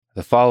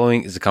The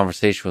following is a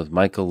conversation with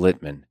Michael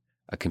Littman,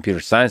 a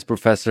computer science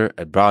professor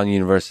at Brown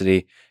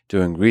University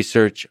doing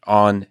research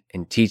on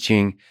and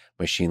teaching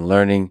machine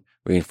learning,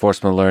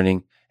 reinforcement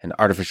learning, and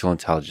artificial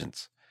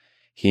intelligence.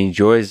 He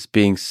enjoys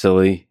being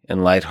silly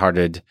and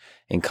lighthearted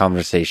in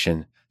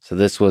conversation, so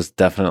this was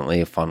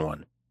definitely a fun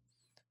one.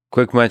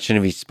 Quick mention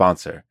of each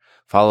sponsor,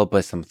 followed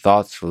by some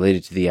thoughts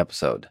related to the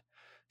episode.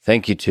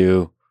 Thank you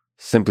to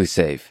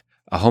SimpliSafe,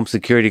 a home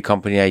security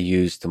company I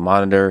use to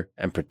monitor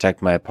and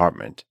protect my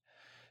apartment.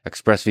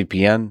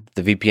 ExpressVPN,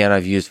 the VPN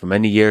I've used for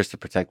many years to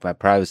protect my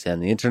privacy on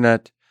the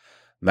internet.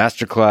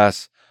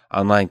 Masterclass,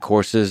 online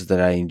courses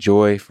that I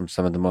enjoy from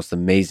some of the most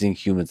amazing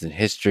humans in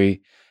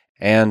history.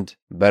 And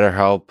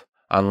BetterHelp,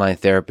 online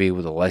therapy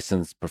with a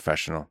licensed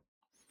professional.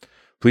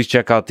 Please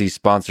check out these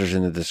sponsors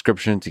in the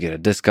description to get a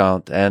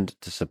discount and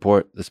to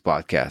support this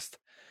podcast.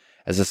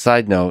 As a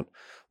side note,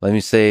 let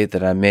me say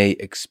that I may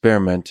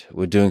experiment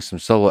with doing some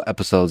solo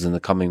episodes in the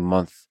coming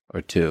month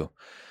or two.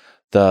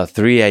 The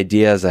three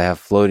ideas I have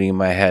floating in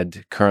my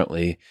head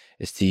currently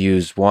is to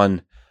use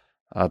one,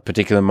 a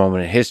particular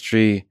moment in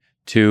history,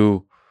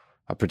 two,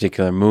 a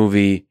particular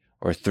movie,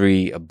 or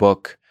three, a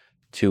book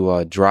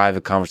to drive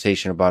a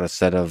conversation about a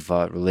set of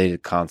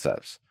related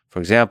concepts. For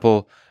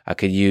example, I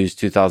could use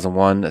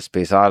 2001: A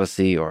Space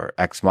Odyssey or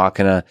Ex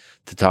Machina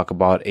to talk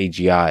about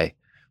AGI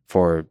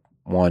for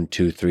 1,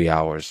 2, 3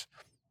 hours.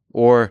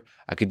 Or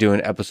I could do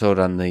an episode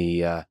on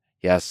the,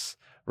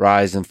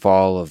 rise and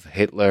fall of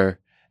Hitler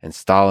and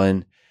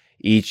Stalin,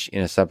 each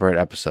in a separate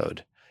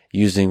episode,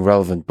 using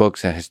relevant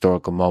books and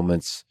historical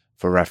moments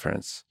for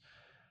reference.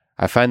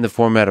 I find the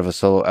format of a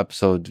solo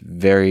episode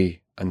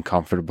very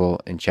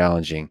uncomfortable and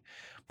challenging,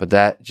 but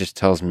that just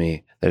tells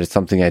me that it's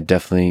something I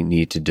definitely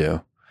need to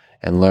do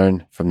and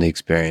learn from the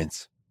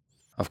experience.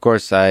 Of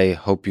course, I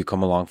hope you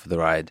come along for the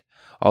ride.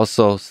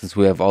 Also, since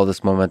we have all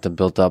this momentum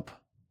built up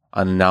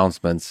on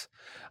announcements,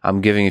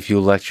 I'm giving a few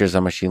lectures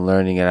on machine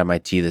learning at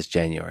MIT this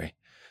January.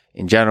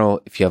 In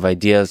general, if you have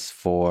ideas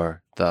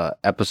for the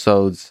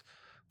episodes,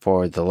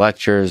 for the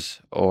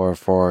lectures, or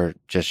for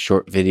just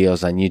short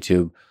videos on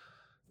YouTube,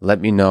 let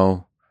me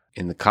know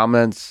in the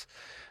comments.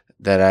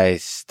 That I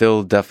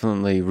still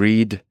definitely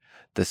read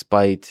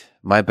despite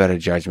my better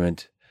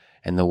judgment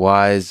and the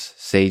wise,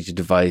 sage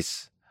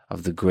advice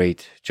of the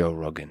great Joe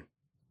Rogan.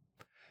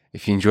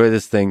 If you enjoy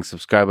this thing,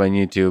 subscribe on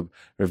YouTube,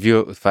 review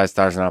it with 5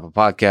 stars on Apple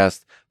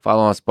Podcast,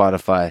 follow on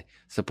Spotify,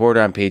 support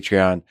on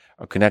Patreon,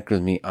 or connect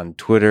with me on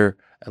Twitter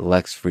at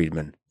Lex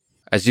Friedman.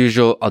 As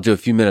usual, I'll do a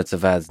few minutes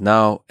of ads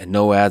now and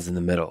no ads in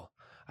the middle.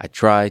 I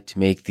try to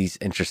make these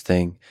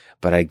interesting,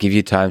 but I give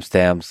you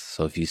timestamps,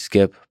 so if you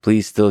skip,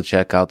 please still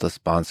check out the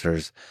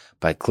sponsors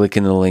by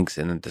clicking the links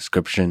in the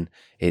description.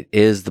 It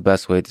is the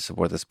best way to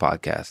support this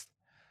podcast.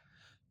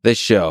 This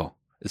show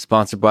is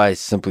sponsored by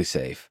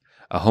SimpliSafe,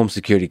 a home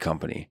security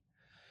company.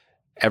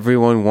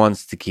 Everyone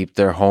wants to keep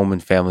their home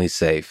and family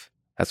safe.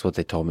 That's what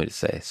they told me to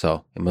say,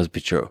 so it must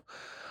be true.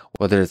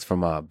 Whether it's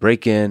from a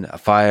break-in, a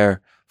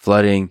fire,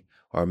 flooding,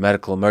 or a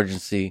medical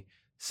emergency,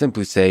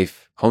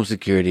 SimpliSafe Home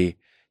Security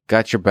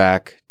got your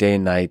back day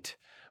and night,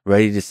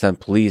 ready to send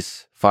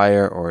police,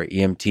 fire, or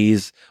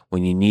EMTs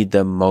when you need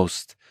them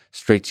most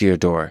straight to your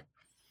door.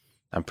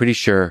 I'm pretty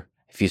sure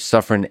if you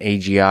suffer an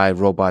AGI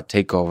robot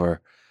takeover,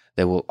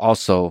 they will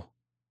also,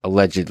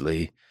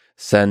 allegedly,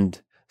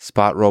 send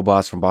spot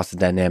robots from Boston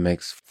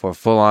Dynamics for a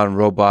full-on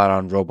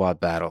robot-on-robot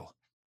battle.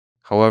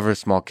 However,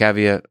 small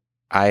caveat,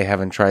 I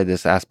haven't tried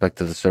this aspect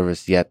of the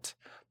service yet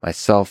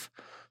myself,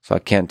 so I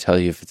can't tell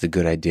you if it's a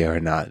good idea or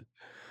not.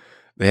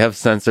 They have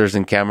sensors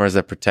and cameras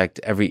that protect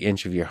every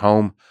inch of your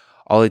home.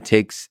 All it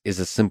takes is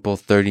a simple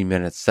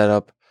 30-minute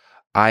setup.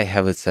 I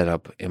have it set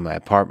up in my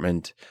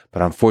apartment,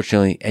 but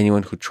unfortunately,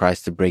 anyone who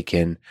tries to break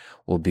in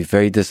will be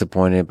very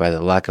disappointed by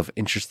the lack of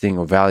interesting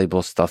or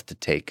valuable stuff to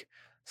take.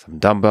 Some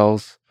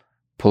dumbbells,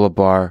 pull-up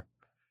bar,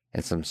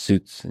 and some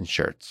suits and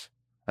shirts.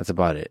 That's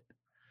about it.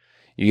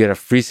 You get a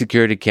free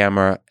security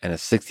camera and a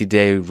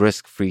 60-day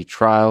risk-free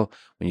trial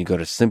when you go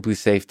to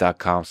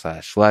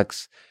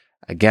simplysafe.com/Lex.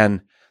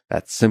 Again,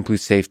 that's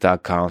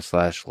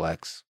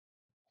simplysafe.com/Lex.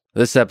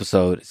 This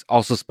episode is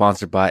also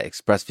sponsored by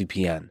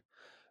ExpressVPN.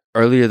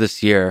 Earlier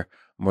this year,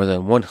 more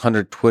than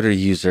 100 Twitter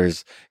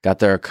users got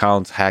their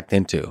accounts hacked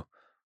into.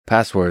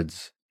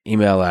 Passwords,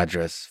 email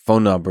address,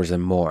 phone numbers,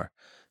 and more.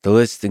 The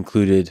list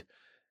included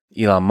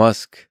Elon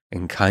Musk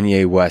and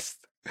Kanye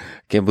West. I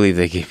can't believe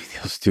they gave me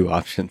those two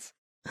options.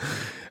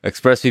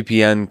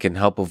 ExpressVPN can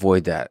help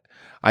avoid that.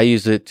 I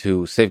use it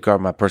to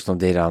safeguard my personal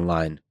data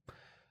online.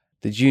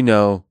 Did you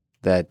know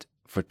that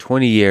for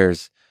 20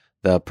 years,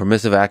 the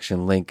Permissive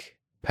Action Link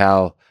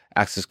PAL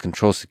access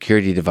control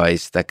security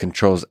device that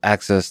controls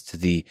access to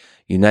the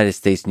United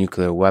States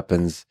nuclear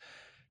weapons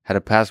had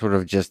a password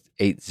of just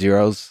 8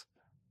 zeros?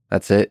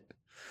 That's it.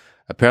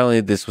 Apparently,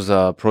 this was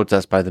a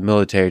protest by the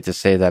military to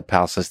say that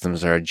PAL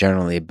systems are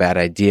generally a bad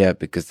idea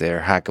because they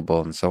are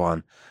hackable and so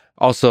on.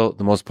 Also,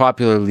 the most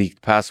popular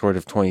leaked password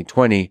of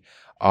 2020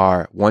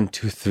 are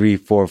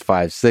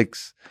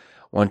 123456,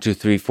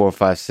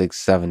 123456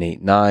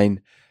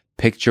 789,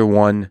 picture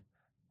 1,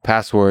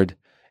 password,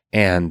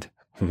 and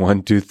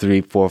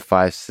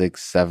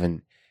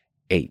 1234567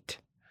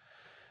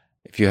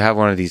 If you have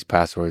one of these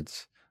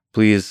passwords,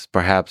 please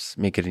perhaps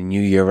make it a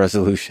New Year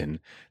resolution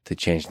to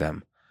change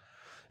them.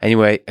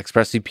 Anyway,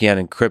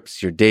 ExpressVPN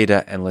encrypts your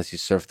data and lets you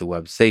surf the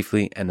web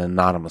safely and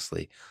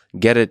anonymously.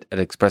 Get it at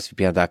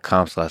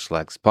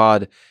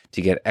expressvpn.com/LexPod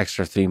to get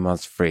extra 3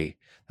 months free.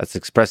 That's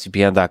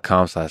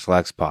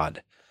expressvpn.com/LexPod.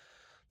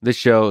 This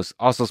show is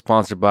also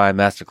sponsored by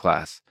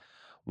Masterclass.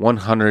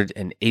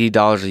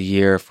 $180 a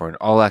year for an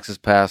all-access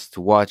pass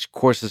to watch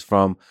courses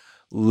from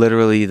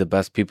literally the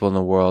best people in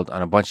the world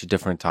on a bunch of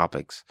different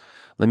topics.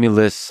 Let me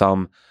list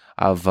some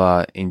I've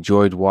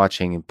enjoyed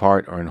watching in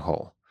part or in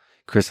whole.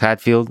 Chris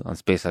Hadfield on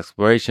space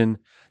exploration,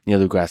 Neil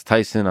deGrasse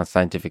Tyson on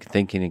scientific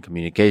thinking and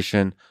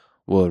communication,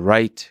 Will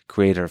Wright,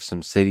 creator of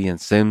SimCity and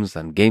Sims,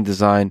 on game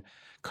design,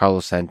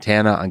 Carlos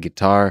Santana on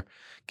guitar,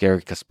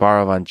 Gary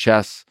Kasparov on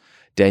chess,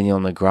 Daniel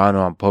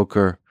Negreanu on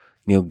poker,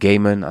 Neil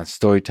Gaiman on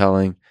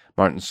storytelling,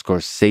 Martin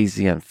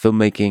Scorsese on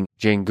filmmaking,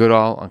 Jane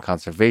Goodall on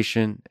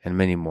conservation, and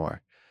many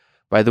more.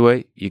 By the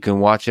way, you can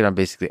watch it on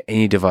basically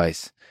any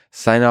device.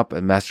 Sign up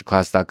at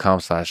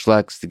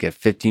masterclass.com/Lex to get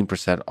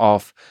 15%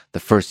 off the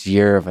first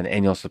year of an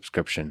annual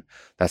subscription.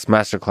 That's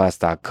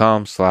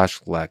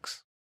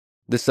masterclass.com/Lex.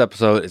 This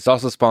episode is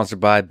also sponsored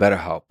by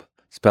BetterHelp,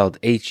 spelled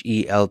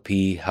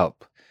HELP,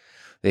 help.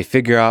 They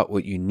figure out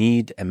what you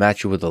need and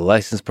match you with a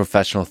licensed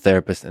professional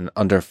therapist in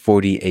under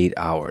 48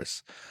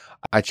 hours.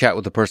 I chat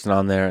with the person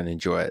on there and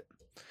enjoy it.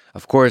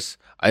 Of course,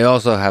 I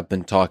also have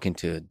been talking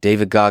to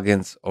David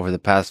Goggins over the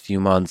past few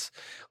months,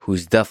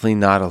 who's definitely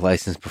not a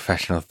licensed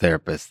professional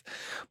therapist,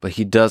 but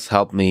he does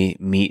help me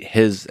meet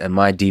his and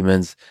my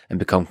demons and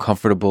become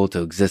comfortable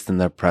to exist in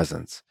their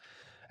presence.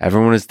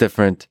 Everyone is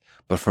different,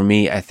 but for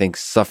me, I think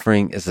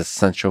suffering is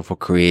essential for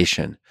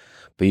creation,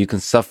 but you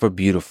can suffer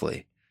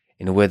beautifully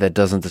in a way that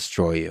doesn't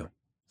destroy you.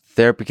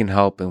 Therapy can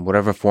help in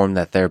whatever form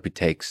that therapy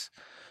takes.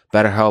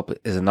 BetterHelp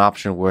is an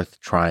option worth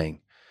trying.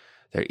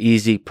 They're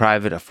easy,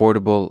 private,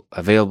 affordable,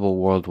 available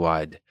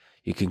worldwide.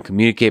 You can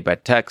communicate by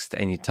text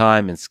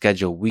anytime and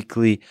schedule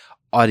weekly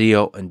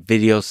audio and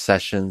video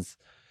sessions.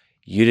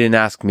 You didn't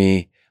ask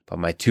me, but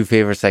my two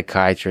favorite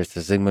psychiatrists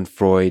are Sigmund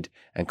Freud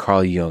and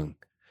Carl Jung.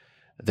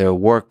 Their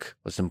work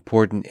was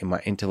important in my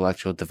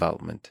intellectual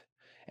development.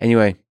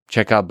 Anyway,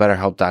 check out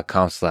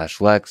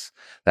betterhelp.com/Lex.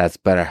 That's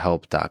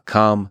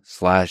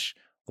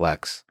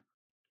betterhelp.com/Lex.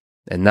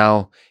 And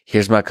now,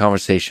 here's my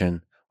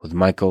conversation with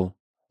Michael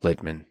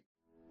Littman.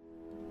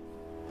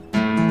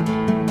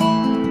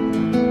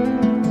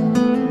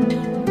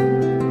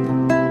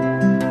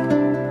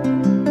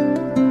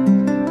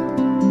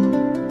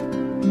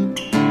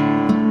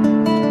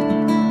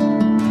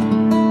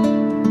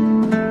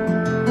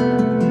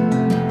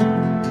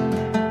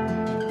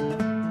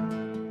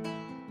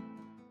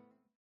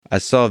 I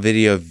saw a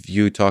video of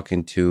you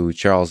talking to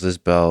Charles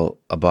Isbell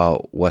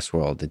about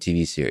Westworld, the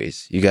TV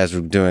series. You guys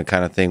were doing a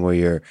kind of thing where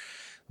you're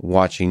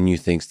watching new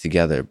things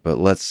together, but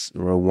let's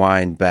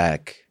rewind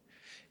back.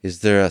 Is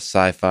there a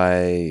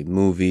sci-fi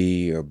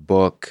movie or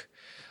book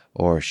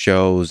or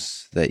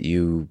shows that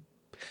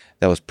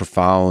was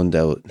profound,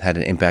 that had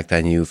an impact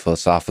on you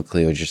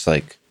philosophically, or just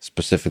like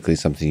specifically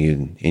something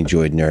you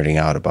enjoyed nerding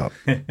out about?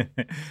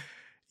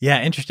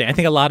 Yeah, interesting. I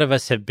think a lot of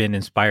us have been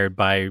inspired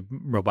by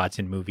robots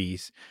in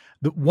movies.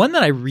 The one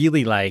that I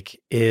really like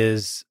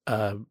is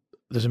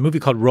there's a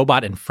movie called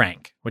Robot and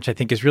Frank, which I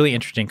think is really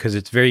interesting because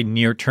it's very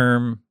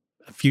near-term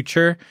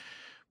future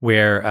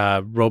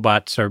where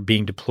robots are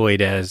being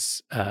deployed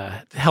as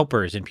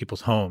helpers in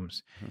people's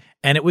homes. Mm-hmm.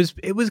 And it was,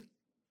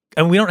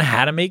 and we don't know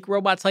how to make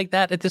robots like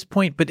that at this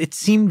point, but it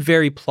seemed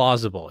very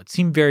plausible. It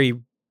seemed very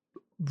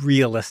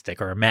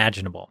realistic or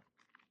imaginable.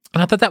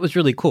 And I thought that was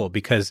really cool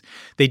because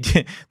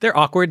they're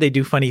awkward. They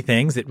do funny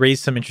things. It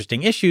raised some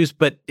interesting issues,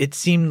 but it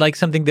seemed like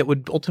something that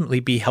would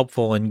ultimately be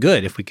helpful and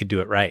good if we could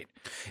do it right.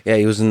 Yeah,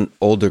 he was an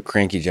older,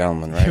 cranky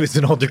gentleman, right? He was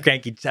an older,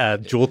 cranky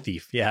jewel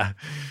thief, yeah.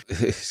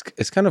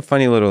 It's kind of a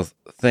funny little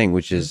thing,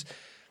 which is,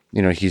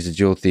 he's a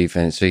jewel thief,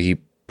 and so he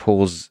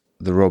pulls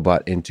the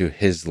robot into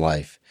his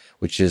life,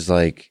 which is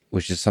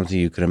something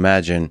you could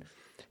imagine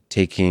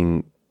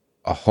taking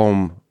a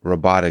home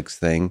robotics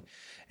thing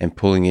and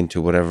pulling into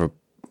whatever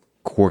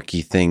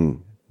quirky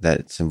thing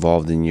that's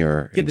involved in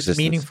your existence. That's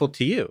meaningful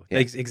to you. Yeah.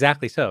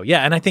 Exactly so.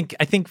 Yeah, and I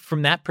think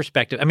from that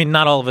perspective, I mean,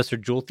 not all of us are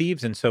jewel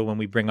thieves, and so when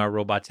we bring our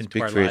robots into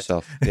Speak our for lives,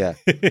 yourself. Yeah,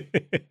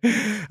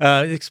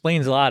 it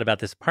explains a lot about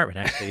this apartment,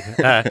 actually.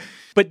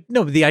 But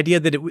no, the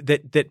idea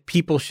that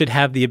people should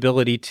have the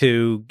ability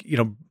to,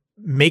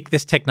 make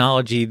this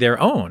technology their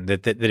own,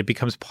 that it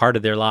becomes part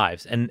of their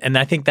lives, and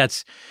I think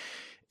it's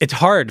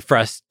hard for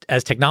us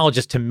as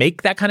technologists to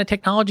make that kind of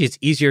technology. It's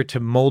easier to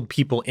mold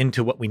people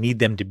into what we need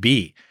them to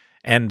be.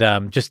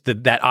 And just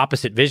that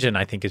opposite vision,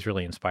 I think, is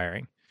really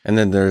inspiring. And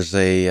then there's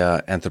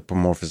a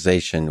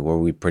anthropomorphization where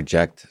we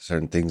project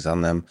certain things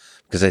on them,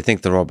 because I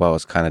think the robot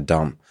was kind of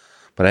dumb.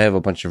 But I have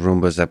a bunch of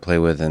Roombas I play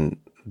with, and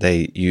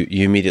you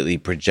immediately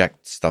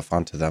project stuff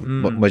onto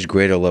them. Much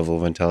greater level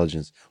of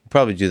intelligence. We'll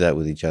probably do that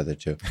with each other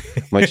too.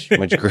 Much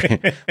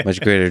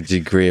greater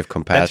degree of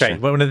compassion. That's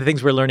right. One of the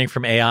things we're learning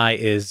from AI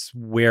is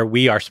where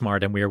we are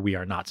smart and where we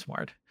are not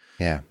smart.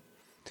 Yeah.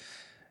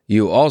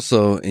 You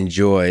also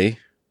enjoy,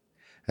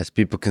 as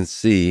people can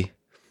see,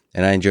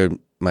 and I enjoyed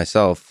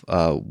myself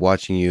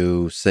watching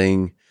you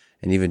sing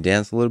and even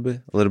dance a little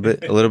bit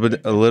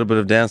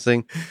of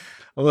dancing.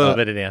 A little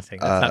bit of dancing.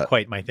 That's not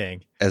quite my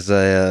thing. As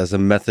a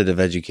method of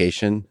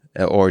education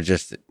or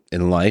just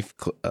in life,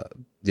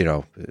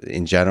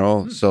 in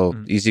general. So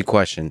easy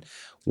question.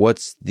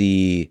 What's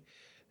the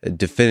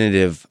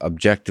definitive,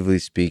 objectively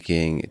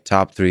speaking,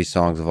 top 3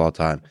 songs of all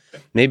time?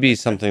 Maybe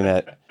something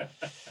that,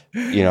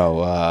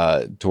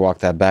 to walk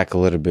that back a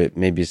little bit,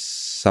 maybe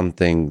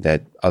something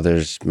that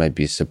others might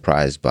be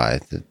surprised by,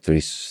 the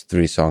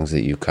three songs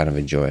that you kind of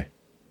enjoy.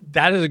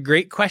 That is a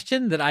great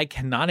question that I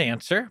cannot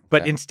answer,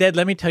 but instead,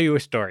 let me tell you a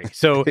story.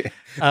 So,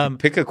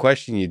 pick a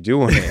question you do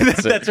want to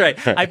answer. That's right.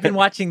 I've been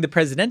watching the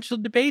presidential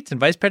debates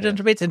and vice presidential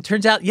debates, and it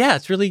turns out,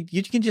 it's really,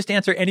 you can just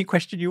answer any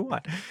question you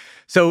want.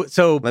 So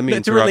let me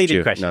it's a related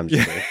you. question. No, I'm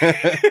just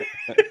kidding.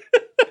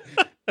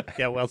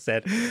 Yeah, well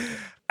said.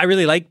 I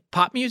really like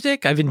pop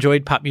music. I've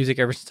enjoyed pop music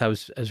ever since I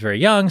was very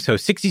young. So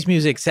 60s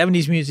music,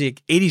 70s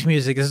music, 80s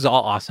music, this is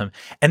all awesome.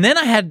 And then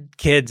I had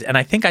kids and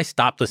I think I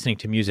stopped listening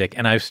to music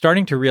and I was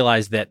starting to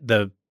realize that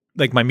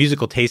my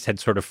musical taste had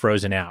sort of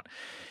frozen out.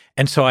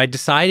 And so I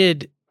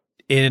decided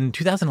in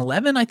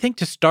 2011, I think,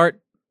 to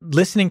start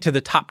listening to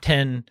the top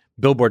 10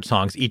 Billboard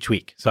songs each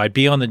week. So I'd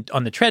be on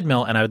the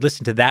treadmill and I would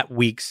listen to that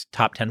week's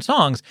top 10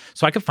 songs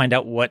so I could find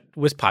out what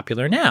was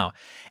popular now.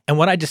 And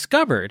what I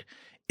discovered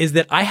is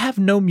that I have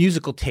no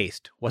musical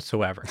taste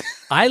whatsoever.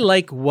 I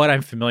like what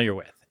I'm familiar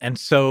with. And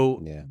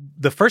so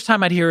the first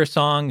time I'd hear a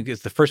song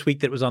is the first week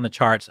that it was on the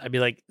charts, I'd be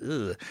like,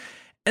 ugh.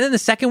 And then the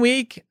second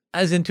week,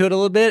 I was into it a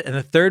little bit. And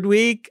the third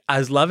week, I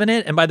was loving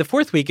it. And by the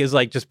fourth week, is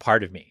like just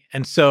part of me.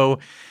 And so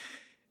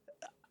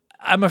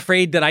I'm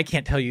afraid that I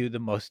can't tell you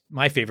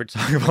my favorite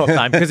song of all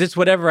time because it's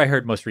whatever I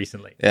heard most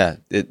recently. Yeah,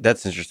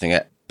 that's interesting.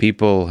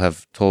 People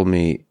have told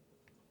me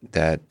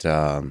that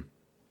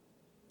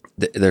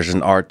there's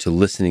an art to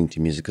listening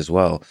to music as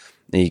well.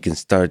 And you can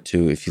start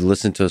to, if you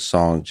listen to a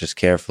song just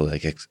carefully,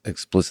 like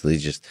explicitly,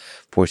 just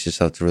force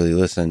yourself to really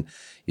listen.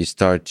 You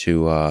start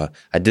to,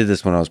 I did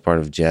this when I was part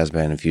of a jazz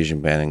band and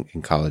fusion band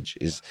in college,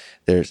 you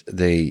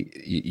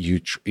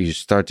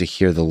start to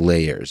hear the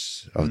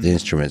layers of the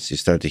instruments. You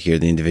start to hear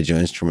the individual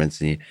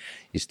instruments and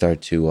you start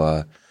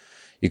to,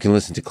 you can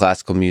listen to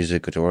classical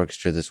music or to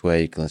orchestra this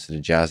way. You can listen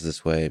to jazz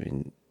this way. I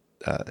mean,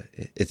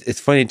 it's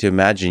funny to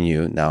imagine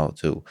you now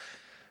to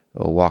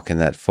walking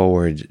that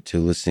forward to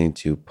listening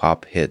to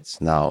pop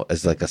hits now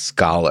as like a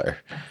scholar,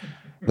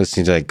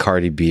 listening to like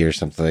Cardi B or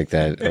something like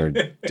that, or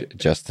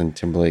Justin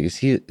Timberlake. Is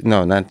he?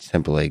 No, not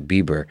Timberlake.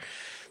 Bieber.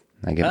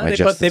 I get my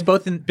Justin. They've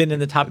both been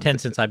in the top 10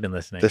 since I've been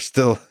listening. They're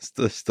still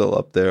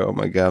up there. Oh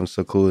my God, I'm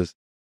so clueless.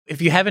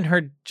 If you haven't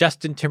heard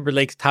Justin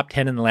Timberlake's top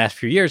 10 in the last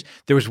few years,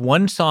 there was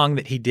one song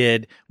that he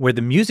did where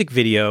the music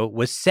video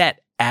was set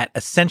at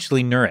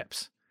essentially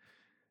NeurIPS.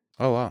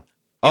 Oh wow.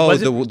 Oh,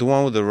 the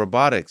one with the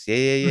robotics.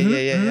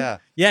 Yeah.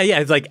 Yeah.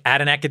 It's like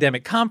at an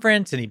academic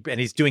conference, and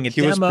he's doing a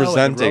demo. He was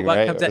presenting,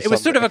 right? It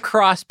was sort of a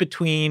cross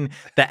between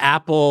the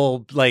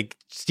Apple, like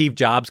Steve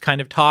Jobs kind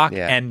of talk,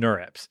 and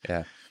NeurIPS.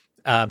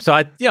 Yeah.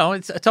 So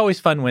it's always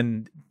fun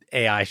when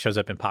AI shows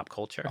up in pop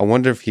culture. I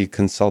wonder if he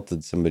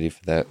consulted somebody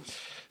for that.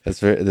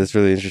 That's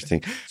really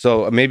interesting.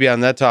 So maybe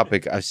on that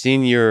topic, I've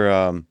seen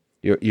your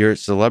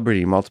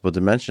celebrity multiple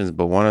dimensions,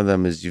 but one of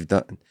them is you've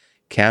done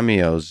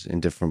cameos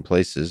in different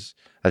places.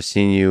 I've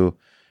seen you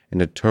in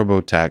a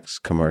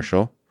TurboTax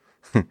commercial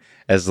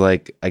as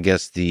like, I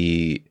guess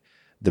the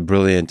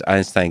brilliant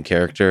Einstein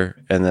character.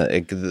 And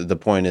the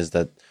point is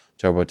that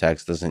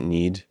TurboTax doesn't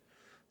need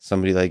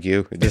somebody like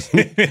you. It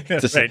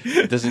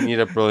doesn't need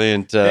a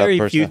brilliant Very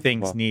person. few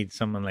things need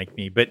someone like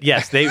me. But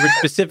yes, they were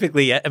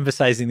specifically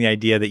emphasizing the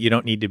idea that you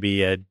don't need to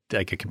be a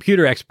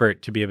computer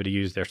expert to be able to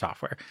use their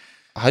software.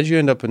 How'd you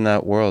end up in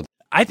that world?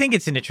 I think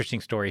it's an interesting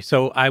story.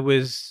 So I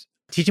was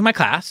teaching my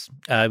class.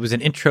 It was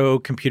an intro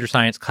computer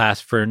science class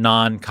for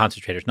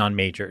non-concentrators,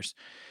 non-majors.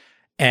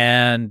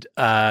 And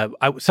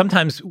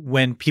sometimes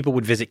when people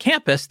would visit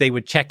campus, they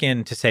would check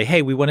in to say,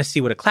 hey, we want to see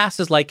what a class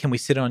is like. Can we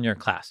sit on your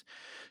class?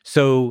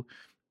 So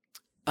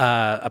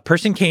a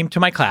person came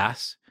to my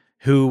class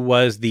who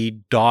was the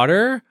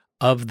daughter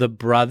of the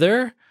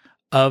brother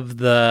of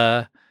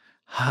the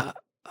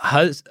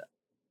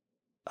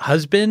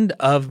husband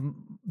of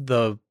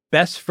the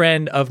best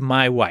friend of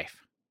my wife.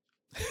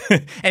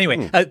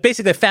 Anyway,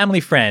 basically a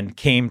family friend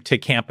came to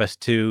campus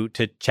to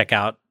check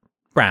out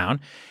Brown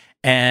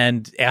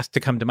and asked to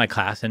come to my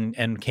class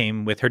and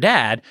came with her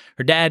dad.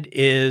 Her dad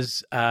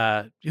is,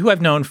 who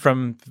I've known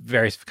from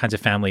various kinds of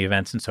family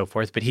events and so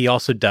forth, but he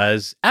also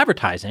does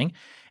advertising.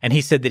 And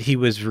he said that he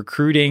was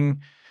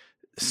recruiting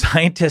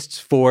scientists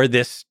for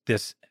this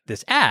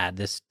ad,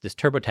 this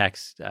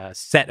TurboTax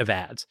set of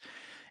ads.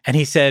 And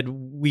he said,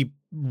 we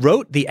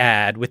wrote the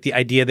ad with the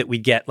idea that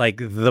we'd get like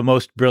the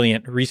most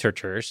brilliant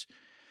researchers.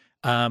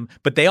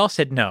 But they all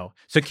said no.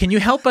 So can you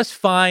help us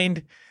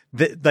find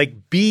the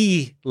like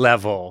B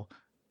level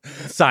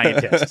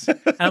scientists?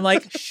 And I'm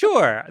like,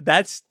 sure,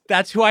 that's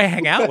who I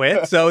hang out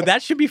with. So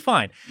that should be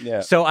fine. Yeah.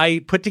 So I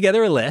put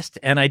together a list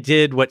and I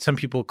did what some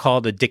people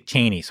called a Dick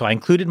Cheney. So I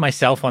included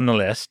myself on the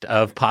list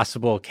of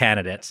possible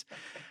candidates,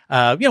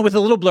 with a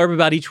little blurb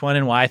about each one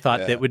and why I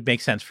thought that would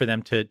make sense for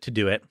them to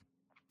do it.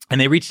 And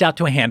they reached out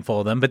to a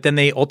handful of them, but then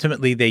they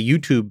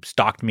YouTube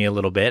stalked me a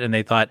little bit and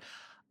they thought,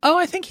 oh,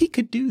 I think he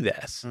could do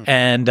this.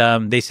 And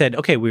they said,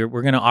 okay, we're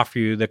going to offer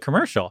you the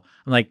commercial.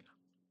 I'm like,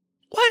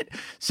 what?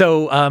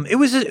 So it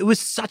was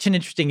such an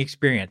interesting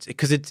experience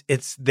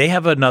because they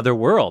have another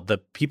world. The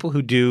people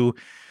who do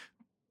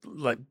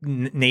like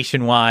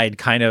nationwide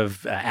kind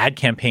of ad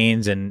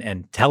campaigns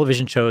and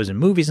television shows and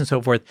movies and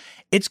so forth,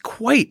 it's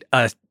quite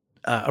a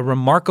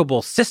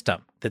remarkable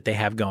system that they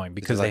have going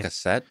because a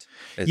set.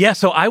 Yeah.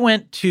 So I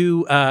went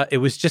to it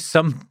was just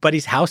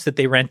somebody's house that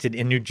they rented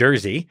in New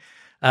Jersey,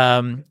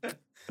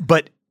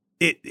 but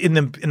in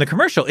the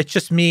commercial it's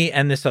just me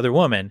and this other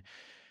woman.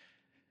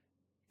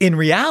 In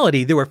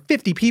reality, there were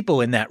 50 people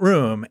in that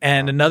room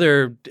and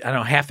another,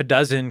 half a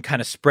dozen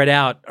kind of spread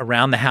out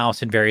around the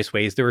house in various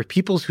ways. There were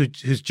people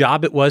whose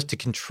job it was to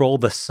control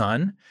the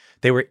sun.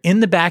 They were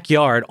in the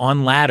backyard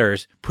on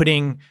ladders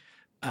putting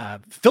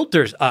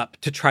filters up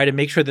to try to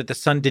make sure that the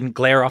sun didn't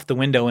glare off the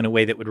window in a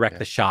way that would wreck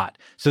the shot.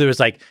 So there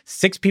was like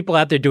 6 people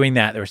out there doing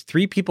that. There was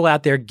 3 people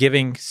out there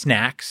giving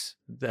snacks,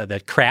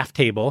 the craft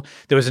table.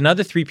 There was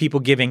another 3 people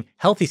giving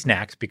healthy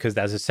snacks because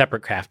that was a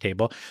separate craft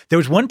table. There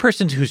was one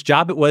person whose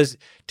job it was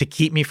to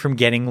keep me from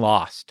getting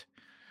lost.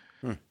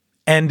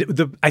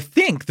 And I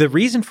think the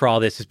reason for all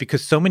this is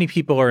because so many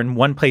people are in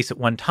one place at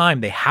one time,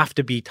 they have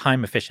to be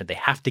time efficient. They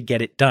have to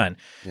get it done.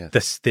 Yeah.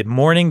 The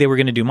morning they were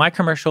going to do my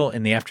commercial.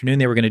 In the afternoon,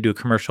 they were going to do a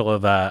commercial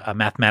of a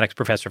mathematics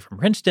professor from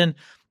Princeton.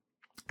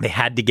 They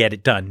had to get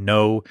it done.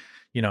 No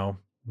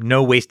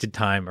wasted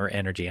time or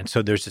energy. And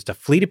so there's just a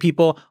fleet of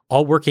people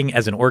all working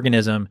as an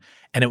organism.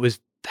 And it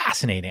was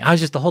fascinating. I was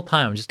just the whole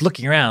time, I'm just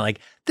looking around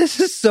like, this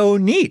is so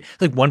neat.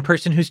 Like one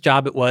person whose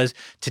job it was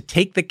to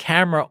take the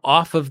camera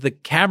off of the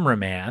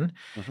cameraman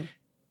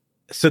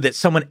so that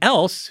someone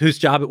else whose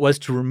job it was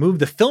to remove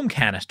the film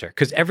canister.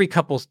 Because every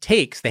couple's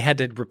takes, they had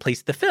to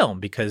replace the film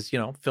because,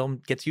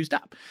 film gets used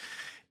up.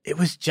 It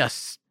was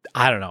just,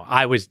 I don't know.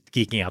 I was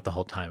geeking out the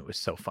whole time. It was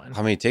so fun.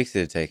 How many takes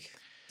did it take?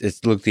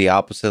 It looked the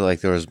opposite,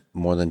 like there was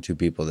more than 2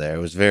 people there. It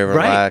was very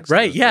relaxed.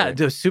 Right, yeah. It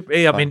was super.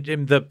 I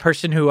mean, the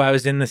person who I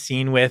was in the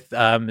scene with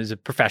is a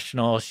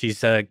professional.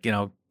 She's a,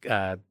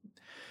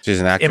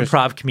 she's an actress?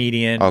 Improv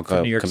comedian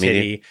from New York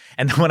City.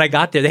 And then when I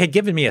got there, they had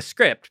given me a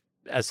script,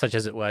 as such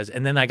as it was.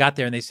 And then I got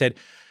there and they said,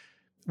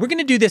 we're going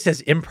to do this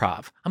as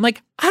improv. I'm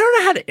like, I don't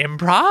know how to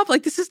improv.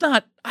 Like, this is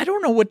not, I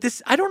don't know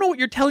what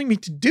you're telling me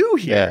to do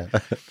here. Yeah.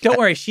 Don't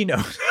worry, she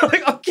knows. I'm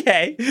like,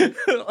 okay,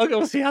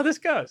 we'll see how this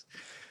goes.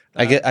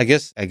 I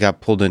guess I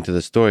got pulled into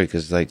the story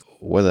because, like,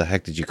 where the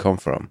heck did you come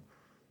from?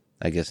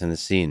 I guess in the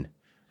scene.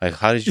 Like,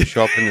 how did you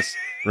show up in this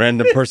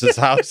random person's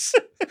house?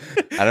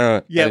 I don't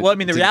know. Yeah, well, I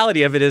mean, the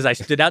reality of it is I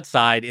stood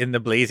outside in the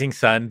blazing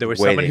sun. There was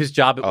someone whose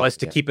job it was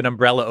to keep an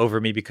umbrella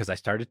over me because I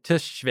started to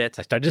schwitz.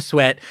 I started to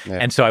sweat. Yeah.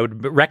 And so I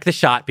would wreck the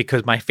shot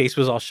because my face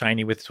was all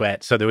shiny with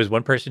sweat. So there was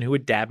one person who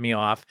would dab me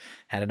off,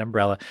 had an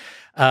umbrella.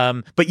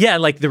 But yeah,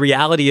 like the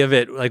reality of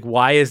it, like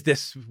why is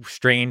this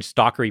strange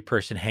stalkery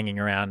person hanging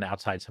around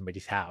outside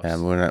somebody's house?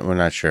 And we're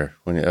not sure.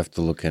 We have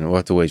to look in. We'll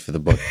have to wait for the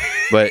book.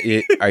 But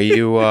are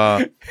you?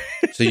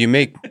 So you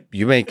make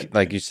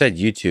like you said,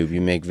 YouTube.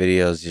 You make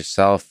videos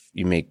yourself.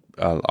 You make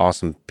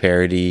awesome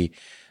parody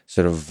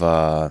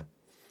songs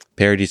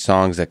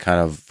that kind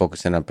of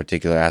focus in on a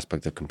particular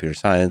aspect of computer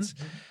science.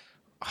 Mm-hmm.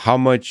 How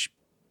much?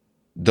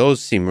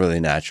 Those seem really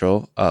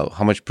natural.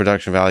 How much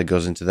production value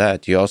goes into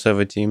that? Do you also have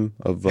a team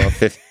of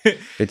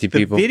 50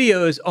 people? The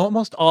videos,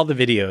 almost all the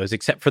videos,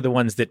 except for the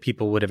ones that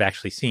people would have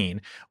actually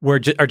seen, are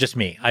just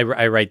me. I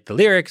write the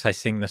lyrics. I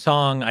sing the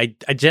song. I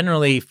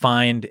generally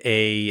find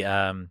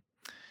a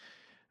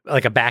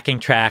backing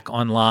track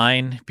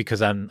online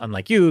because I'm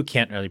like you,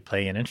 can't really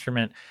play an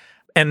instrument.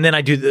 And then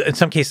in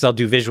some cases, I'll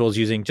do visuals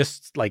using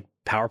just like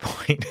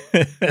PowerPoint.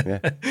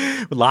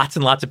 Lots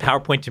and lots of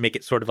PowerPoint to make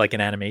it sort of like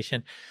an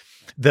animation.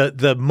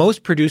 The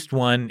most produced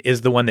one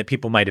is the one that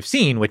people might have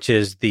seen, which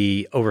is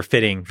the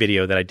overfitting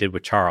video that I did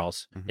with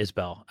Charles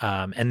Isbell.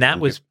 And that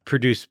was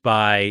produced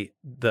by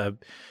the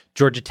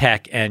Georgia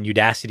Tech and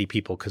Udacity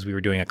people because we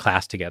were doing a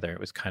class together. It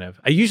was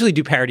I usually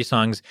do parody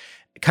songs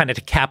kind of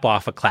to cap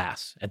off a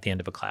class at the end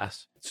of a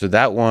class. So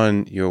that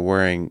one you're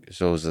wearing,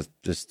 so it was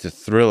just the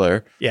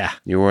Thriller. Yeah.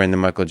 You're wearing the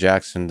Michael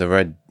Jackson, the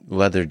red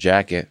leather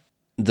jacket.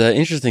 The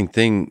interesting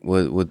thing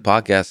with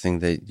podcasting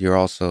that you're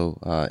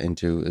also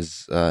into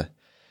is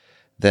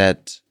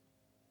that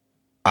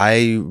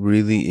I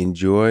really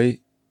enjoy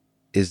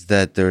is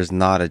that there's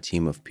not a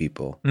team of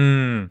people.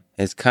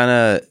 It's kind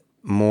of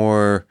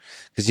more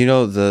because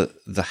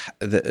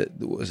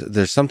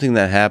there's something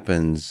that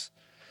happens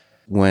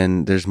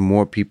when there's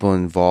more people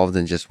involved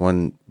than just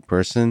one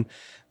person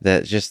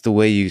that just the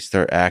way you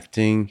start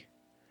acting,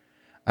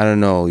 I don't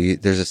know,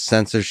 there's a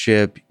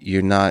censorship.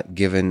 You're not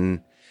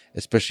given,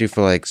 especially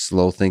for like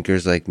slow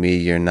thinkers like me,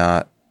 you're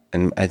not,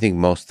 and I think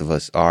most of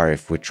us are,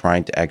 if we're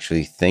trying to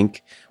actually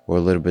think, we're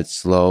a little bit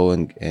slow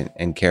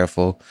and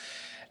careful.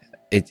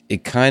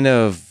 It kind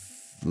of,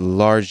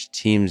 large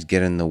teams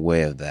get in the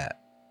way of that.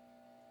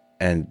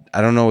 And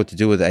I don't know what to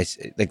do with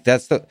it. Like,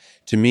 that's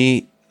to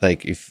me,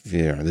 like, if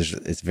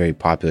it's very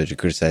popular to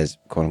criticize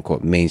quote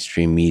unquote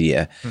mainstream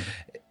media.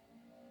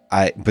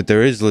 But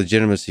there is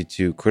legitimacy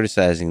to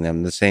criticizing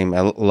them. The same,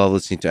 I love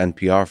listening to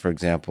NPR, for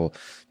example,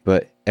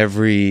 but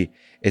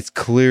it's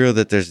clear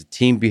that there's a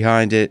team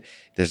behind it.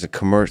 There's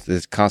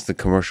there's constant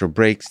commercial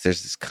breaks.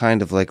 There's this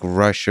kind of like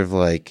rush of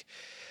like,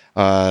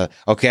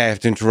 okay, I have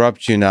to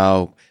interrupt you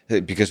now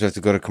because we have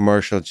to go to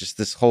commercial. Just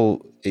this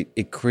whole, it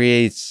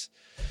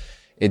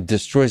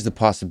destroys the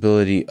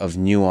possibility of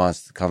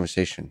nuanced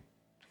conversation.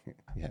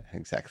 Yeah,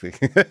 exactly.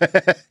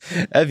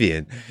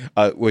 Evian,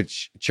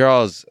 which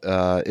Charles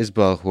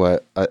Isbell, who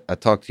I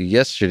talked to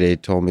yesterday,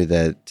 told me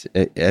that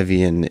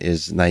Evian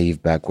is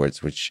naive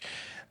backwards, which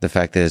the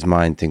fact that his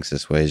mind thinks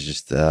this way is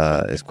just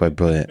is quite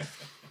brilliant.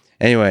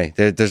 Anyway,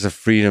 there's a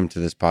freedom to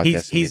this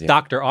podcast. He's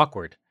Dr.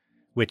 Awkward,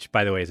 which,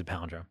 by the way, is a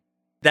palindrome.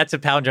 That's a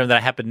palindrome that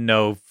I happen to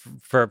know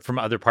from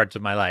other parts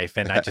of my life,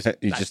 and I just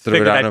you just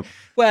threw it on him.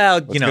 Well,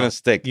 gonna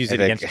stick, use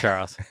it against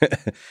Charles.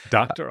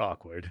 Dr.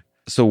 Awkward.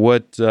 So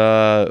what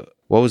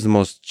was the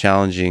most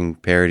challenging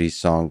parody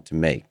song to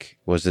make?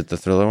 Was it the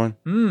Thriller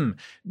one?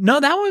 No,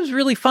 that was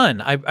really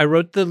fun. I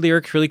wrote the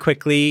lyrics really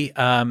quickly,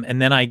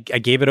 and then I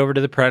gave it over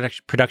to the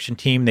production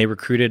team. They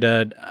recruited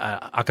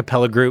a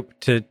cappella group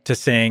to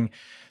sing.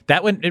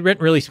 It went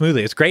really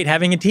smoothly. It's great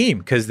having a team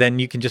because then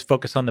you can just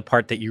focus on the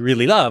part that you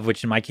really love,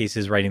 which in my case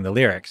is writing the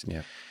lyrics.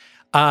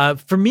 Yeah.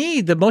 For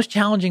me, the most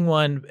challenging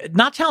one,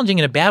 not challenging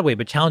in a bad way,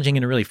 but challenging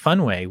in a really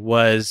fun way,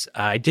 was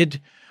I did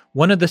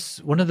one of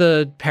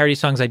the parody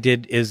songs I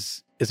did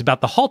is about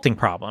the halting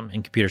problem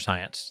in computer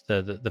science.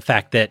 The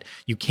fact that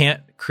you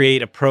can't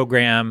create a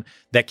program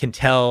that can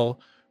tell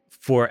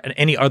for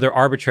any other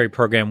arbitrary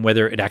program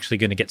whether it's actually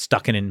going to get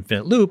stuck in an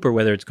infinite loop or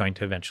whether it's going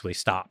to eventually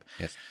stop.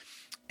 Yes.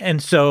 And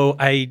so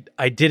I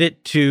did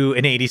it to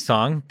an 80s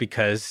song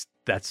because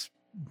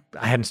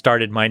I hadn't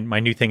started my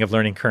new thing of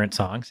learning current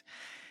songs.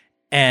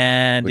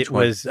 And Which it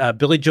one? was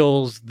Billy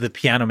Joel's The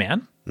Piano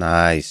Man.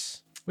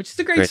 Nice. Which is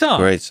a great song.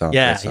 Great song.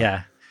 Yeah, great song.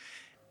 yeah.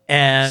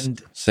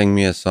 And Sing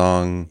Me a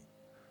Song.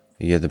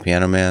 You're the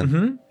Piano Man.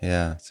 Mhm.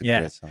 Yeah, it's a Yeah.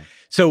 great song.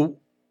 so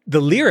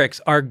the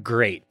lyrics are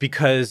great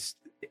because,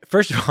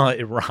 first of all,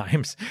 it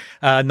rhymes.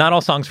 Not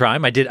all songs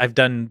rhyme. I've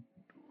done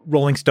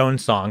Rolling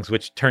Stones songs,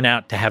 which turn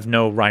out to have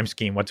no rhyme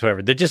scheme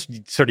whatsoever. They're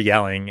just sort of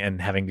yelling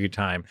and having a good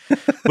time,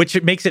 which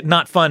makes it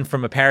not fun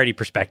from a parody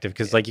perspective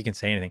because, like, you can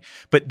say anything.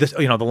 But this,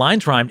 the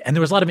lines rhymed, and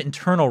there was a lot of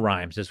internal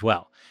rhymes as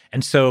well.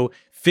 And so,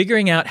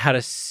 figuring out how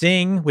to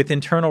sing with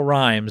internal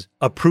rhymes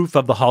a proof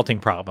of the halting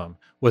problem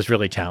was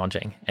really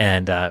challenging,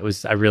 and I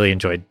really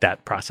enjoyed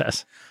that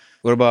process.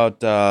 What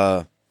about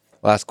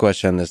last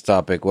question on this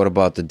topic? What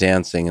about the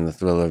dancing in the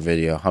Thriller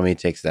video? How many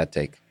takes that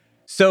take?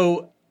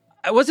 So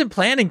I wasn't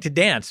planning to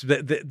dance.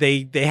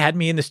 They had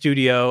me in the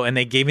studio and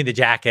they gave me the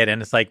jacket,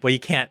 and it's like, well, you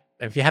can't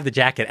if you have the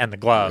jacket and the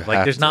glove.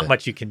 Like, there's not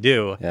much you can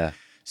do. Yeah.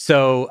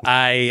 So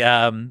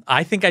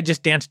I think I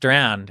just danced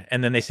around,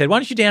 and then they said, "Why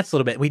don't you dance a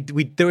little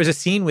bit?" There was a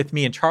scene with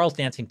me and Charles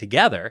dancing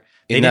together.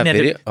 They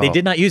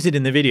did not use it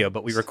in the video,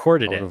 but we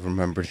recorded I would it. have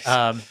remembered.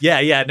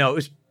 No,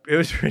 it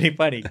was pretty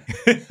funny.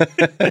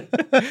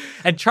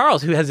 And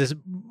Charles, who has this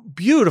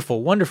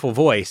beautiful, wonderful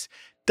voice,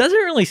 doesn't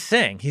really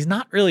sing. He's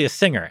not really a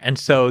singer. And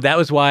so that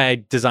was why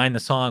I designed the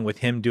song with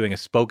him doing a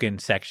spoken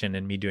section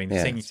and me doing the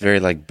singing it's section. very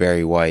like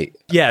Barry White.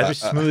 Yeah,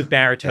 there's smooth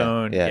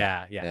baritone.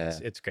 yeah.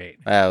 It's great.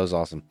 Yeah, it was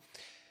awesome.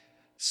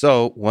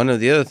 So one of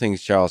the other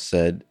things Charles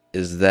said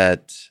is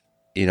that,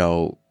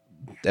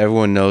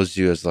 everyone knows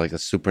you as like a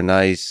super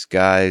nice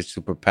guy,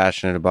 super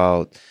passionate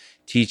about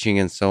teaching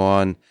and so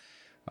on.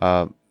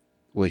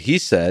 What he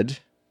said,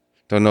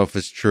 don't know if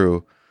it's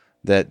true,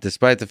 that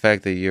despite the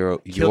fact that you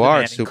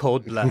are super in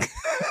cold blood.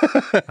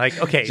 Like,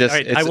 okay, Just- all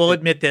right, it's- I will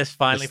admit this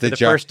finally it's for the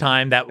the first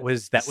time. That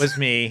was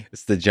me.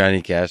 It's the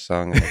Johnny Cash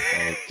song.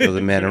 I kill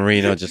the man in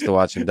Reno just to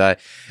watch him die.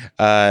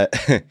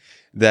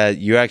 That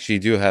you actually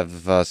do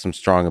have some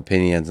strong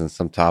opinions on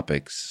some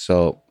topics.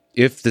 So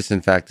if this in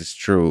fact is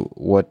true,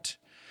 what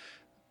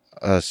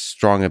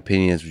strong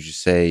opinions would you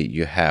say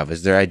you have?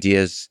 Is there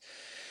ideas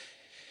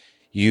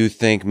you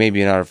think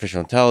maybe in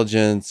artificial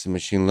intelligence,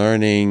 machine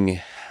learning,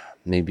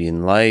 maybe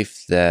in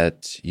life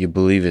that you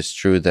believe is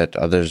true that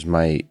others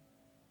might,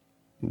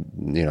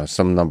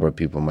 some number of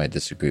people might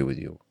disagree with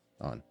you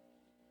on?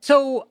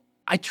 So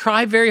I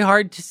try very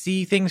hard to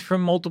see things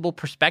from multiple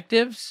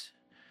perspectives.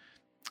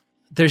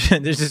 There's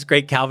this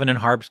great Calvin and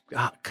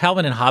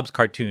Hobbes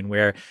cartoon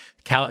where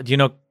do you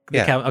know?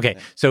 Yeah. Okay,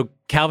 so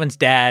Calvin's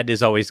dad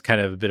is always kind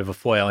of a bit of a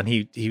foil, and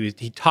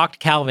he talked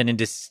Calvin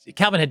into,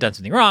 Calvin had done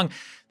something wrong.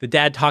 The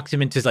dad talks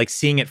him into like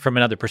seeing it from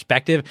another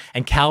perspective,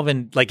 and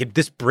Calvin, like,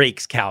 this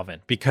breaks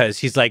Calvin because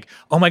he's like,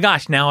 oh my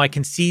gosh, now I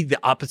can see the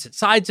opposite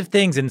sides of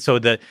things. And so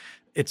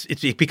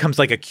it becomes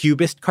like a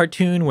cubist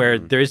cartoon where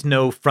there is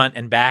no front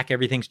and back,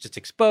 everything's just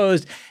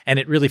exposed, and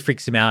it really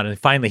freaks him out. And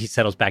finally he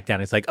settles back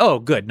down. It's like, oh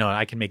good, no,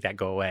 I can make that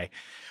go away.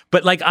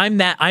 But like, I'm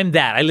that.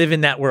 I live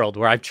in that world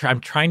where I'm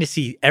trying to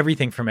see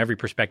everything from every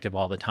perspective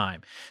all the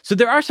time. So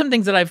there are some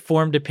things that I've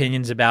formed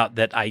opinions about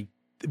that I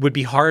would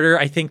be harder,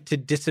 I think, to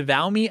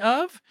disavow me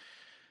of.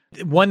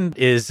 One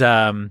is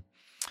the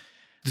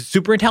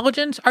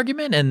superintelligence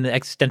argument, and the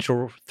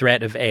existential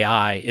threat of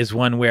AI is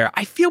one where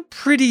I feel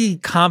pretty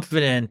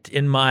confident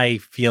in my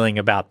feeling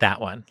about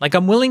that one. Like,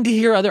 I'm willing to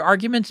hear other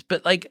arguments,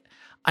 but like,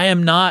 I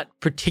am not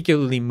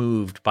particularly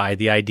moved by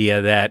the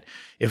idea that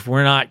if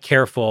we're not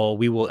careful,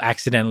 we will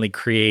accidentally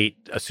create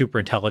a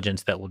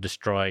superintelligence that will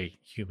destroy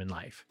human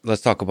life.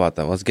 Let's talk about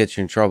that. Let's get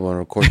you in trouble and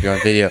record you on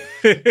video.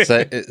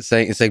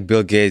 It's like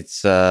Bill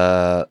Gates,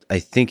 I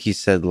think he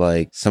said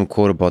like some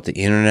quote about the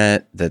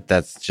internet,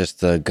 that's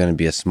just going to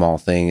be a small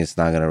thing. It's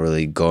not going to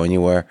really go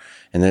anywhere.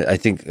 And then I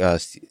think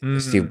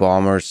Steve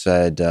Ballmer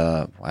said,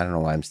 I don't know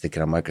why I'm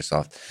sticking on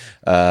Microsoft,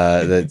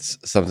 that's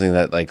something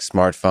that like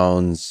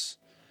smartphones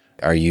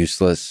are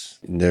useless.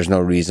 There's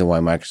no reason why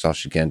Microsoft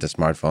should get into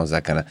smartphones,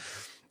 that kind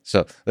of.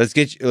 So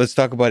let's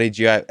talk about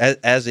AGI.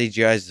 As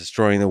AGI is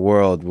destroying the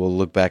world, we'll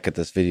look back at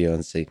this video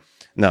and see.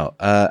 No,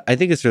 I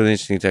think it's really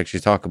interesting to actually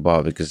talk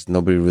about, because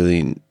nobody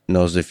really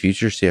knows the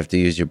future, so you have to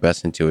use your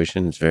best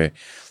intuition. It's very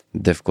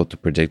difficult to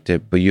predict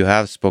it. But you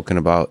have spoken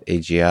about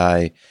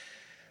AGI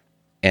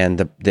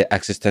and the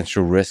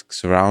existential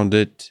risks around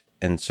it,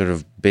 and sort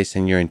of based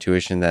on your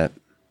intuition that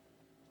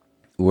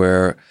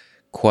we're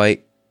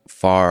quite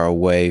far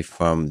away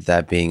from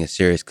that being a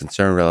serious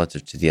concern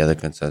relative to the other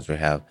concerns we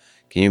have.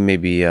 Can you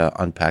maybe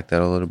unpack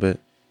that a little bit?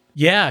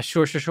 Yeah,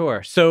 sure.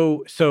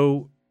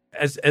 So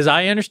as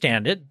I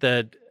understand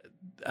it,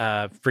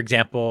 for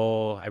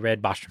example, I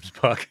read Bostrom's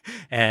book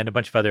and a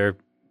bunch of other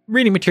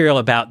reading material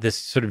about this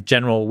sort of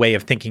general way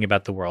of thinking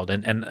about the world.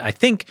 And I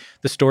think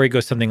the story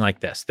goes something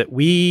like this, that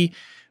we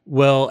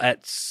will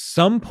at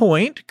some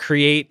point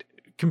create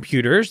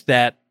computers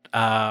that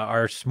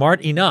are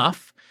smart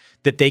enough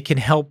that they can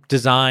help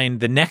design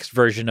the next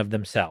version of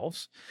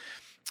themselves,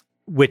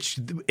 which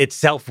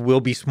itself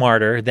will be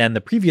smarter than the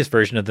previous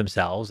version of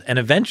themselves, and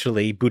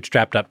eventually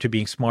bootstrapped up to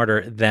being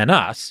smarter than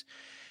us,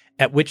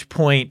 at which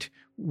point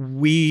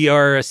we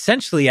are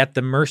essentially at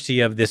the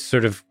mercy of this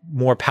sort of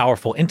more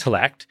powerful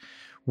intellect,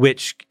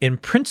 which in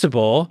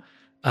principle,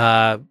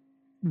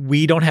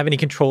 we don't have any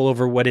control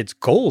over what its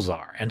goals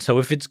are. And so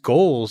if its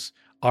goals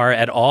are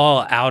at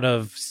all out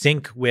of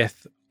sync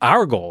with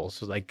our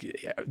goals, like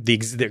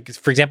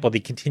for example,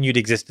 the continued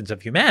existence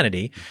of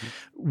humanity,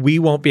 we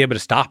won't be able to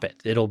stop it.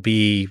 It'll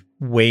be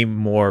way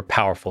more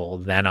powerful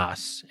than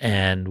us,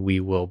 and we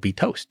will be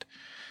toast.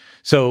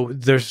 So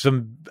there's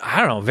some, I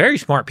don't know, very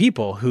smart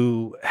people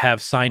who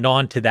have signed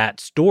on to that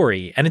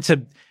story, and it's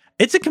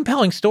a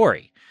compelling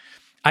story.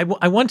 I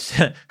once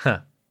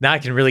now I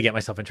can really get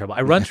myself in trouble.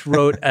 I once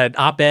wrote an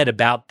op-ed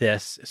about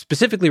this,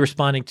 specifically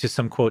responding to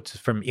some quotes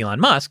from Elon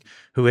Musk,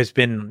 who has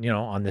been,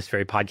 on this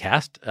very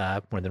podcast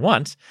more than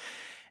once.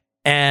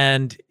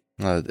 And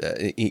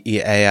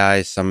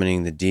AI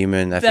summoning the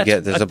demon. I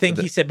forget. There's a thing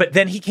he said. But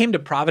then he came to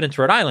Providence,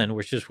 Rhode Island,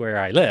 which is where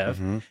I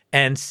live,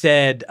 and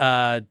said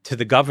to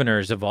the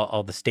governors of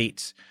all the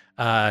states,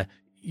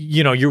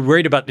 you're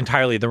worried about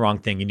entirely the wrong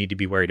thing. You need to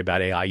be worried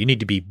about AI. You need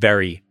to be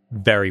very,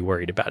 very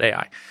worried about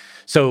AI.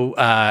 So,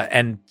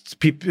 and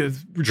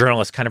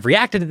journalists kind of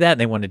reacted to that, and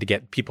they wanted to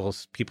get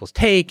people's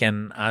take.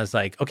 And I was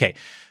like, okay,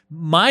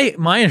 my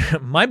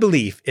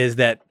belief is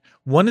that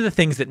one of the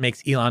things that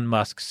makes Elon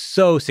Musk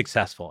so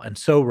successful and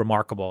so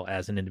remarkable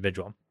as an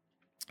individual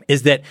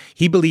is that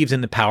he believes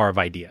in the power of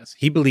ideas.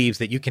 He believes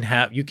that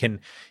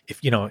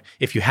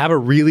if you have a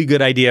really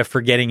good idea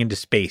for getting into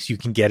space, you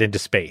can get into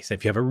space.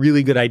 If you have a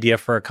really good idea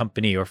for a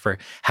company or for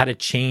how to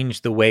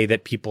change the way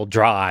that people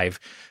drive,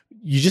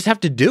 you just have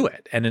to do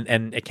it,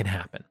 and it can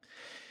happen.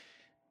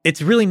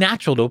 It's really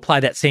natural to apply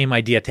that same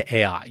idea to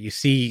AI. You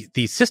see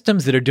these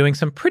systems that are doing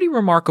some pretty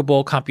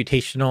remarkable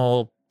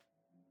computational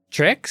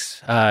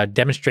tricks,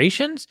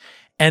 demonstrations,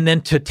 and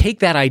then to take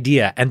that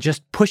idea and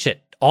just push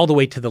it all the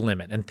way to the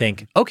limit and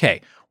think, okay,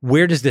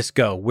 where does this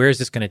go? Where is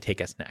this going to take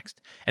us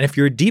next? And if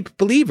you're a deep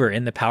believer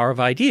in the power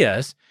of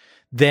ideas,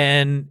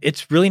 then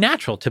it's really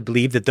natural to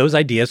believe that those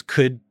ideas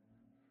could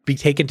be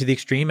taken to the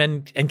extreme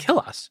and kill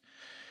us.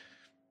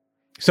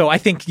 So I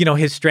think,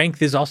 his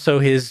strength is also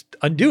his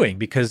undoing,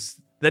 because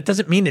that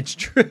doesn't mean it's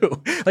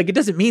true. Like, it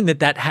doesn't mean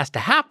that has to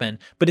happen,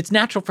 but it's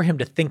natural for him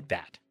to think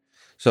that.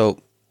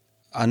 So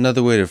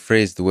another way to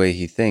phrase the way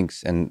he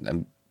thinks,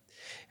 and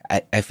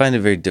I find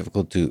it very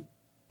difficult to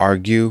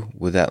argue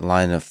with that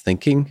line of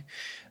thinking.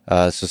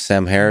 So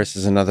Sam Harris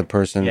is another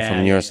person from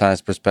a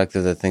neuroscience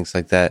perspective that thinks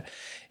like that,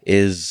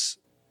 is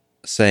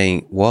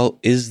saying, well,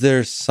 is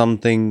there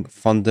something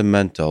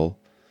fundamental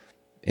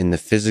in the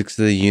physics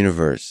of the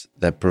universe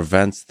that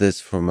prevents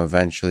this from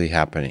eventually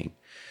happening.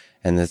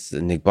 And this,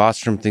 Nick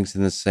Bostrom thinks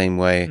in the same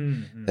way,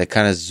 that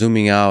kind of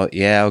zooming out,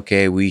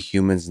 okay, we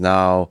humans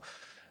now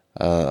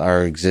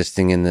are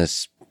existing in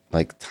this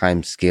like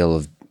time scale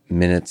of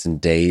minutes and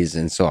days.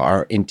 And so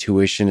our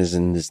intuition is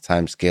in this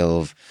time scale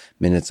of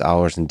minutes,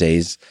 hours, and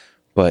days.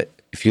 But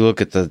if you look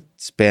at the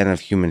span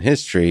of human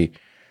history,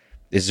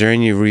 is there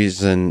any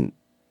reason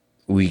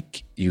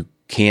you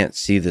can't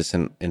see this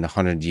in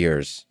 100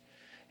 years?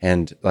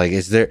 And like,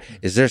 is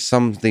there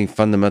something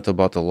fundamental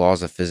about the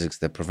laws of physics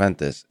that prevent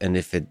this? And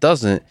if it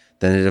doesn't,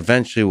 then it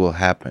eventually will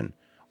happen,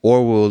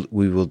 or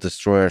we will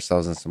destroy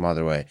ourselves in some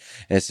other way.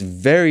 And it's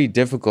very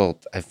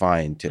difficult, I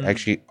find, to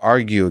actually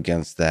argue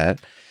against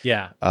that.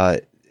 Yeah.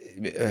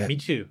 Me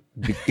too.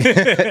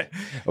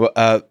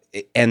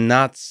 And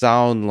not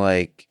sound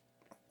like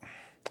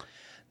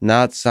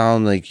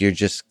you're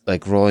just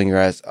like rolling your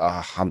eyes.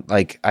 I'm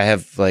like, I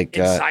have like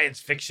in science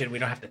fiction, we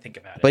don't have to think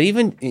about it. But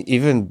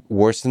even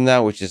worse than that,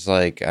 which is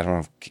like, I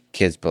don't know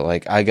kids, but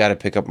like I got to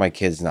pick up my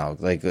kids now.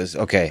 Like,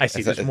 okay, I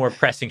see. There's more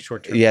pressing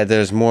short term. Yeah,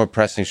 there's more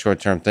pressing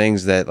short term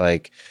things that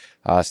like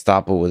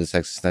stop it with this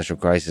existential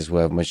crisis.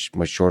 We have much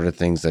shorter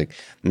things. Like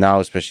now,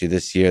 especially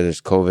this year,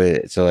 there's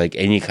COVID. So like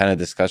any kind of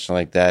discussion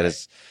like that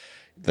is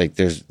like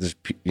there's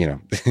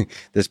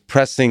there's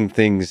pressing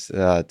things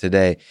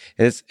today.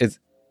 It's.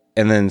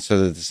 And then,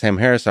 so the Sam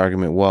Harris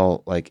argument,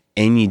 well, like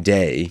any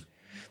day,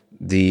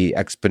 the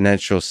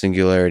exponential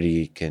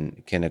singularity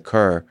can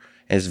occur.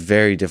 And it's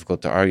very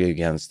difficult to argue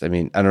against. I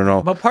mean, I don't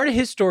know. But part of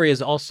his story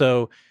is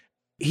also,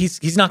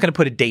 he's not going to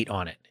put a date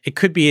on it. It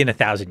could be in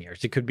 1,000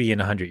 years. It could be in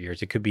 100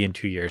 years. It could be in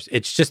 2 years.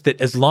 It's just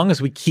that as long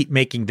as we keep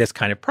making this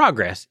kind of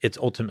progress, it's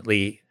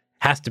ultimately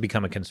has to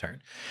become a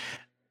concern.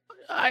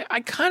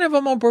 I kind of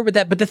am on board with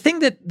that. But the thing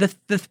that,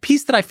 the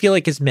piece that I feel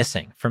like is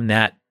missing from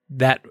that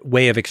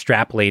way of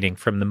extrapolating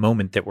from the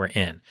moment that we're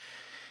in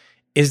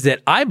is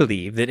that I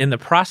believe that in the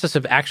process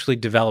of actually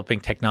developing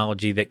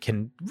technology that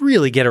can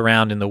really get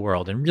around in the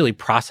world and really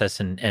process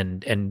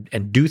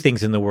and do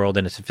things in the world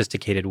in a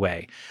sophisticated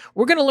way,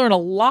 we're going to learn a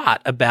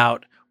lot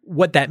about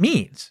what that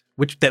means,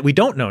 that we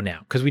don't know now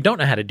because we don't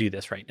know how to do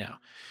this right now.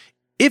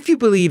 If you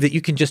believe that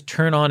you can just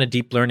turn on a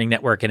deep learning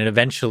network and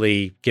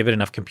eventually give it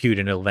enough compute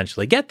and it'll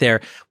eventually get there,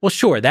 well,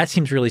 sure, that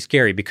seems really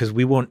scary because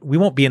we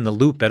won't be in the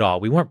loop at all.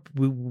 We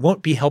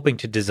won't be helping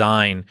to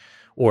design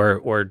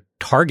or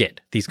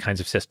target these kinds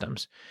of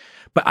systems.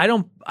 But I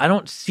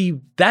don't see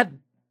that.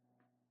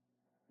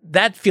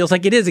 That feels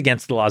like it is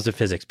against the laws of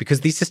physics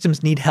because these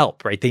systems need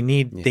help, right? They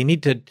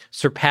need to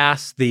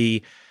surpass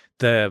the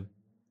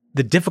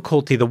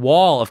difficulty, the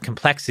wall of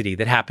complexity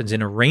that happens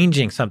in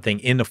arranging something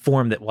in a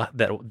form that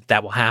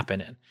will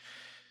happen in.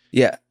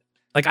 Yeah.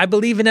 Like I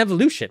believe in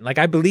evolution. Like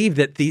I believe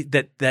that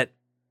that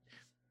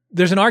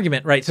there's an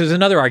argument, right? So there's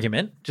another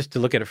argument, just to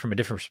look at it from a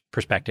different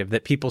perspective,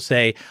 that people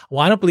say, well,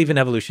 I don't believe in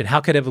evolution.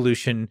 How could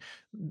evolution,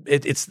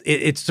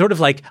 it's sort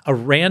of like a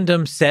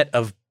random set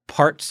of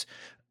parts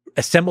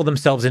assemble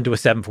themselves into a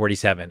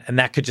 747 and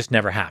that could just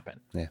never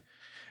happen. Yeah.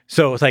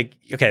 So it's like,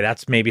 okay,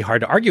 that's maybe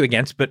hard to argue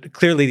against, but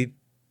clearly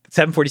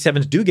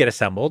 747s do get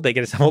assembled. They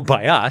get assembled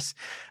by us.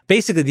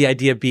 Basically, the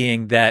idea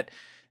being that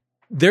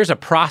there's a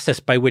process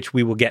by which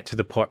we will get to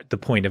the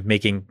point of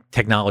making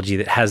technology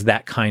that has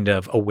that kind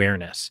of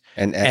awareness.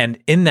 And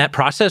in that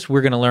process,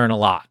 we're going to learn a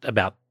lot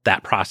about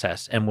that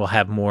process, and we'll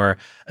have more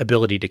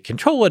ability to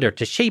control it or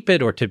to shape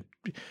it or to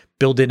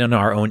build it in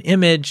our own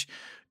image.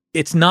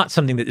 It's not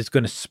something that is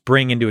going to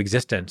spring into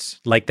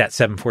existence like that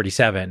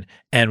 747,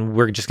 and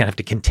we're just going to have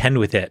to contend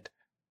with it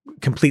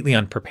completely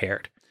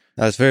unprepared.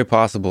 Now, it's very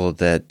possible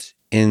that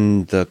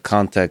in the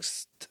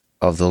context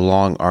of the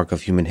long arc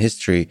of human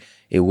history,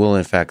 it will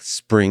in fact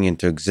spring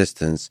into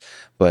existence.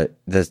 But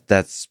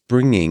that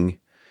springing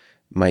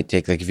might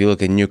take, like if you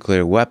look at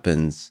nuclear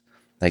weapons,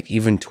 like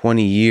even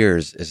 20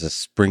 years is a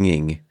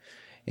springing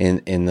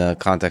in the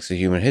context of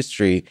human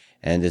history.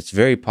 And it's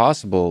very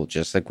possible,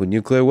 just like with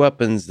nuclear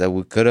weapons, that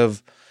we could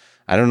have,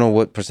 I don't know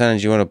what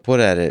percentage you want to put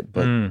at it,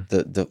 but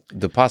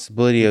the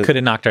possibility of... could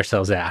have knocked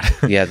ourselves out.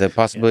 Yeah, the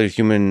possibility of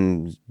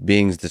human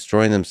beings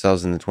destroying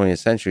themselves in the 20th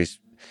century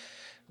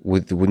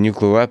with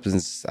nuclear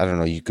weapons, I don't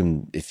know, you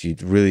can, if you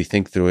really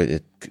think through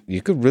it,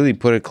 you could really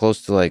put it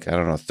close to like, I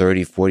don't know,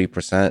 30,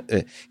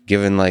 40%,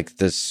 given like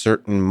the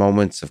certain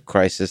moments of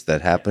crisis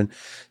that happen.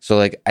 So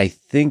like, I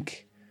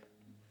think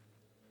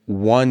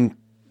one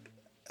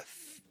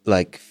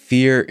like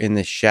fear in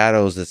the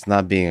shadows that's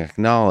not being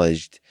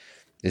acknowledged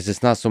is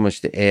it's not so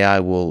much the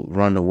AI will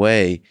run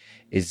away,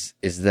 is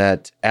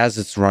that as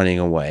it's running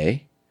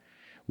away,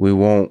 we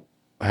won't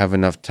have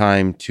enough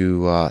time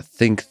to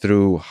think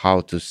through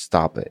how to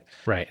stop it.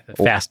 Right.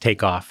 Fast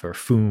takeoff or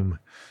FOOM.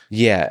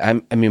 Yeah.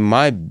 I mean,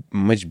 my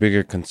much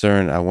bigger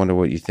concern, I wonder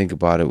what you think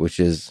about it, which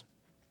is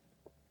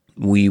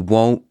we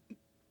won't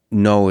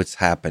know it's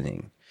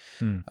happening.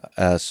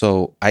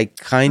 So I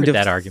kind of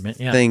that argument.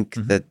 Yeah. think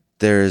that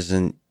there's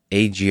an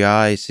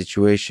AGI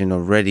situation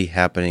already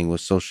happening with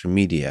social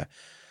media,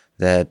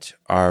 that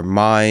our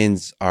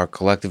minds, our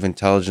collective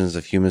intelligence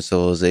of human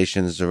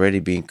civilization is already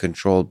being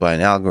controlled by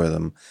an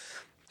algorithm.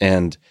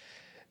 And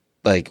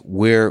like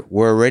we're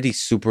already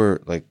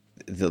super like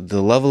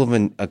the level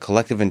of a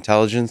collective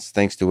intelligence,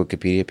 thanks to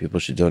Wikipedia, people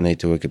should donate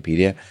to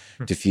Wikipedia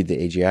to feed the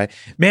AGI.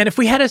 Man, if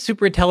we had a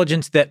super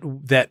intelligence that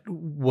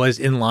was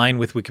in line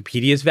with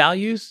Wikipedia's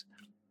values,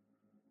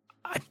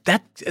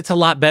 it's a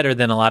lot better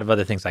than a lot of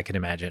other things I can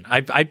imagine.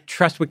 I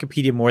trust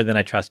Wikipedia more than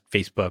I trust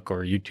Facebook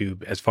or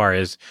YouTube as far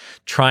as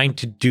trying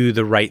to do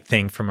the right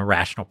thing from a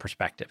rational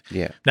perspective.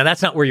 Yeah. Now,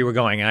 that's not where you were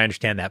going. I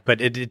understand that.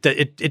 But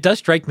it does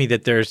strike me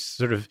that there's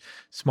sort of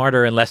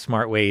smarter and less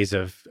smart ways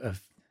of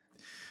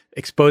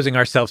exposing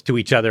ourselves to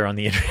each other on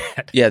the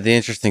internet. Yeah, the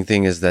interesting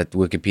thing is that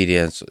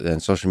Wikipedia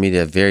and social media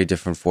have very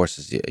different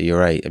forces. You're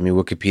right. I mean,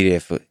 Wikipedia,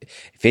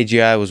 if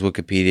AGI was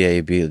Wikipedia,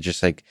 it'd be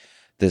just like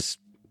this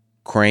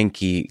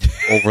cranky,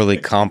 overly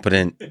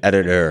competent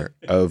editor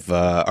of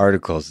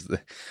articles.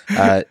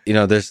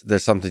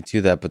 There's something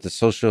to that, but the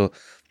social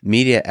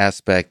media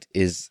aspect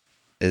is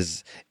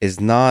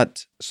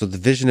not. So the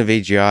vision of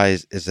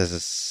AGI is as a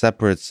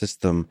separate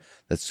system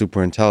that's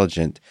super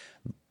intelligent.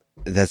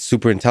 That's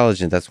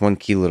one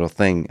key little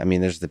thing. I mean,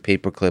 there's the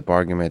paperclip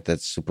argument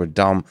that's super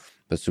dumb,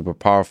 but super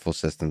powerful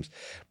systems.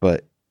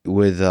 But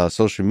with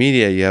social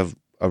media, you have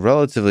a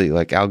relatively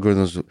like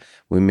algorithms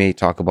we may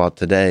talk about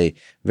today,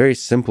 very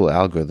simple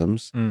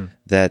algorithms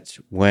that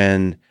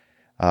when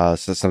so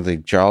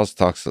something Charles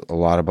talks a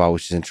lot about,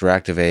 which is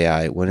interactive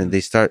AI, when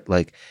they start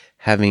like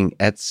having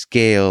at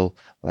scale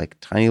like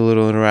tiny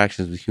little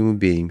interactions with human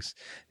beings,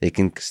 they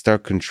can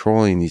start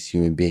controlling these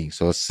human beings.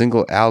 So a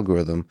single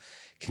algorithm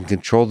can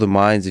control the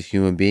minds of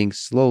human beings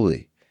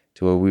slowly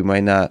to where we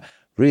might not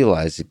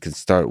realize. It can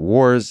start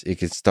wars. It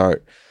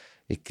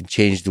can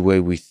change the way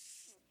we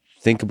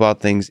think about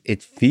things.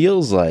 It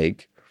feels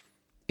like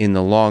in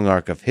the long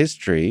arc of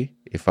history,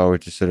 if I were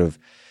to sort of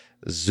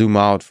zoom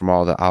out from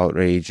all the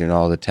outrage and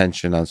all the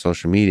tension on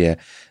social media,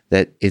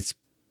 that it's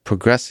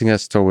progressing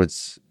us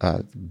towards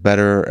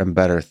better and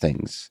better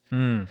things.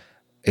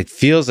 It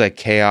feels like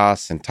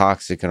chaos and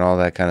toxic and all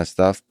that kind of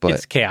stuff, but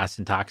it's chaos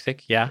and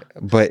toxic, yeah.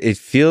 But it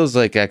feels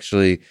like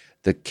actually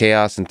the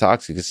chaos and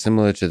toxic is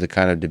similar to the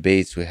kind of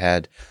debates we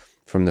had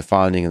from the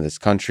founding of this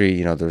country.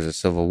 You know, there was a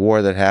civil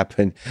war that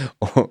happened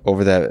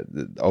over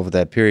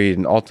that period,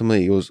 and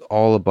ultimately it was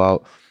all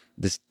about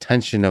this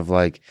tension of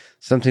like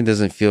something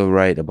doesn't feel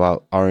right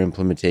about our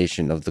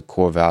implementation of the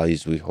core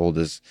values we hold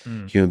as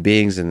human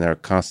beings, and they're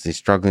constantly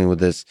struggling with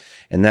this,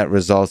 and that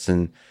results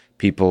in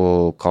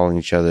people calling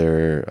each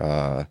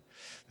other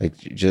like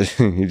just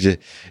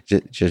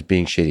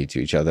being shitty to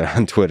each other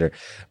on Twitter.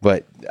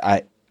 But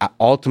I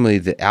ultimately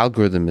the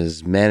algorithm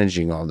is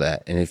managing all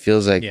that, and it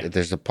feels like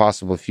there's a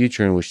possible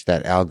future in which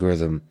that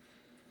algorithm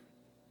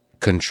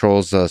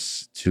controls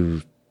us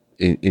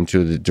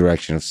into the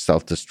direction of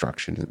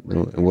self-destruction,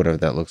 and whatever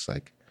that looks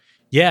like.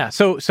 Yeah.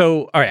 So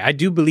all right, I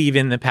do believe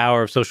in the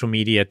power of social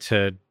media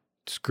to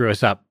screw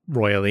us up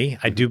royally.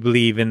 I do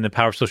believe in the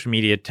power of social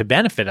media to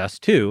benefit us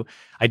too.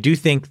 I do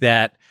think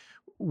that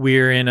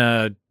we're in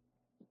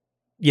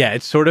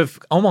it's sort of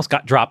almost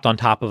got dropped on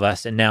top of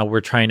us, and now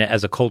we're trying to,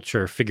 as a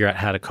culture, figure out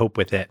how to cope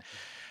with it.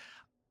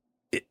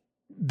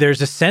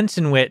 There's a sense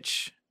in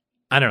which,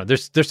 I don't know,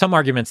 there's some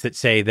arguments that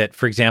say that,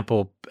 for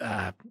example,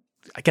 I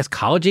guess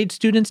college-age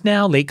students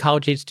now, late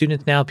college-age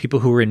students now, people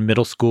who were in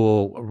middle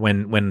school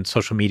when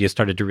social media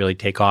started to really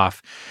take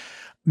off,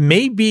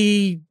 may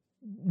be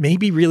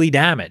really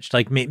damaged.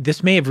 Like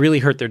this may have really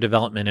hurt their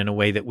development in a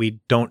way that we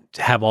don't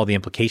have all the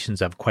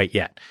implications of quite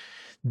yet.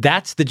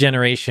 That's the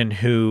generation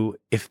who,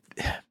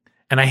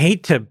 and I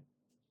hate to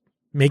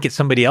make it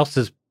somebody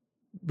else's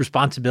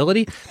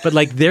responsibility, but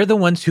like they're the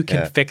ones who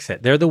can fix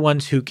it. They're the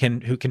ones who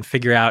can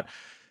figure out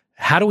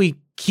how do we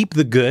keep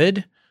the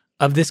good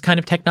of this kind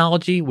of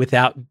technology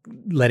without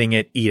letting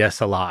it eat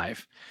us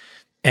alive.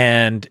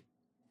 And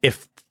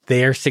if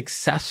they're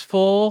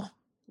successful,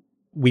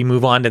 we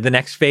move on to the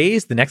next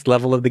phase, the next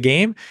level of the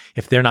game.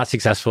 If they're not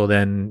successful,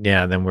 then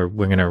we're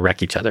going to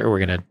wreck each other.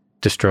 We're going to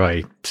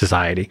destroy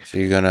society. So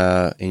you're going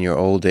to, in your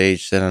old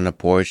age, sit on a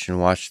porch and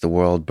watch the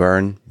world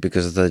burn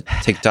because of the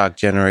TikTok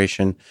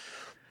generation?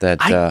 That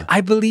I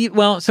believe,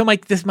 well, so my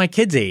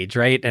kid's age,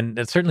 right?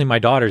 And certainly my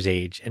daughter's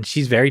age, and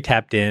she's very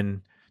tapped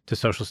in to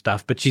social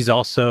stuff, but she's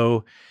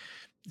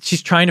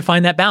trying to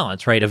find that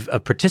balance, right?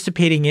 Of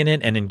participating in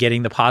it and in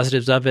getting the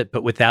positives of it,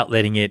 but without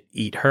letting it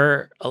eat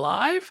her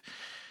alive.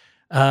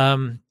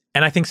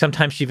 And I think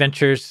sometimes she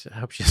ventures, I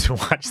hope she doesn't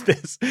watch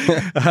this.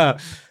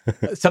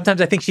 Sometimes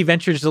I think she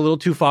ventures a little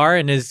too far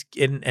and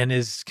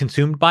is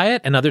consumed by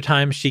it. And other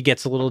times she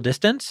gets a little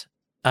distance.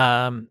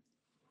 And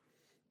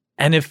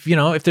if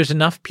there's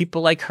enough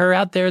people like her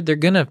out there, they're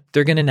going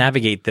to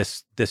navigate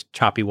this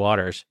choppy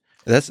waters.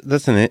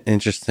 That's an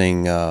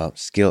interesting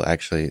skill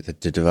actually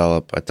to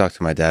develop. I talked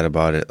to my dad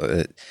about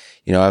it.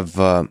 I've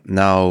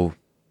now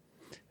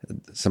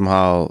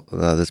somehow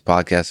this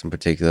podcast in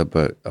particular,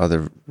 but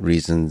other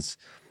reasons,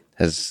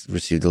 has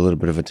received a little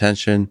bit of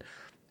attention.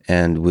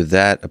 And with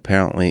that,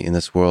 apparently in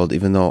this world,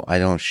 even though I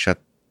don't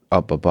shut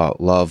up about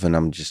love and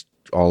I'm just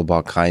all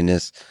about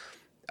kindness.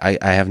 I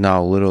have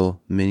now a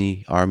little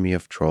mini army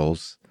of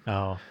trolls.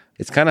 Oh,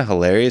 It's kind of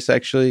hilarious,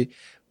 actually,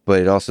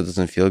 but it also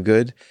doesn't feel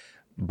good.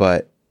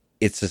 But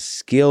it's a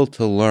skill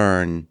to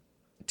learn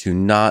to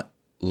not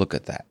look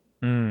at that.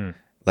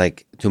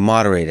 Like to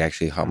moderate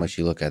actually how much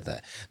you look at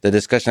that. The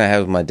discussion I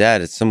have with my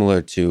dad is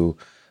similar to,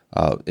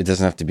 it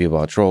doesn't have to be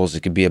about trolls. It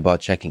could be about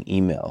checking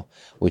email,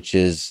 which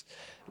is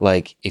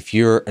like if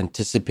you're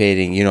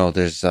anticipating,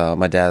 there's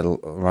my dad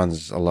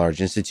runs a large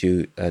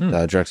institute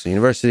at Drexel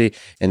University,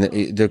 and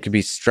there could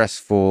be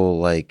stressful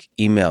like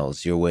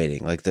emails you're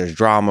waiting. Like there's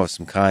drama of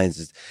some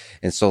kinds,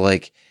 and so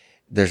like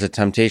there's a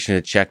temptation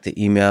to check the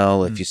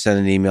email. If you send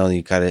an email and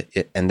you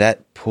and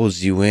that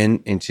pulls you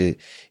into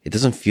it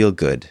doesn't feel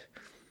good.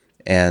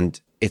 And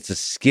it's a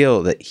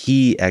skill that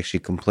he actually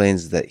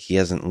complains that he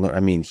hasn't learned. I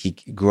mean, he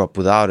grew up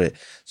without it.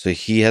 So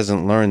he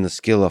hasn't learned the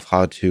skill of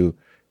how to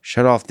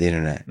shut off the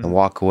internet and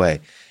walk away.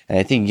 And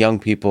I think young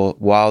people,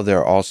 while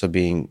they're also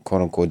being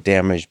quote unquote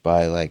damaged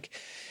by like,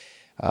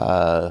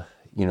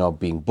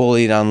 being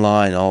bullied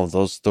online, all of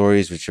those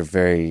stories, which are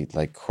very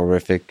like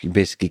horrific. You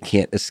basically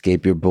can't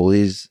escape your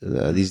bullies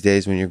these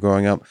days when you're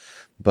growing up.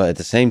 But at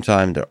the same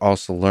time, they're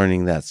also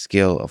learning that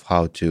skill of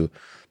how to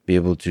be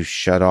able to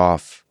shut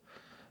off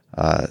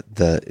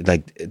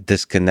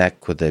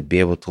disconnect with it, be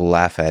able to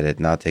laugh at it,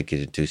 not take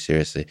it too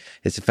seriously.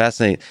 It's a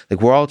fascinating, like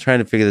we're all trying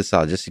to figure this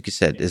out. Just like you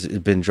said, it's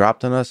been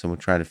dropped on us and we're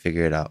trying to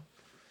figure it out.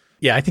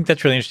 Yeah, I think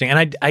that's really interesting.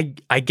 And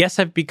I guess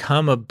I've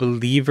become a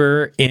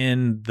believer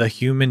in the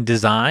human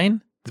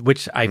design,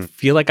 which I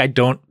feel like I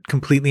don't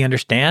completely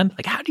understand.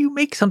 Like, how do you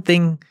make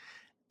something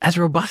as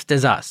robust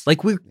as us?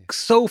 Like, we're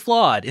so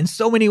flawed in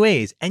so many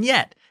ways. And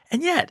yet,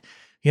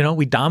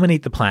 we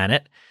dominate the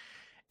planet,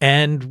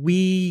 and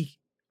we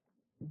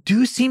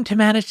do seem to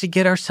manage to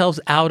get ourselves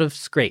out of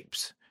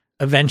scrapes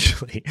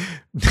eventually.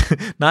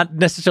 Not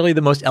necessarily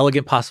the most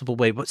elegant possible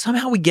way, but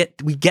somehow we get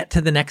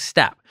to the next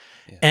step.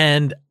 Yeah.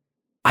 And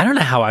I don't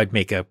know how I'd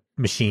make a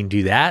machine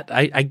do that.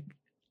 I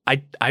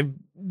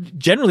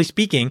generally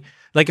speaking,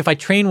 like if I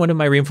train one of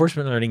my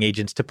reinforcement learning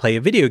agents to play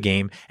a video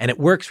game and it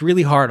works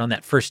really hard on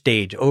that first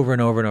stage over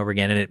and over and over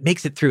again, and it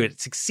makes it through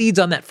it succeeds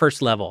on that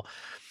first level.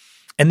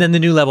 And then the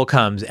new level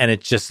comes and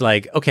it's just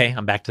like, okay,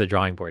 I'm back to the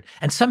drawing board.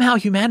 And somehow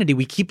humanity,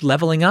 we keep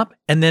leveling up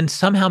and then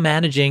somehow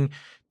managing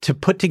to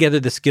put together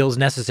the skills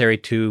necessary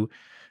to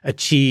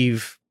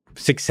achieve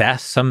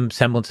success, some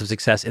semblance of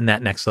success in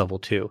that next level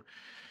too.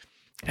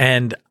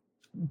 And,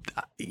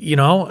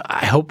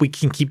 I hope we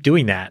can keep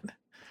doing that.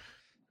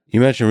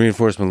 You mentioned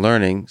reinforcement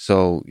learning.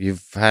 So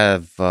you've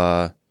have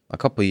a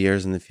couple of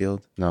years in the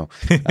field. No,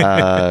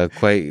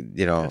 quite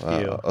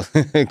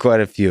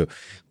a few,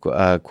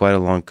 quite a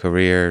long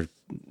career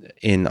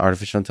in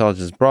artificial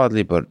intelligence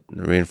broadly, but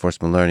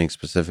reinforcement learning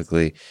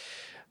specifically.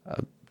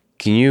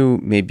 Can you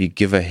maybe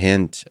give a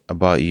hint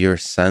about your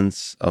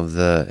sense of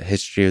the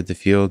history of the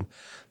field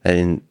that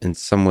in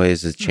some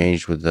ways has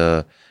changed with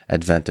the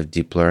advent of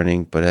deep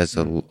learning, but has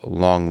a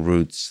long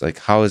roots? Like,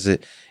 how is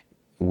it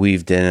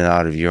weaved in and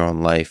out of your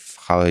own life?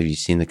 How have you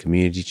seen the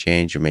community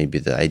change, or maybe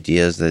the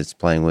ideas that it's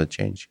playing with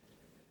change?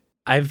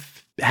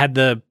 I've had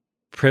the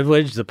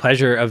privilege, the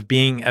pleasure of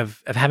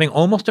having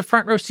almost a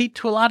front row seat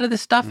to a lot of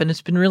this stuff, and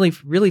it's been really,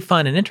 really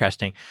fun and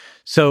interesting.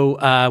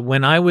 So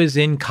when I was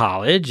in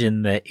college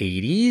in the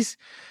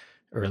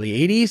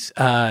early 80s,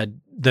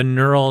 the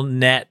neural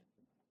net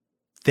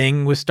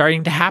thing was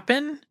starting to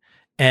happen,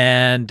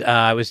 and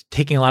I was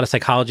taking a lot of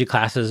psychology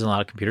classes and a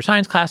lot of computer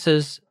science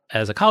classes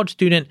as a college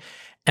student.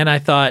 And I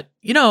thought,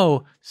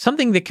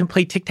 something that can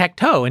play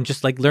tic-tac-toe and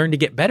just like learn to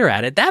get better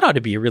at it, that ought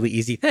to be a really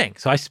easy thing.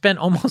 So I spent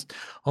almost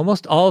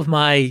all of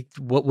my,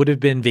 what would have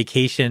been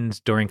vacations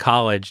during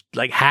college,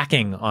 like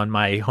hacking on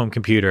my home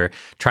computer,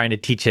 trying to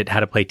teach it how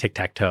to play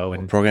tic-tac-toe.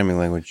 And programming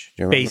language.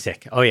 Do you remember?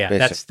 Basic. Oh yeah.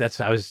 Basic.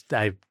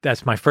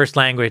 That's my first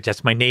language.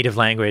 That's my native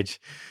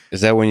language.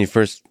 Is that when you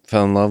first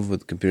fell in love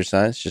with computer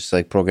science? Just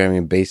like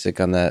programming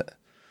Basic on that?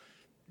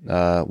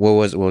 What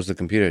was the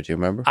computer? Do you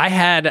remember? I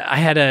had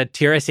a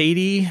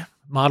TRS-80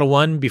 Model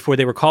 1 before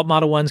they were called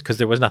Model 1s because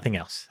there was nothing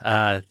else.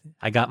 I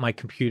got my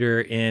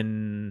computer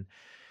in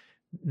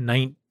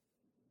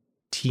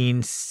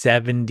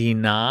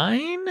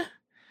 1979.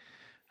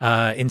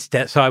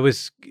 Instead, so I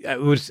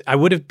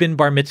would have been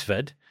bar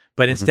mitzvahed,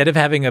 but instead of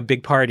having a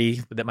big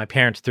party that my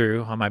parents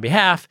threw on my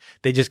behalf,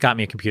 they just got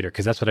me a computer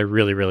because that's what I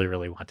really, really,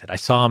 really wanted. I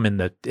saw them in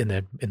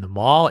the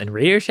mall in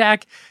Radio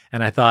Shack,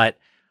 and I thought,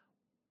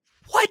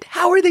 what?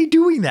 How are they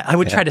doing that? I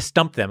would try to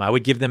stump them. I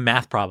would give them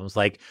math problems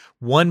like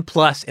 1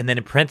 plus and then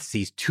in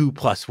parentheses 2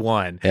 plus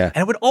 1. Yeah. And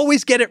I would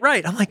always get it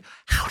right. I'm like,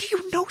 how do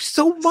you know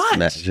so much?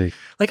 Magic.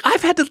 Like,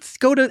 I've had to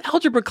go to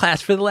algebra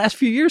class for the last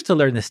few years to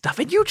learn this stuff,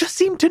 and you just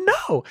seem to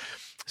know.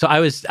 So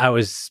I was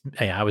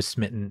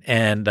smitten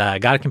and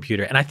got a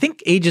computer. And I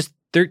think ages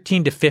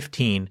 13 to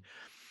 15,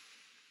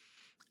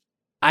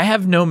 I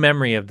have no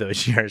memory of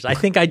those years. I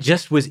think I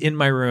just was in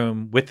my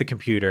room with the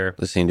computer.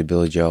 Listening to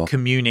Billy Joel.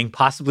 Communing,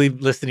 possibly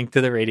listening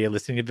to the radio,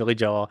 listening to Billy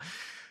Joel.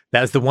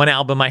 That was the one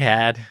album I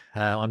had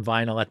on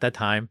vinyl at that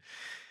time.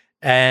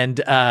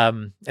 then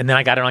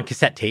I got it on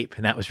cassette tape,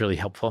 and that was really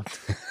helpful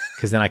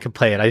because then I could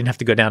play it. I didn't have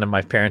to go down to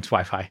my parents'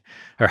 Wi-Fi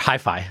or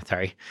hi-fi,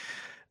 sorry.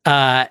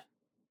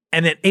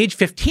 And at age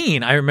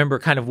 15, I remember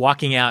kind of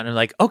walking out and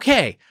like,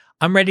 okay,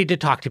 I'm ready to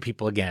talk to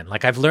people again.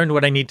 Like I've learned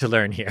what I need to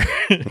learn here.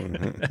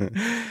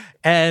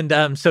 And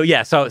so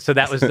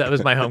that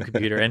was my home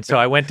computer. And so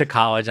I went to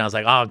college and I was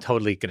like, oh, I'm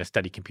totally going to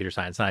study computer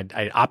science. And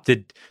I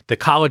opted, the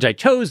college I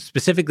chose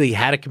specifically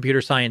had a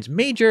computer science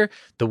major.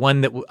 The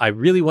one that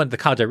the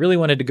college I really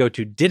wanted to go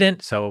to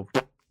didn't. So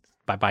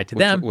bye-bye to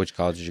them. Which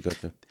college did you go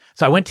to?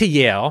 So I went to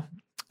Yale.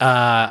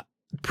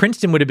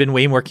 Princeton would have been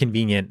way more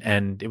convenient,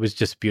 and it was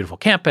just a beautiful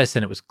campus,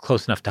 and it was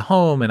close enough to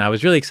home, and I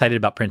was really excited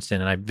about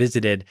Princeton, and I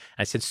visited.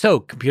 I said, so,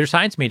 computer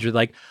science major? They're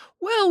like,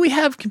 well, we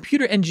have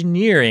computer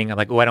engineering. I'm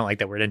like, oh, I don't like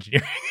that word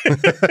engineering.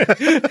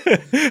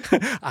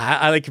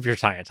 I like computer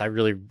science. I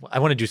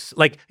want to do,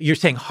 like, you're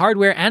saying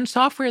hardware and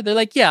software? They're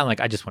like, yeah. I'm like,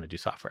 I just want to do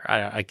software.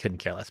 I couldn't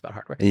care less about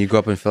hardware. And you grew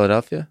up in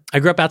Philadelphia? I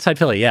grew up outside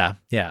Philly, yeah.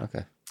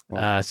 Okay.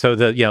 Wow. So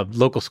the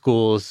local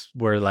schools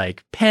were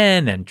like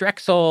Penn and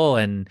Drexel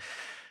and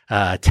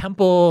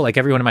Temple. Like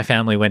everyone in my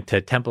family went to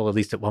Temple at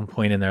least at one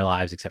point in their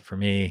lives, except for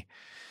me.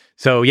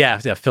 So yeah,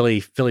 Philly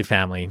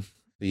family.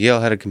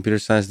 Yale had a computer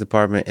science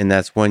department, and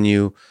that's when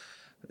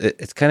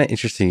it's kind of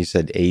interesting. You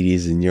said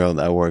 80s and neural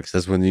networks.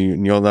 That's when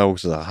neural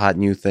networks was a hot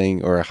new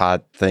thing or a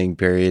hot thing,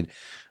 period.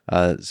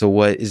 So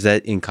what is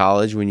that in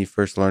college when you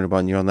first learned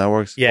about neural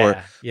networks?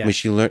 Yeah.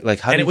 Machine learning? Like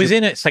how? And it was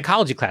in a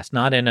psychology class,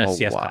 not in a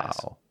CS wow.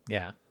 class.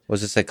 Yeah.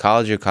 Was it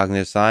psychology or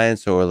cognitive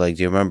science, or like,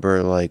 do you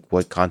remember like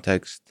what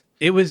context?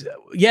 It was,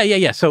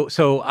 yeah.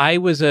 So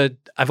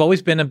I've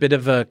always been a bit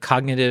of a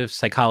cognitive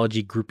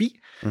psychology groupie.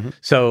 Mm-hmm.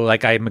 So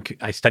like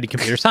I study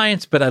computer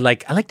science, but I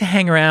like to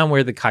hang around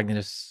where the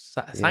cognitive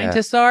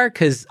scientists are,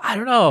 because I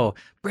don't know,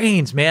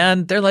 brains,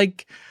 man, they're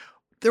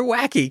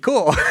wacky,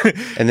 cool.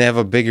 And they have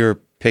a bigger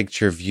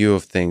picture view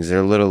of things. They're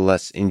a little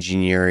less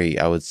engineering,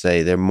 I would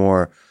say. They're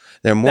more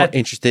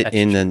interested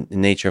in the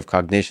nature of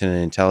cognition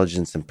and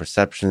intelligence and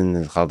perception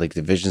and how like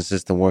the vision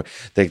system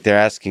works. Like they're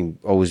asking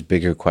always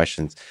bigger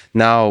questions.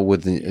 Now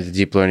with the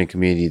deep learning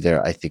community,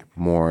 I think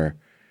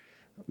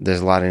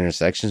there's a lot of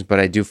intersections, but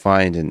I do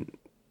find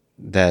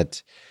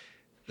that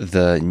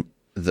the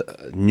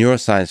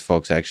neuroscience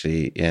folks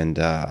actually and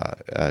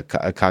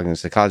cognitive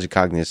psychology,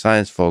 cognitive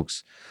science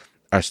folks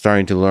are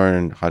starting to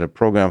learn how to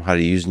program, how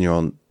to use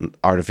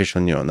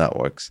artificial neural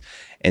networks.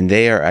 And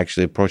they are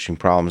actually approaching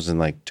problems in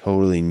like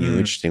totally new,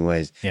 interesting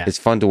ways. Yeah. It's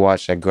fun to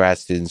watch like grad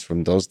students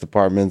from those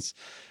departments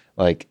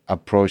like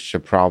approach the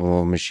problem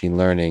of machine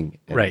learning.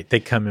 Right. They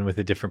come in with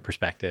a different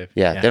perspective.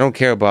 Yeah. They don't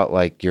care about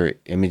like your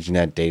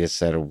ImageNet data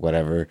set or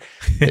whatever.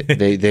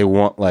 they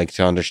want like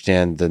to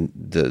understand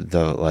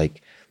the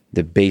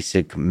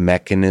basic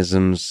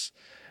mechanisms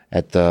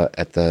at the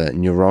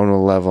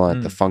neuronal level,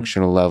 at the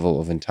functional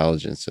level of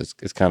intelligence. So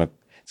it's kind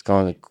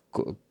of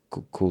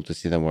cool to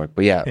see them work.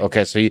 But yeah,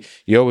 okay. So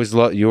you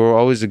were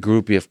always a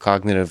groupie of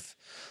cognitive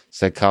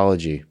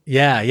psychology.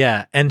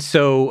 Yeah. And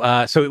so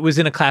it was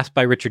in a class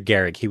by Richard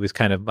Gehrig. He was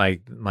kind of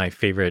my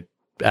favorite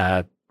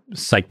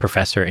psych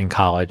professor in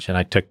college, and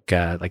I took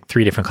like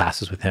 3 different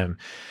classes with him.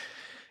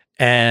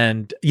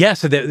 And yeah,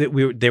 so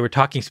they were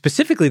talking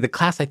specifically. The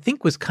class I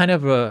think was kind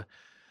of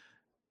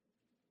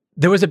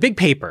there was a big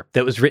paper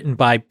that was written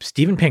by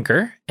Steven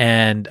Pinker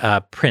and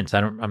Prince.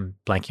 I'm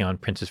blanking on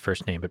Prince's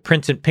first name, but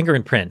Pinker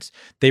and Prince.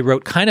 They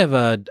wrote kind of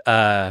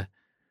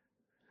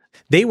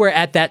they were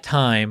at that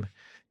time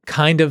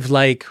kind of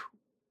like,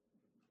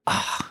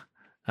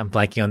 I'm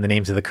blanking on the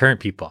names of the current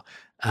people.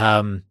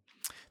 The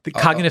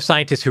cognitive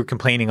scientists who were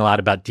complaining a lot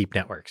about deep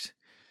networks.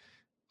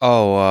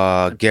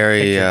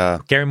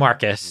 Gary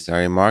Marcus.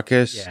 Gary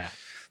Marcus. Yeah.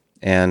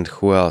 And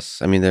who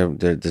else? I mean,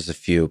 there's a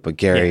few, but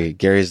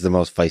Gary's the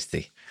most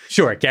feisty.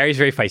 Sure, Gary's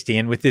very feisty,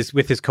 and with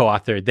his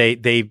co-author,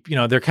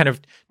 they're kind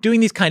of doing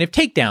these kind of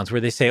takedowns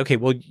where they say, okay,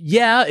 well,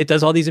 yeah, it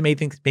does all these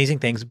amazing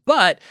things,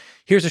 but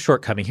here's a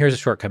shortcoming,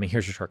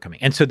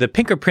 and so the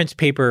Pinker Prince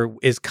paper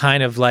is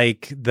kind of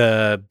like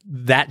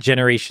that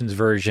generation's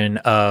version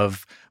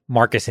of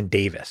Marcus and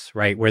Davis,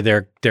 right, where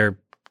they're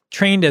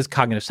trained as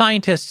cognitive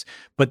scientists,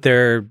 but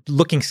they're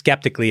looking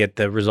skeptically at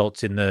the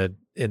results in the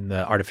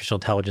artificial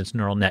intelligence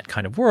neural net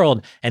kind of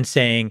world and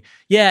saying,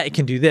 yeah, it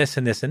can do this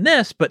and this and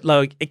this, but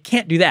like it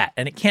can't do that,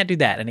 and it can't do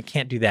that, and it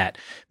can't do that.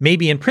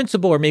 Maybe in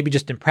principle or maybe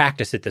just in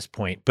practice at this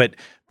point. But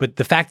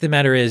the fact of the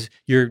matter is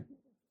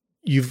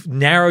you've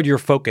narrowed your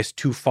focus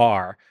too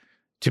far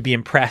to be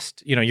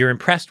impressed. You're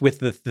impressed with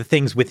the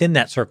things within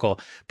that circle,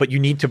 but you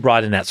need to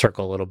broaden that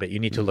circle a little bit. You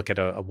need to look at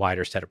a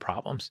wider set of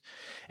problems.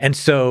 And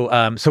so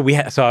I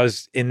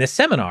was in this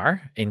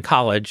seminar in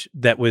college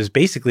that was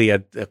basically a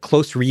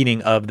close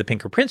reading of the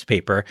Pinker Prince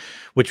paper,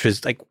 which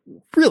was like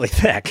really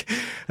thick.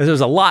 There was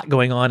a lot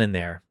going on in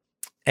there.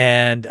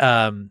 And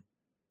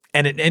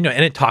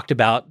it talked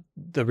about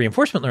the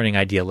reinforcement learning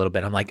idea a little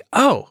bit. I'm like,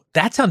 oh,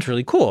 that sounds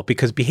really cool,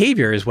 because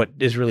behavior is what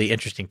is really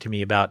interesting to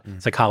me about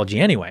psychology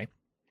anyway.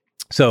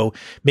 So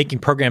making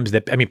programs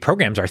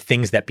programs are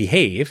things that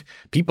behave.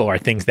 People are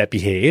things that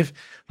behave.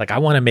 Like I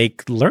want to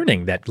make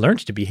learning that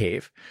learns to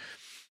behave.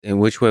 In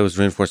which way was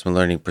reinforcement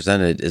learning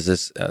presented? Is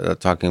this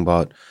talking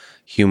about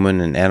human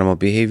and animal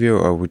behavior,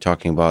 or are we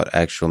talking about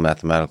actual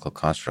mathematical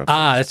constructs?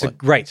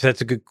 Right. So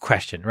that's a good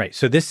question. Right.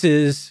 So this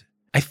is,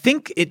 I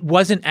think it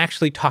wasn't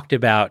actually talked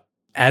about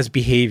as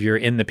behavior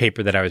in the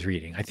paper that I was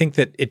reading. I think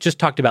that it just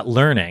talked about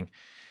learning.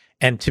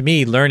 And to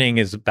me, learning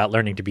is about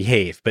learning to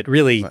behave. But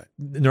really, right.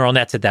 Neural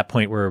nets at that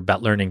point were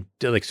about learning,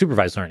 like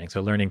supervised learning.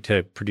 So learning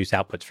to produce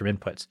outputs from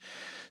inputs.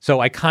 So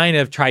I kind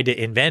of tried to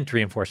invent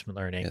reinforcement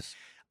learning. Yes.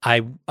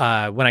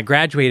 When I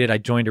graduated, I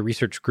joined a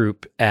research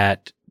group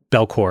at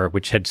Bellcore,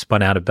 which had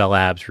spun out of Bell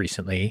Labs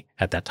recently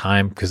at that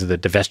time because of the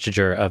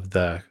divestiture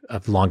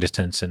of long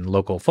distance and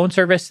local phone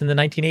service in the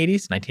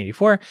 1980s,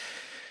 1984.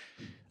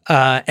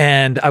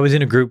 And I was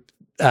in a group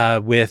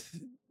with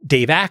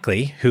Dave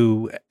Ackley,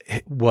 who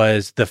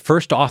was the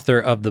first author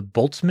of the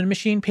Boltzmann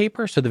machine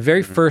paper. So the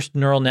very first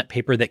neural net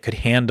paper that could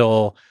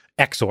handle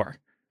XOR,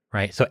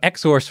 right? So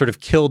XOR sort of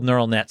killed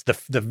neural nets.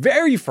 The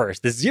very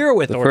first, the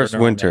zeroth order first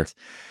winter. Nets.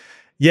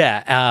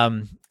 Yeah,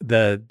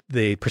 the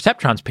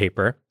perceptrons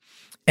paper,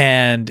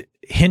 and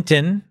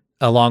Hinton,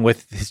 along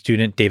with his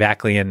student Dave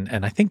Ackley,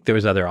 and I think there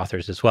was other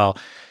authors as well,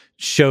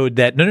 showed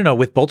that no,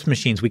 with Boltzmann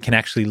machines we can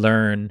actually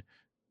learn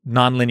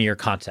nonlinear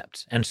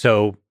concepts, and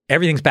so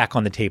everything's back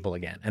on the table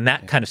again, and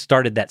that kind of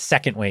started that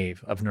second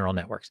wave of neural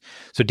networks.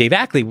 So Dave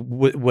Ackley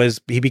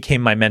he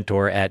became my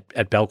mentor at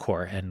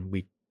Bellcore, and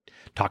we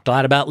talked a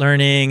lot about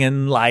learning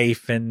and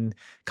life and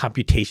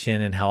computation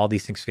and how all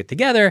these things fit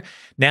together.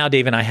 Now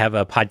Dave and I have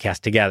a podcast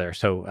together,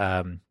 so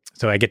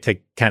I get to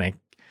kind of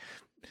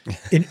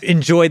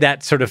enjoy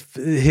that sort of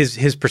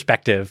his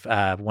perspective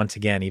once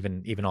again,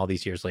 even all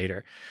these years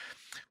later.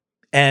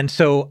 And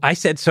so I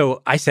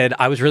said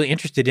I was really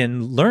interested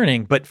in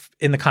learning, but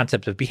in the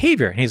concept of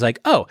behavior. And he's like,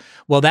 oh,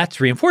 well,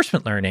 that's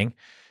reinforcement learning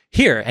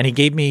here. And he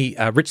gave me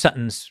Rich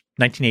Sutton's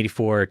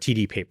 1984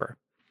 TD paper.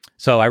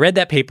 So I read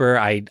that paper.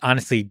 I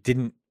honestly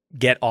didn't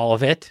get all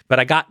of it, but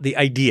I got the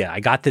idea. I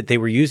got that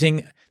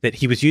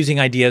he was using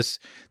ideas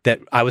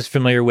that I was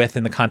familiar with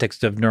in the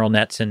context of neural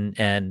nets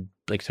and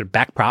like sort of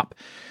backprop.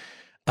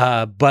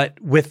 But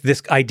with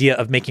this idea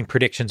of making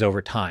predictions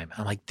over time.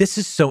 I'm like, this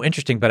is so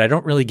interesting, but I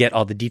don't really get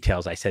all the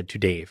details, I said to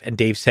Dave. And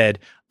Dave said,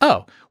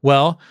 oh,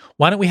 well,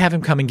 why don't we have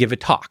him come and give a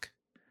talk?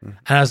 And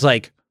I was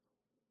like,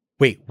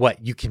 wait,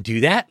 what? You can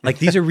do that? Like,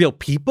 these are real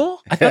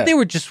people? I thought they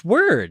were just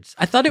words.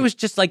 I thought it was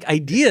just like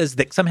ideas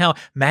that somehow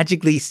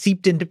magically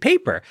seeped into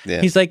paper.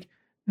 Yeah. He's like,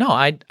 no,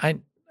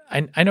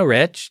 I know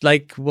Rich.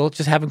 Like, we'll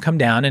just have him come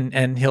down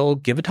and he'll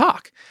give a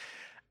talk.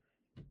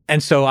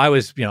 And so I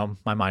was,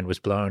 my mind was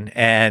blown.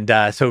 And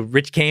so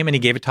Rich came and he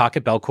gave a talk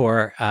at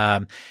Bellcore.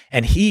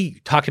 And he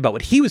talked about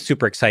what he was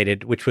super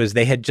excited, which was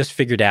they had just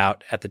figured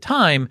out at the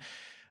time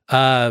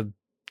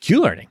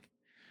Q-learning.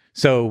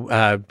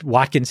 So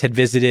Watkins had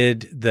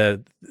visited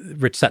the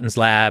Rich Sutton's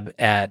lab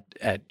at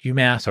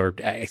UMass, or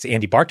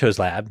Andy Bartow's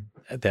lab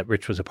that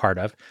Rich was a part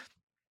of.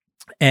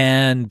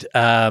 And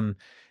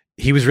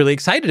he was really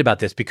excited about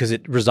this because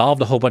it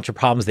resolved a whole bunch of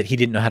problems that he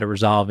didn't know how to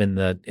resolve in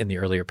the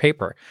earlier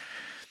paper.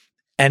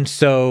 And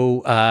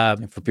so,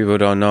 for people who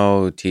don't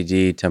know,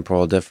 TD,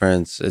 temporal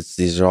difference,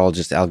 these are all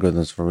just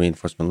algorithms for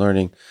reinforcement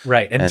learning.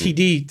 Right. And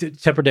TD,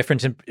 temporal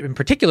difference in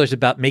particular, is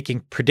about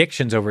making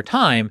predictions over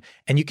time.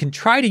 And you can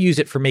try to use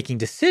it for making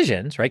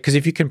decisions, right? Because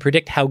if you can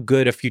predict how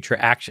good a future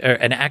action or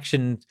an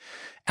action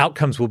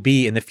outcomes will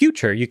be in the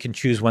future, you can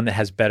choose one that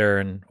has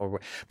better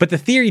but the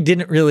theory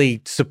didn't really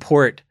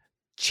support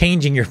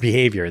changing your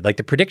behavior. Like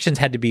the predictions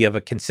had to be of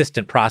a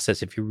consistent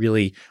process if you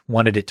really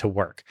wanted it to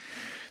work.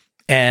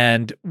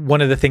 And one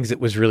of the things that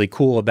was really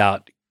cool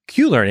about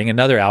Q-learning,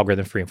 another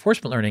algorithm for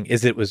reinforcement learning,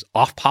 is it was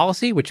off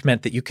policy, which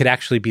meant that you could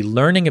actually be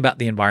learning about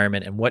the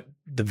environment and what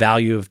the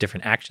value of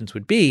different actions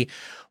would be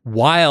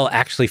while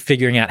actually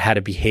figuring out how to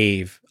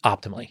behave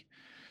optimally.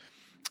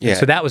 Yeah. And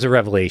so that was a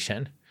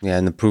revelation. Yeah,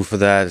 and the proof of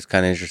that is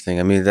kind of interesting.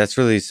 I mean, that's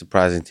really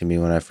surprising to me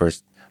when I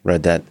first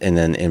read that, and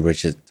then in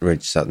Rich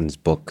Sutton's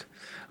book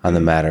on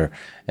the matter.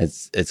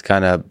 It's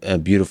kind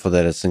of beautiful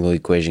that a single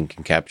equation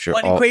can capture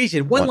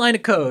one line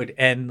of code,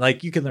 and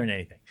like you can learn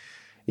anything.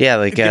 Yeah,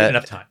 like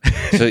enough time.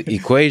 So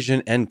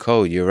equation and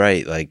code, you're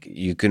right. Like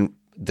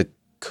the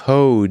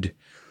code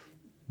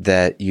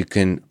that you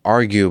can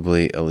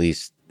arguably, at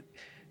least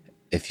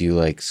if you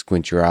like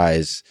squint your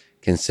eyes,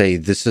 can say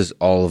this is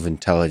all of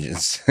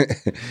intelligence.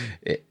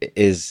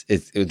 It's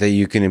that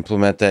you can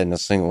implement that in a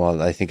single.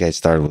 Well, I think I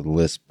started with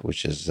Lisp,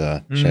 which is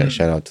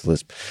shout out to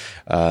Lisp,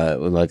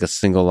 with like a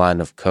single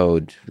line of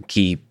code,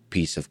 key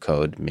piece of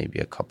code, maybe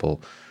a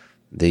couple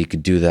that you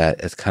could do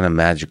that. It's kind of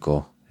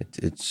magical.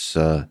 It's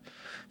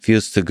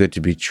feels too good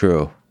to be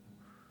true.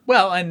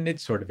 Well, and it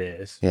sort of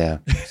is. Yeah,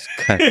 it's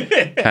kind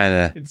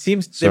of. It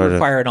seems they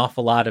require an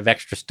awful lot of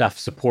extra stuff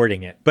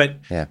supporting it, but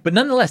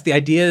nonetheless, the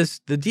idea is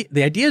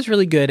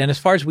really good. And as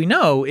far as we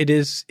know, it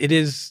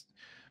is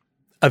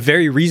a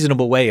very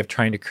reasonable way of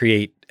trying to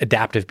create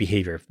adaptive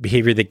behavior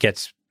that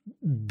gets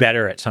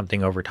better at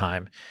something over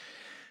time.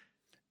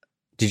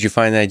 Did you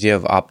find the idea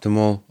of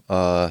optimal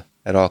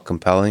at all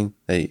compelling?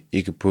 That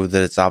you could prove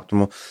that it's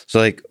optimal? So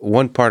like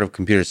one part of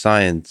computer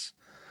science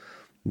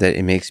that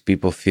it makes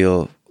people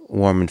feel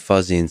warm and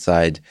fuzzy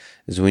inside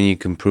is when you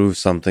can prove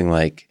something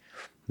like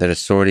that a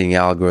sorting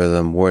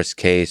algorithm, worst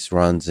case,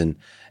 runs in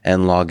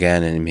n log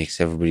n, and it makes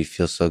everybody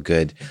feel so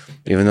good.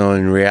 Even though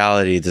in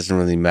reality, it doesn't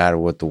really matter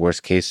what the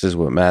worst case is.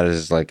 What matters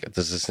is like,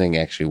 does this thing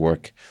actually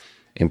work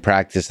in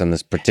practice on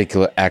this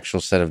particular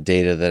actual set of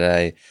data that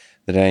I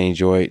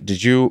enjoy?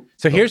 Did you?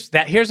 So here's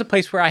a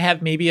place where I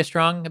have maybe a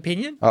strong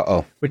opinion.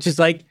 Which is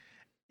like,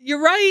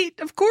 you're right,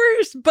 of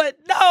course, but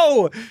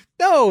no.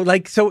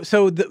 Like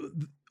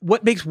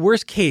what makes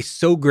worst case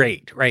so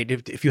great, right?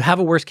 If you have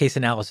a worst case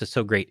analysis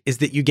so great, is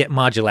that you get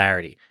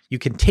modularity. You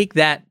can take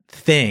that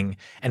thing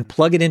and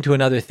plug it into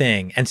another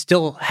thing and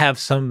still have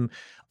some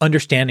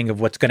understanding of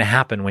what's going to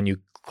happen when you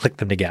click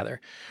them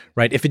together,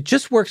 right? If it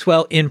just works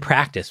well in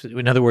practice,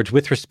 in other words,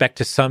 with respect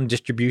to some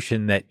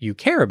distribution that you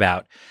care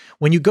about,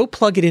 when you go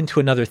plug it into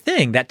another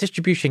thing, that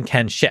distribution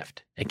can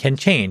shift, it can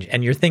change,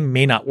 and your thing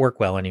may not work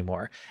well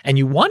anymore. And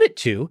you want it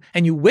to,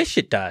 and you wish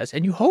it does,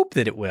 and you hope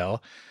that it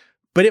will,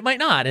 but it might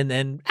not. And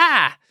then,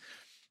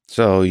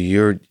 So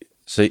you're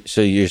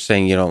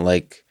saying you don't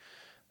like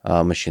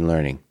machine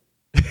learning?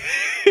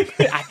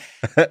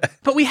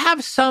 But we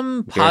have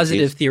some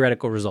positive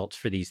theoretical results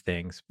for these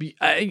things.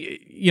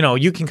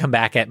 You can come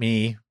back at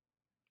me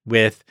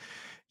with,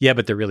 yeah,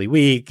 but they're really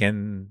weak,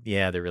 and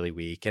yeah, they're really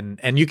weak. And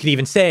you can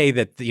even say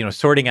that,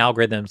 sorting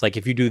algorithms, like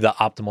if you do the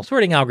optimal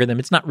sorting algorithm,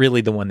 it's not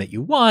really the one that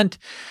you want.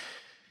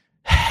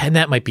 And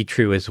that might be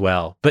true as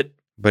well.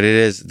 But it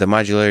is, the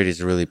modularity is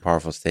a really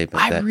powerful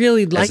statement. I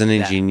really like that. As an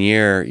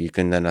engineer, you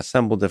can then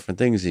assemble different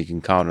things. You can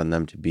count on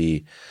them to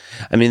be,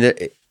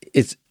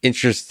 it's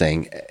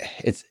interesting.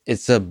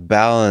 It's a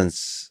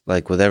balance,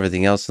 like with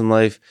everything else in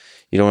life.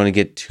 You don't want to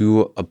get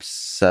too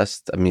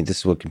obsessed. This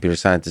is what computer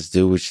scientists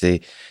do, which they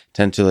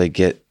tend to like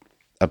get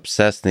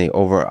obsessed and they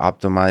over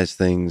optimize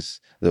things,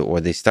 or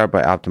they start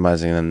by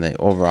optimizing them, they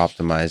over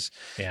optimize.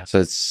 Yeah. So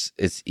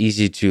it's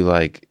easy to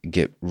like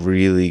get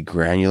really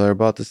granular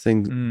about this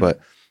thing, but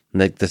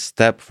like the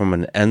step from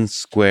an n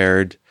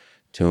squared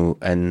to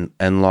an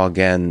n log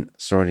n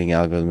sorting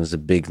algorithm is a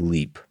big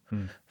leap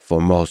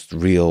for most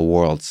real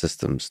world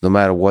systems. No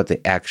matter what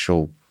the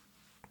actual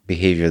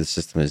behavior of the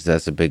system is,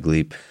 that's a big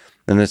leap.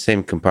 And the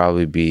same can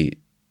probably be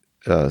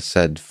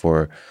said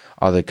for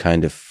other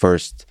kind of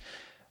first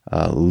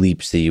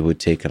leaps that you would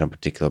take on a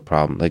particular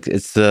problem. Like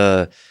it's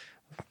the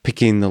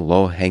picking the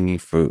low hanging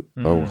fruit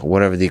or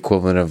whatever the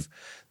equivalent of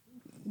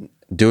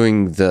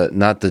doing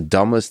not the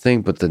dumbest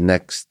thing, but the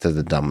next to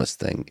the dumbest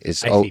thing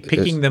is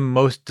picking the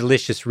most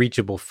delicious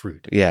reachable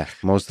fruit. Yeah,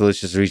 most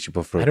delicious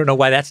reachable fruit. I don't know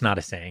why that's not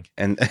a saying.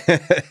 And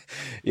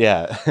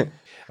yeah,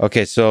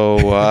 okay. So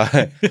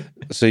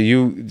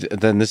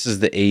then this is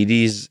the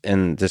 '80s,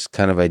 and this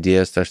kind of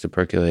idea starts to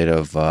percolate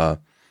of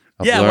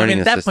learning.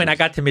 At that point, I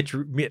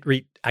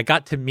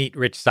got to meet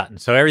Rich Sutton,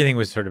 so everything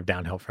was sort of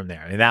downhill from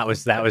there. That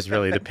was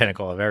really the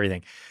pinnacle of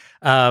everything.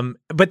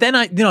 But then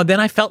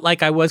I felt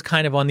like I was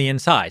kind of on the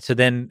inside. So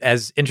then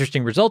as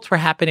interesting results were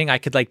happening, I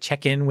could like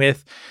check in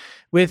with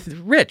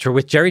Rich or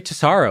with Jerry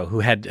Tesaro,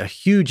 who had a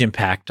huge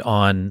impact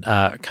on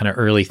kind of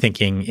early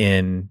thinking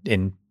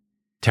in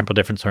temporal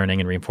difference learning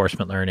and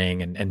reinforcement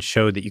learning, and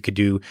showed that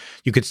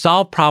you could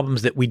solve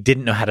problems that we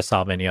didn't know how to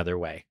solve any other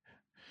way.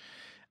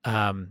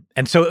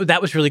 And so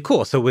that was really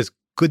cool. So it was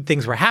good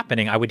things were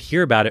happening. I would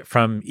hear about it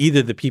from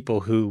either the people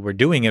who were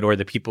doing it or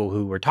the people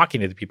who were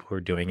talking to the people who were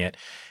doing it.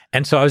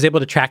 And so I was able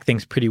to track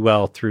things pretty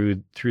well through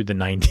the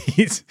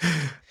 90s.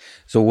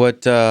 So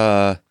what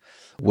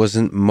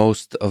wasn't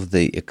most of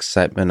the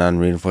excitement on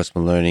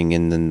reinforcement learning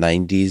in the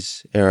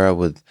 90s era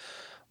with,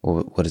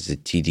 what is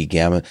it, TD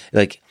Gamma?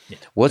 Like,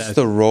 what's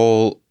the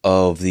role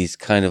of these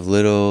kind of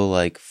little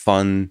like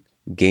fun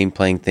game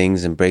playing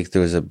things and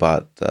breakthroughs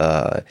about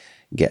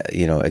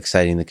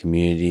exciting the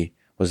community?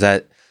 Was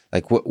that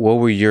like what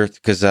were your,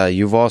 because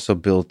you've also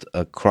built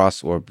a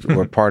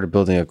were part of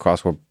building a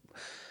crossword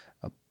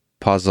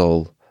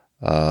puzzle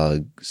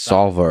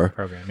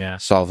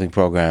solving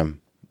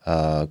program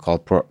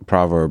called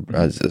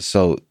Proverb.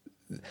 So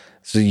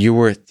you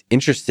were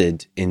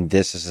interested in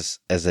this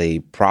as a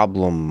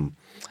problem,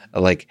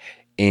 like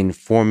in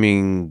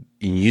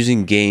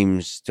using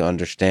games to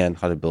understand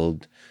how to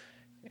build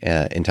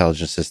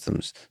intelligent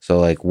systems. So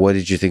like, what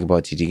did you think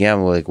about TD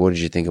Gammon? Like, what did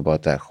you think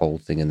about that whole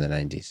thing in the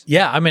 90s?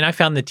 Yeah, I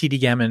found the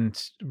TD Gammon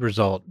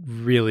result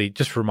really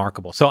just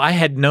remarkable. So I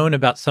had known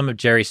about some of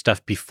Jerry's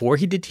stuff before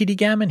he did TD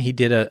Gammon. He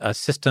did a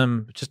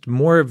system just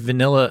more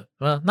vanilla,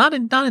 well, not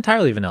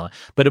entirely vanilla,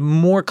 but a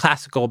more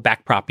classical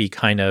backproppy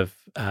kind of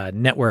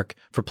network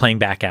for playing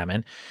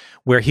backgammon,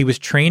 where he was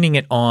training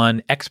it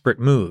on expert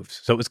moves.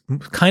 So it was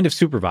kind of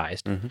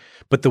supervised. Mm-hmm.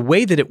 But the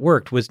way that it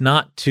worked was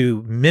not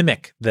to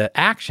mimic the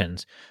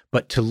actions,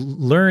 but to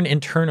learn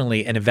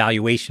internally an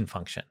evaluation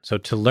function. So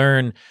to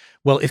learn,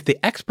 well, if the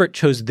expert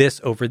chose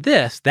this over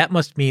this, that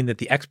must mean that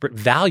the expert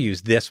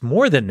values this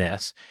more than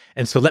this.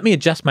 And so let me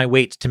adjust my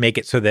weights to make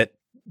it so that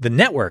the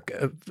network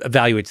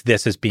evaluates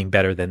this as being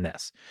better than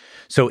this.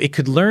 So it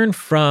could learn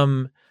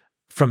from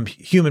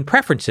human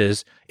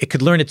preferences. It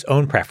could learn its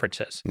own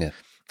preferences. Yeah.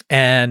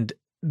 And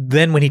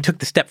then when he took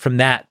the step from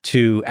that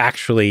to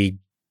actually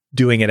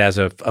doing it as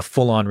a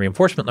full-on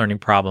reinforcement learning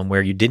problem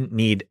where you didn't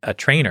need a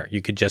trainer,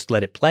 you could just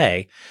let it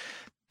play,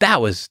 that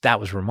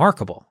was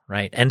remarkable,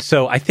 right? And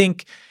so I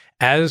think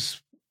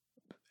as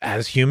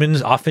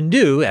humans often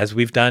do, as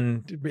we've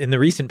done in the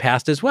recent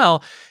past as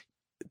well,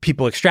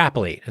 people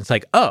extrapolate. It's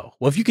like, oh,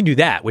 well, if you can do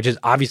that, which is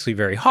obviously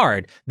very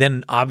hard,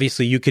 then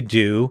obviously you could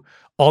do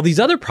all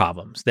these other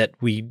problems that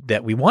we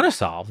want to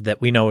solve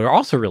that we know are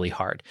also really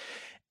hard.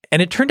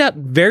 And it turned out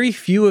very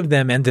few of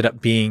them ended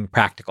up being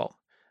practical.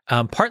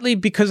 Partly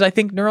because I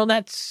think neural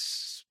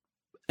nets,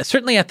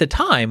 certainly at the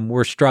time,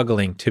 were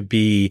struggling to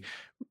be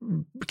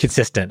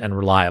consistent and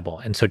reliable.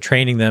 And so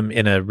training them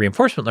in a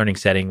reinforcement learning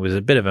setting was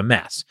a bit of a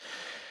mess.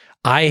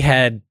 I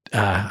had,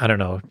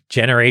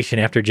 generation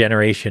after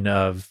generation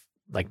of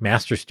like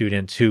master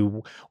students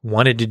who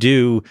wanted to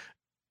do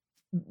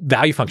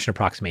value function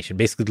approximation,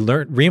 basically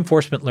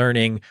reinforcement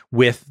learning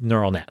with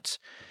neural nets.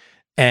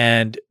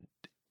 And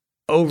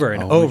over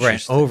and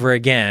over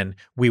again,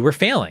 we were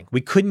failing. We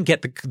couldn't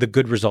get the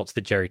good results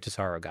that Jerry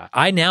Tesaro got.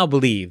 I now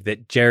believe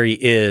that Jerry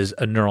is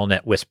a neural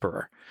net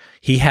whisperer.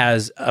 He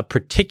has a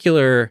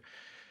particular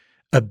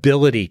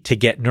ability to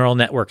get neural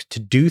networks to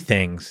do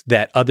things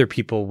that other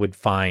people would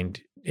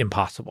find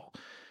impossible.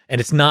 And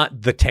it's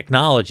not the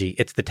technology,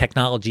 it's the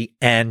technology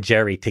and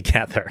Jerry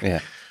together.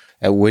 Yeah.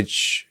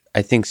 Which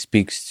I think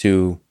speaks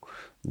to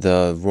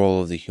the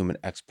role of the human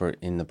expert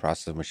in the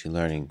process of machine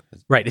learning.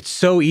 Right. It's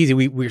so easy.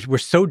 We're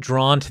so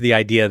drawn to the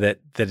idea that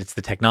it's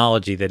the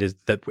technology that is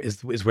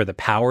where the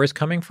power is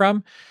coming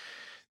from,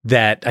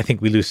 that I think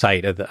we lose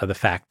sight of the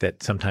fact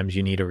that sometimes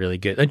you need a really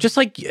good, just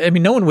like, I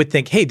mean, no one would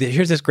think, hey,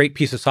 here's this great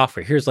piece of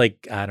software. Here's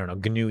like, I don't know,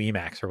 GNU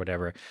Emacs or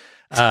whatever.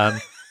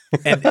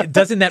 And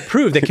doesn't that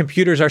prove that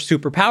computers are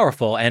super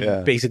powerful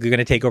and basically going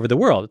to take over the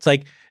world? It's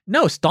like,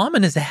 no,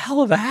 Stallman is a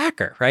hell of a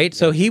hacker, right? Yeah.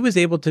 So he was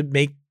able to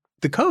make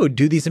the code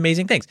do these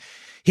amazing things.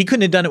 He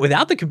couldn't have done it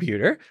without the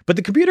computer, but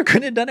the computer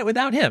couldn't have done it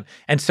without him.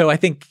 And so I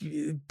think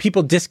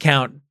people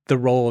discount the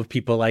role of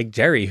people like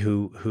Jerry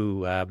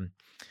who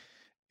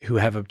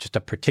have just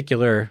a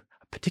particular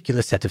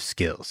set of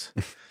skills.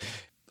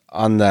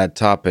 On that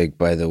topic,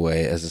 by the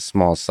way, as a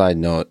small side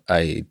note,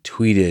 I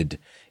tweeted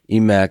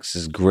Emacs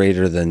is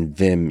greater than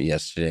Vim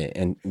yesterday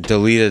and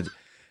deleted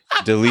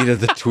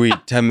the tweet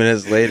 10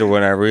 minutes later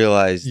when I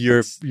realized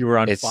you were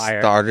on fire.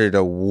 It started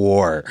a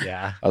war.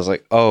 Yeah. I was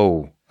like,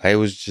 oh, I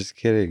was just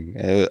kidding.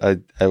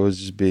 I was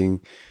just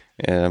being,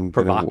 and I'm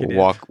going to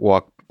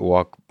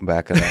walk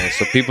back on that.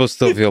 So people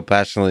still feel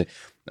passionately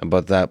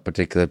about that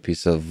particular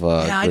piece of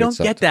I don't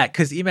get that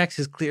because Emacs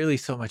is clearly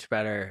so much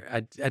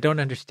better. I don't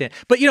understand.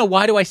 But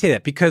why do I say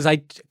that? Because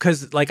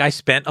I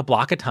spent a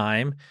block of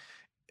time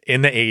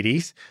in the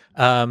 80s,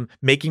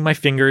 making my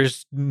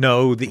fingers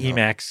know the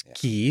Emacs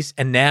keys.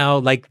 And now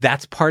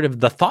that's part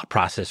of the thought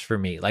process for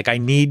me. Like I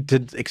need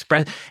to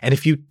express, and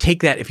if you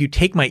take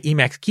my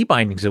Emacs key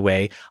bindings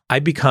away, I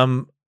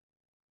become,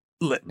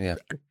 I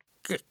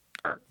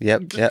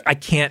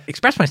can't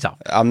express myself.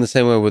 I'm the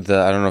same way with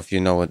I don't know if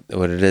you know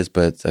what it is,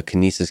 but it's a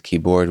Kinesis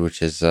keyboard,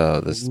 which is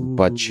this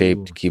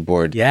butt-shaped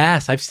keyboard.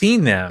 Yes, I've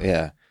seen them.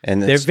 Yeah.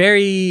 And they're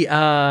very,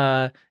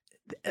 I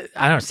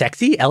don't know,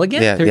 sexy,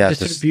 elegant. Yeah, they're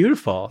just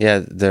beautiful.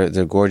 Yeah,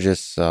 they're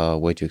gorgeous.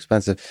 Way too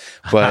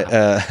expensive, but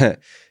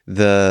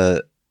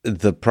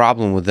the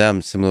problem with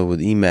them, similar with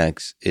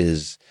Emacs,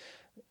 is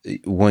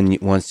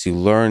once you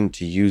learn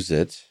to use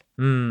it,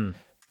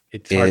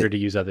 it's harder to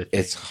use other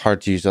things. It's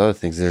hard to use other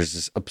things. There's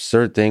this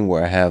absurd thing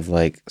where I have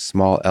like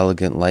small,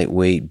 elegant,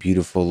 lightweight,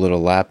 beautiful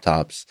little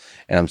laptops,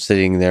 and I'm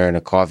sitting there in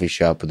a coffee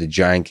shop with a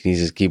giant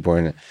Kinesis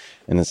keyboard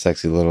and a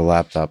sexy little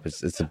laptop.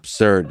 It's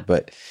absurd,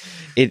 but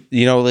it,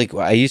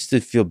 I used to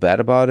feel bad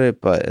about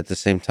it, but at the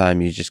same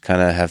time, you just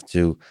kind of have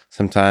to,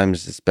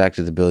 sometimes it's back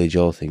to the Billy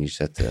Joel thing. You just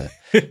have to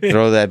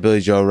throw that Billy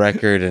Joel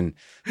record and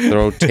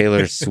throw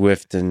Taylor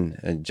Swift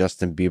and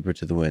Justin Bieber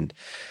to the wind.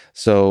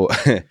 So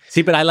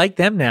see, but I like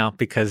them now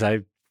because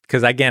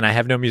again, I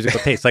have no musical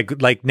taste.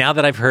 Like now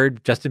that I've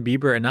heard Justin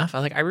Bieber enough,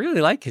 I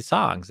really like his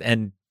songs.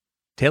 And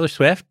Taylor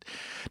Swift,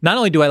 not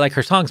only do I like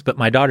her songs, but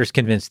my daughter's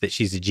convinced that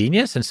she's a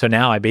genius, and so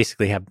now I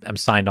basically I'm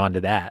signed on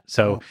to that.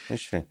 So,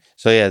 interesting.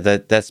 So yeah,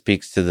 that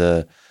speaks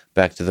to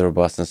back to the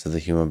robustness of the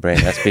human brain.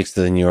 That speaks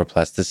to the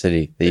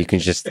neuroplasticity that you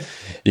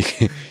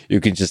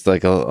can just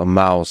like a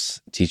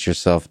mouse teach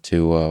yourself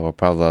to, or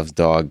Pavlov's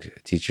dog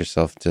teach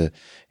yourself to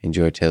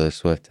enjoy Taylor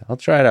Swift. I'll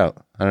try it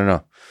out. I don't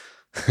know.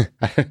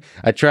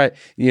 I try.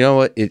 You know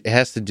what? It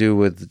has to do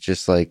with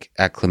just like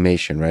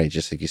acclimation, right?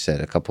 Just like you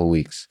said, a couple of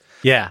weeks.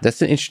 Yeah,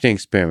 that's an interesting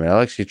experiment.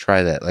 I'll actually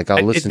try that. Like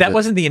I'll listen. That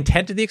wasn't the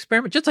intent of the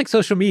experiment. Just like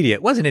social media,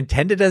 it wasn't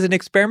intended as an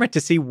experiment to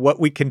see what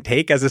we can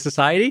take as a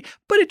society,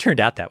 but it turned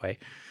out that way.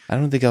 I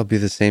don't think I'll be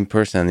the same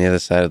person on the other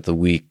side of the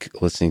week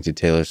listening to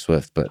Taylor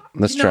Swift, but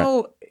let's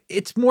try.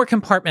 It's more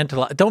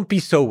compartmentalized. Don't be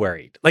so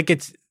worried. Like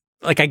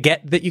like I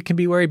get that you can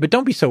be worried, but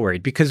don't be so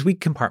worried because we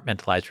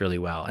compartmentalize really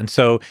well. And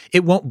so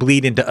it won't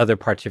bleed into other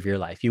parts of your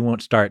life. You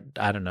won't start,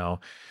 I don't know,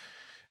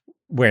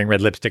 wearing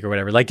red lipstick or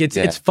whatever. Like it's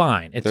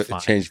fine. It's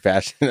fine. Change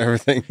fashion and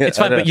everything. It's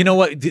fine. But you know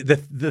what?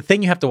 The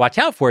thing you have to watch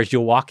out for is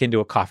you'll walk into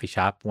a coffee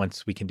shop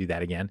once we can do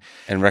that again.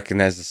 And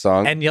recognize the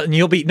song. And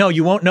you'll be, no,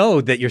 you won't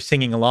know that you're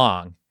singing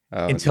along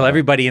until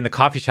everybody in the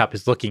coffee shop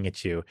is looking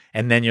at you.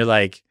 And then you're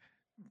like,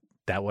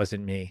 that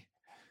wasn't me.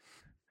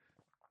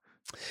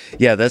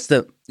 Yeah, that's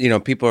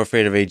people are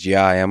afraid of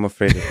AGI. I'm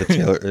afraid of the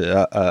Taylor,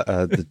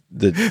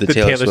 the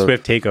Taylor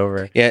Swift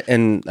takeover. Yeah,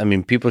 and I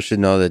mean, people should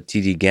know that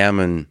TD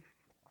Gammon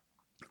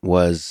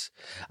was,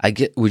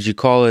 would you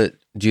call it,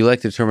 do you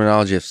like the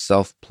terminology of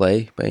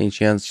self-play by any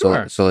chance?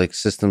 Sure. So like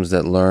systems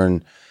that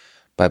learn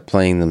by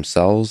playing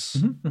themselves.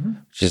 Mm-hmm, mm-hmm.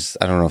 Just,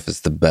 I don't know if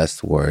it's the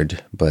best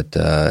word, but...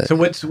 so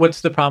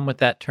what's the problem with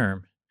that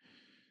term?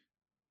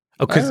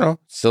 Oh, I don't know.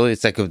 Silly.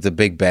 It's like the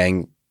Big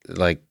Bang,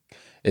 like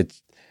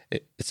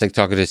it's like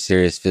talking to a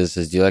serious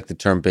physicist. Do you like the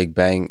term Big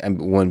Bang?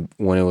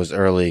 When it was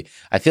early,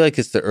 I feel like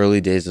it's the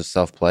early days of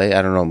self-play.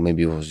 I don't know,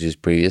 maybe it was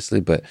used previously,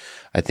 but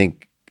I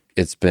think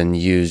it's been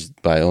used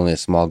by only a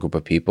small group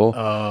of people.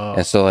 Oh.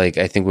 And so like,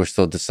 I think we're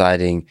still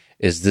deciding,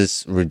 is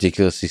this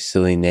ridiculously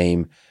silly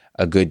name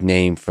a good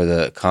name for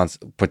the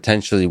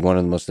potentially one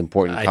of the most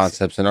important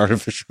concepts in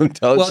artificial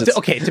intelligence? Well,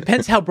 okay, it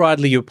depends how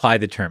broadly you apply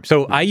the term.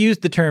 So I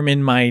used the term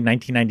in my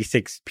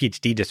 1996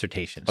 PhD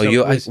dissertation.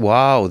 So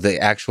wow, the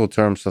actual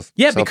terms of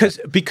because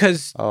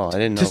I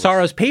didn't know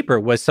Tesoro's paper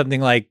was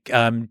something like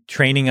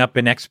training up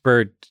an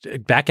expert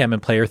backgammon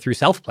player through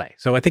self-play.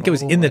 So I think it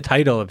was in the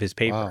title of his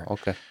paper. Wow,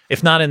 okay.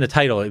 If not in the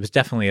title, it was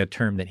definitely a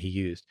term that he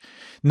used.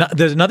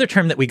 There's another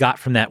term that we got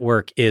from that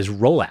work is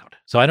rollout.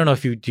 So I don't know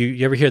if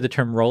you ever hear the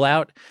term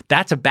rollout?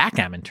 That's a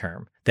backgammon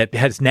term that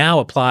has now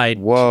applied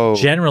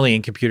generally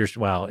in computers,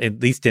 well, at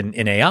least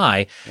in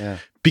AI,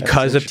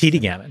 because of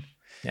TD Gammon.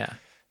 Yeah.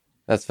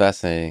 That's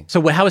fascinating.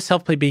 So how is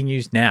self-play being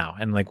used now?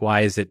 And like,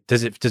 why is it,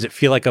 does it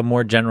feel like a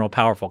more general,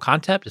 powerful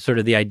concept? It's sort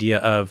of the idea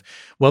of,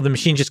 well, the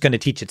machine's just going to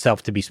teach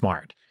itself to be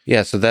smart.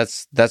 Yeah. So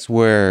that's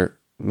where,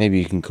 maybe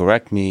you can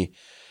correct me,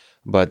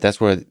 but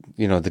that's where,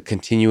 the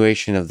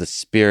continuation of the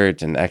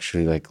spirit and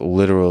actually like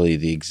literally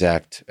the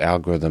exact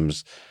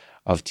algorithms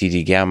of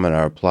TD Gammon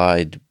are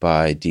applied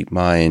by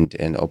DeepMind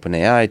and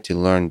OpenAI to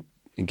learn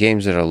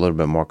games that are a little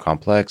bit more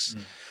complex.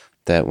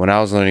 That when I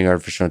was learning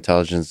artificial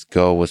intelligence,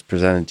 Go was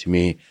presented to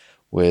me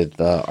with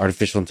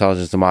artificial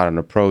intelligence, the modern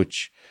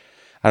approach.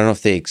 I don't know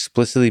if they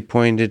explicitly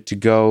pointed to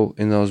Go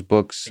in those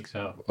books. I think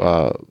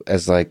so.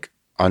 As like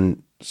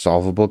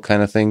unsolvable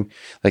kind of thing,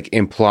 like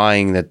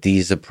implying that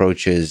these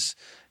approaches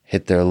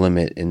hit their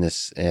limit in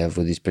this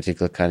with these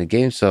particular kind of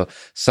games. So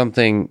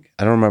something,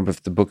 I don't remember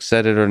if the book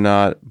said it or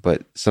not,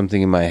 but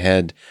something in my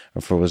head, or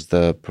if it was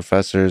the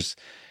professors,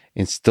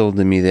 instilled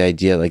in me the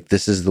idea like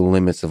this is the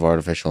limits of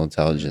artificial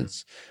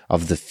intelligence,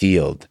 of the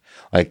field.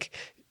 Like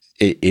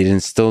it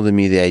instilled in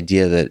me the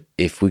idea that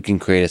if we can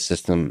create a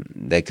system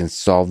that can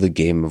solve the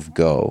game of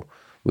Go,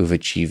 we've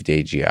achieved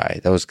AGI.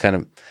 That was kind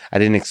of, I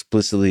didn't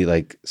explicitly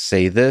like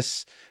say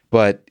this,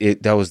 but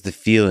that was the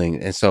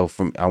feeling. And so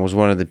I was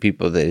one of the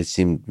people that it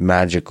seemed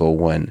magical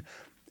when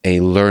a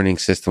learning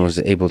system was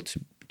able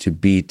to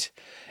beat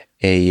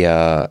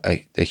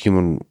a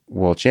human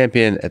world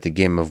champion at the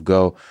game of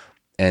Go.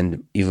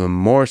 And even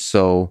more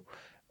so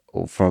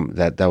from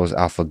that was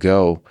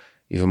AlphaGo,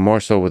 even more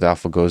so with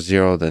AlphaGo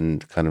Zero, then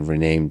kind of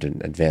renamed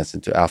and advanced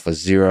into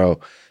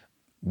AlphaZero,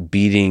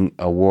 beating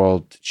a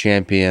world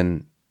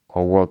champion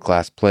or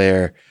world-class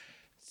player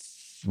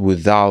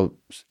without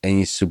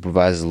any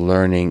supervised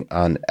learning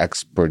on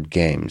expert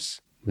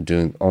games. We're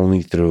doing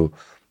only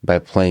by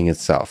playing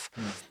itself.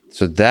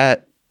 So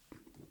that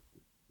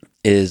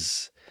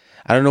is,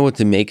 I don't know what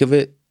to make of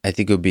it. I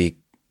think it would be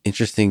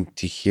interesting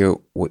to hear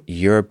what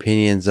your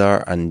opinions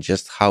are on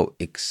just how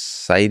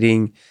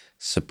exciting,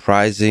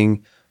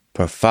 surprising,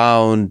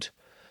 profound,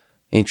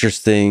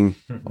 interesting,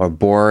 or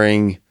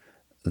boring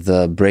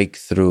the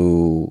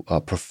breakthrough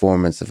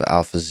performance of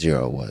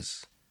AlphaZero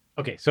was.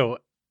 Okay, so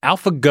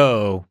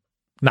AlphaGo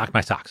knocked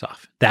my socks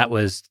off. That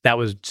was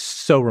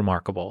so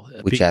remarkable.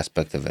 Which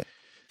aspect of it?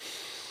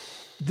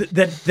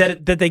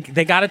 That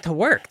they got it to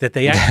work, that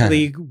they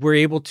actually were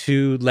able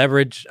to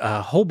leverage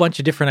a whole bunch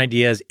of different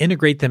ideas,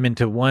 integrate them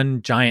into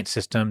one giant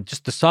system.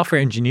 Just the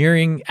software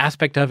engineering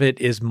aspect of it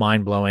is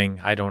mind-blowing.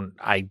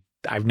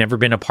 I've never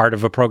been a part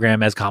of a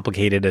program as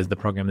complicated as the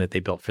program that they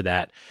built for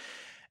that.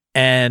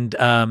 And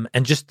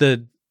just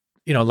the,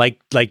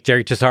 like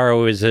Jerry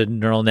Tesoro is a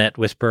neural net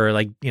whisperer,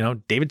 like,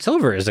 David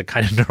Silver is a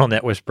kind of neural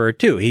net whisperer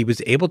too. He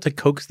was able to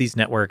coax these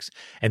networks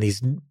and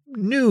these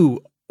new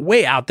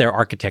way out there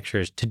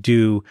architectures to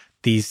do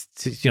these,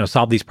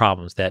 solve these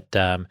problems that,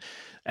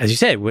 as you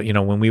said,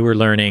 when we were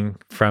learning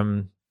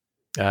from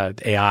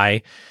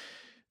AI,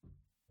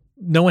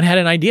 no one had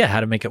an idea how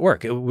to make it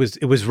work. It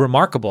was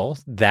remarkable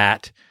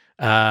that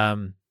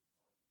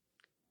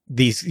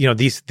these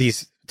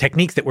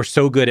techniques that were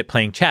so good at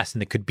playing chess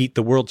and that could beat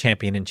the world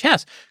champion in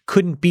chess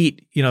couldn't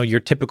beat, your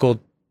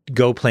typical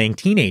Go playing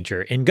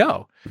teenager in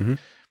Go. Mm-hmm.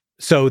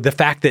 So the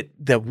fact that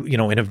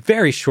in a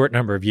very short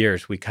number of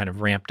years, we kind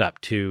of ramped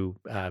up to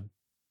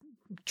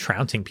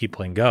trouncing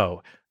people in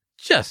Go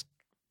just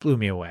blew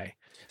me away.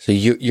 So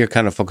you're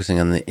kind of focusing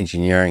on the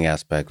engineering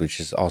aspect, which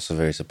is also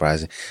very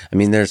surprising. I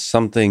mean, there's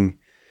something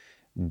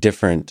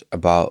different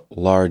about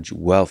large,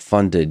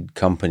 well-funded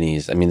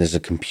companies. I mean, there's a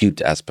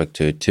compute aspect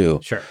to it too.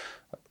 Sure.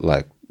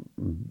 Like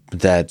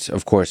that,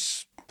 of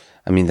course.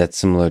 I mean, that's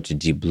similar to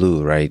Deep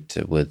Blue, right?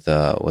 With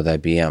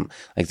IBM.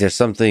 Like, there's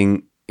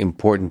something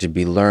important to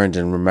be learned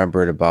and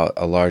remembered about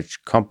a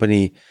large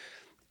company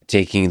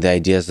taking the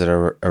ideas that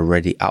are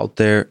already out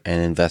there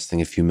and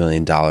investing a few $1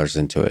 million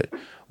into it,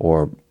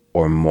 or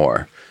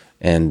more.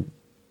 And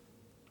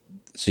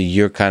so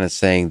you're kind of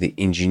saying the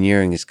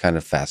engineering is kind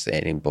of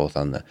fascinating, both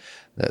on the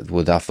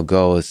with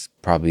AlphaGo is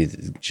probably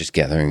just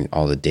gathering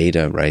all the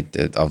data, right,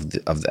 of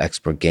the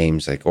expert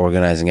games, like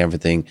organizing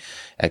everything,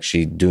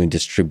 actually doing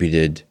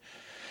distributed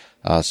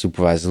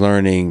supervised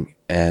learning.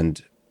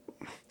 And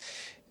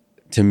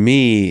to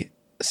me,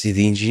 see,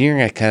 the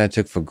engineering I kind of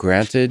took for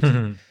granted.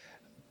 Mm-hmm.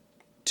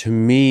 To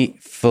me,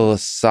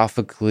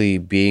 philosophically,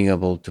 being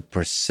able to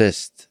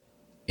persist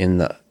in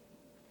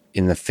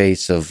the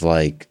face of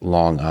like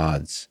long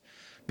odds,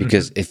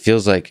 because it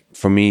feels like,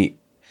 for me,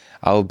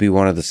 I would be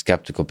one of the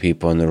skeptical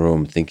people in the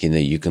room, thinking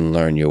that you can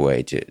learn your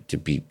way to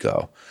beat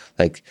Go.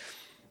 Like,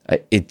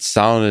 it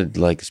sounded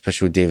like,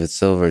 especially with David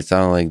Silver, it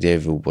sounded like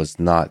David was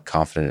not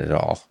confident at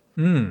all.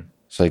 So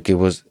like, it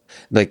was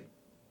like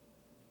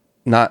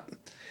not.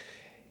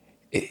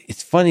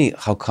 It's funny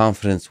how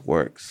confidence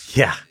works.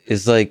 Yeah,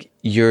 it's like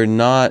you're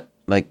not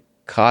like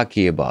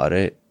cocky about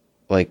it,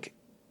 like,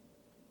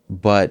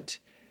 but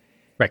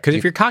right, because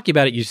if you're cocky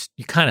about it,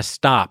 you kind of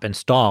stop and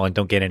stall and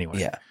don't get anywhere.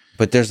 Yeah,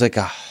 but there's like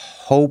a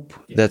hope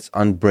that's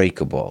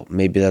unbreakable.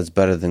 Maybe that's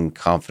better than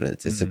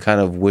confidence. It's a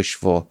kind of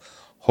wishful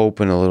hope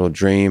and a little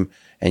dream,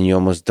 and you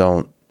almost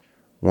don't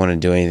want to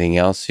do anything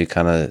else. So you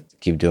kind of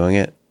keep doing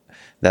it.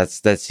 That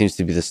seems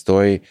to be the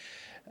story.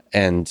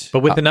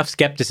 But with enough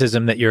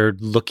skepticism that you're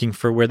looking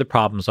for where the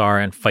problems are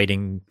and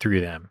fighting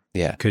through them.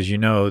 Yeah. Because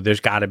there's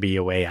got to be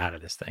a way out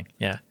of this thing.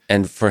 Yeah.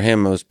 And for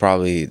him, it was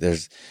probably,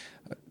 there's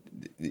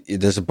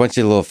a bunch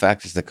of little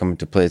factors that come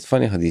into play. It's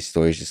funny how these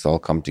stories just all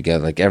come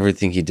together. Like,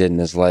 everything he did in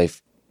his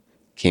life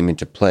came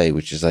into play,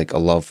 which is like a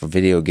love for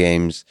video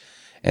games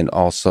and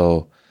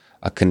also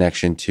a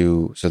connection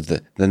to, so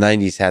the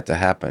 90s had to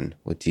happen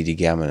with TD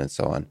Gammon and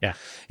so on. Yeah.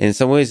 And in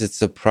some ways it's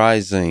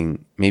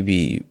surprising,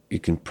 maybe you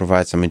can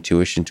provide some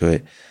intuition to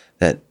it,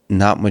 that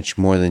not much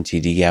more than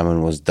TD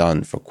Gammon was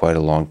done for quite a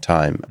long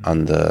time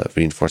on the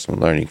reinforcement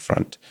learning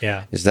front.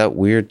 Yeah. Is that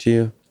weird to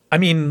you? I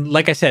mean,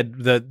 like I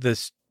said,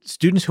 the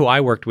students who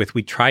I worked with,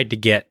 we tried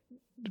to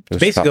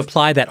basically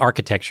apply that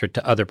architecture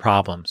to other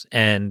problems,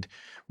 and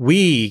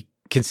we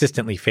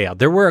consistently failed.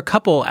 There were a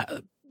couple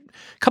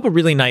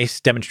really nice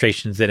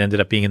demonstrations that ended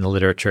up being in the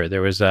literature.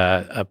 There was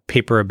a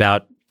paper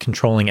about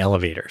controlling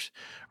elevators,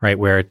 right?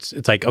 Where it's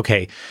like,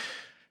 okay,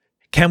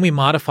 can we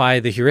modify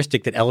the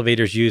heuristic that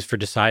elevators use for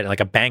deciding, like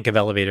a bank of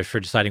elevators for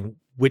deciding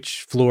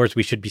which floors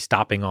we should be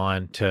stopping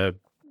on to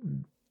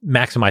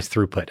maximize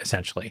throughput,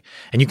 essentially.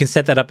 And you can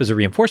set that up as a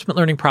reinforcement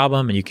learning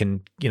problem, and you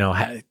can,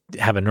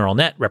 have a neural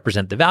net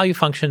represent the value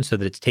function so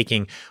that it's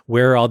taking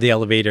where are all the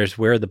elevators,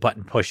 where are the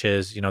button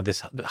pushes,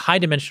 this high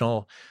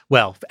dimensional,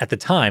 well, at the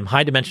time,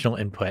 high dimensional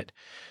input,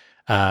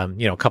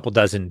 a couple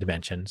dozen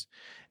dimensions,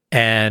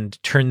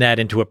 and turn that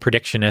into a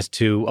prediction as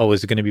to,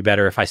 is it going to be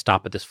better if I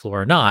stop at this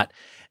floor or not?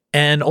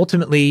 And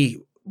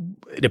ultimately,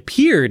 it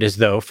appeared as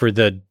though for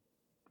the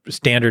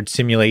standard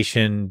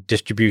simulation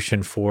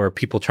distribution for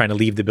people trying to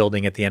leave the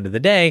building at the end of the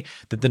day,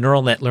 that the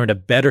neural net learned a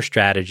better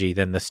strategy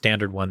than the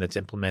standard one that's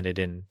implemented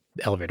in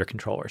elevator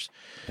controllers.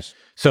 Yes.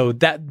 So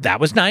that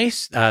was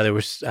nice. There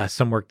was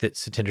some work that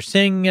Satinder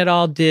Singh et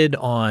al. Did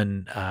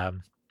on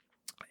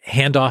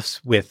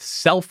handoffs with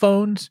cell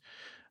phones,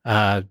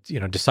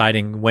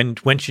 deciding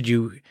when should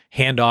you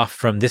hand off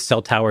from this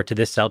cell tower to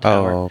this cell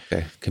tower. Oh,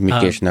 okay.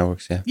 Communication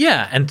networks, yeah.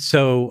 Yeah, and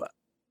so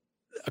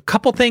a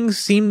couple things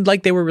seemed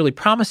like they were really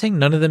promising.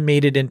 None of them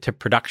made it into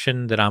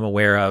production that I'm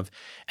aware of.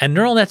 And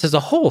neural nets as a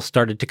whole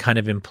started to kind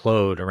of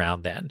implode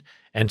around then.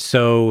 And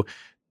so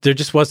there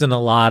just wasn't a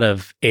lot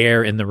of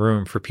air in the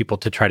room for people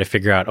to try to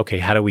figure out, okay,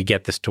 how do we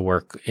get this to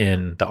work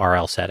in the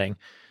RL setting?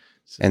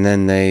 And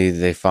then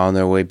they found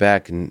their way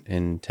back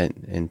in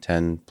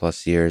 10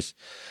 plus years.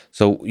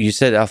 So you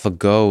said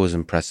AlphaGo was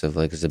impressive,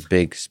 like it's a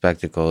big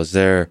spectacle. Is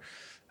there...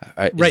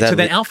 Right. So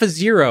then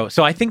AlphaZero.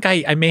 So I think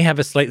I may have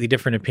a slightly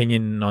different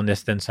opinion on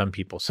this than some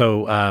people.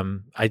 So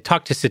I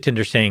talked to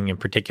Satinder Singh in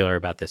particular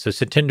about this. So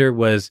Satinder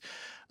was,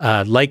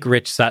 like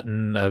Rich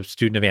Sutton, a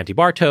student of Antti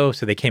Barto.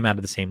 So they came out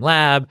of the same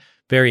lab,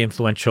 very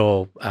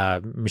influential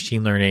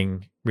machine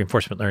learning,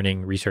 reinforcement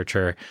learning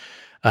researcher,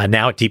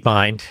 now at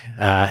DeepMind,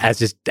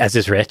 as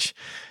is Rich,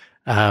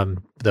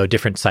 though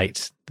different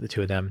sites, the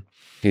two of them.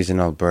 He's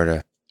in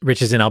Alberta.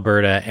 Rich is in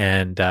Alberta,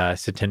 and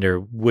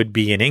Satinder would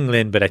be in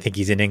England, but I think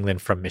he's in England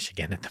from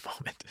Michigan at the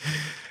moment.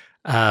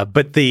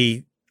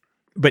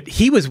 But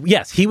he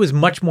was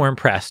much more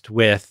impressed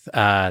with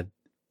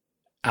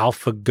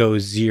AlphaGo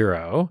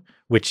Zero,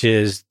 which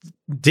is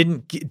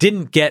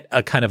didn't get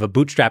a kind of a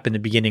bootstrap in the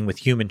beginning with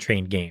human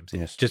trained games.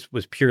 It just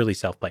was purely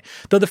self-play.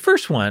 Though the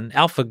first one,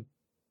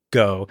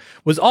 AlphaGo,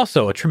 was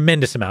also a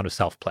tremendous amount of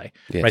self-play.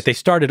 Right? They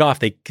started off,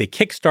 they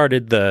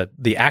kickstarted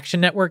the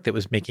action network that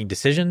was making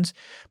decisions,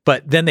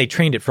 but then they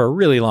trained it for a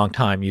really long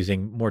time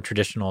using more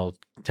traditional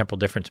temporal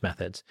difference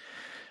methods.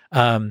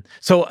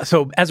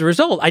 So as a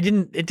result,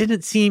 it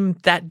didn't seem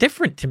that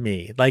different to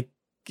me. Like,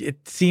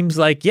 it seems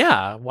like,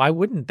 yeah, why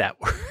wouldn't that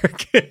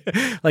work?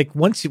 Like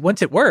once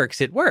it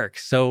works, it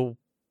works. So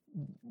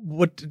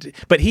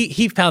but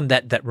he found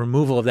that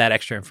removal of that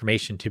extra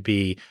information to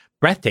be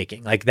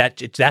breathtaking. Like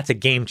that's a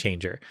game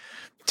changer.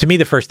 To me,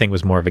 the first thing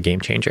was more of a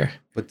game changer.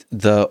 But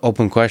the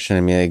open question,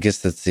 I mean, I guess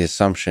that's the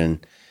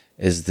assumption,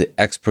 is the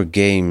expert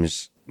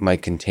games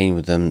might contain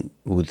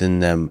within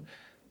them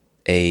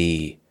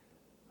a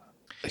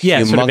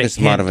humongous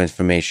amount of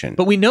information.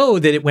 But we know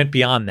that it went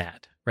beyond that.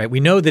 Right.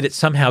 We know that it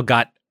somehow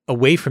got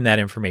away from that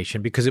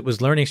information because it was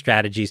learning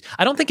strategies.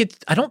 I don't think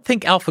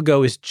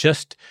AlphaGo is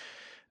just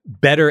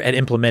better at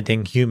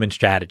implementing human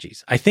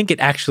strategies. I think it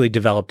actually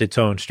developed its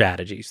own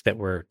strategies that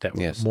were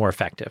more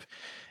effective.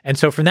 And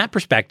so from that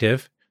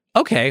perspective,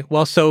 okay,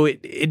 well, so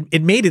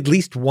it made at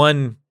least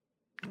one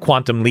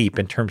quantum leap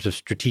in terms of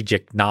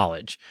strategic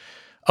knowledge.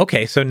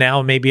 Okay, so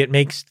now maybe it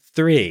makes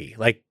 3.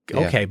 Like,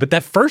 okay, but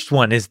that first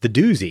one is the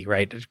doozy,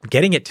 right?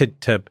 Getting it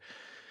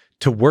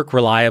to work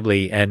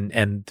reliably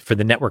and for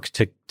the networks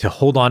to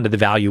hold on to the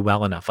value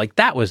well enough. Like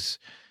that was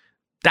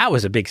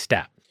a big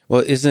step.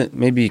 Well,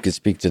 maybe you could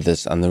speak to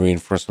this on the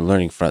reinforcement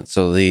learning front.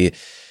 So the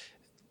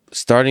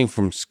starting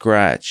from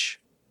scratch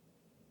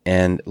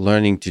and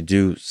learning to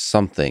do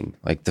something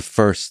like the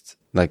first,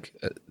 like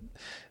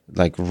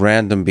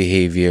random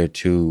behavior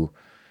to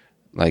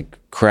like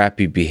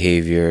crappy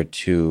behavior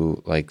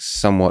to like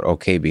somewhat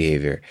okay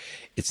behavior.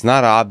 It's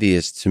not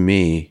obvious to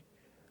me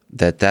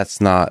that that's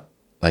not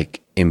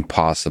like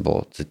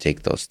impossible to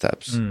take those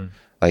steps.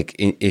 Like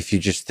if you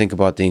just think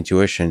about the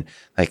intuition,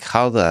 like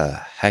how the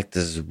heck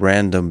does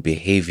random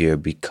behavior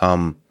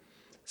become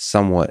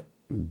somewhat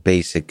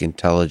basic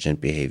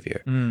intelligent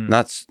behavior?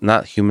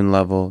 Not human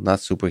level,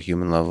 not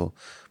superhuman level,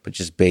 but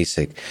just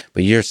basic.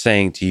 But you're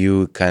saying to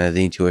you kind of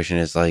the intuition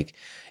is like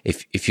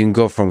if you can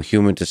go from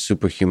human to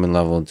superhuman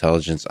level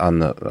intelligence on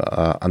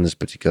this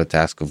particular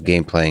task of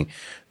game playing,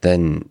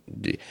 then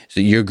so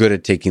you're good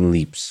at taking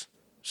leaps.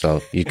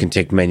 So you can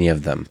take many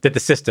of them.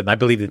 I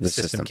believe that the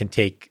system can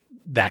take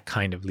that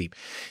kind of leap.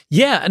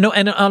 Yeah, no,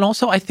 and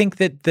also I think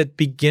that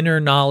beginner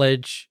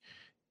knowledge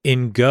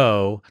in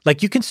Go,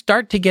 like you can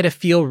start to get a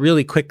feel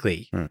really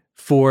quickly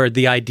for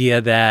the idea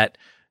that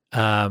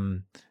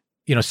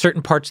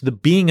certain parts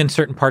of being in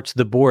certain parts of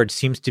the board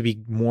seems to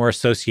be more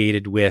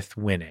associated with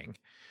winning,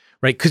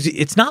 right? Because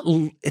it's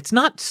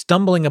not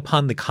stumbling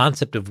upon the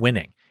concept of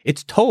winning.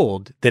 It's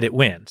told that it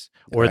wins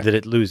or that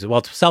it loses. Well,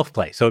 it's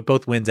self-play, so it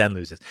both wins and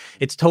loses.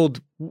 It's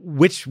told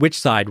which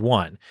side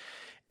won.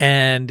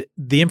 And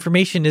the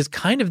information is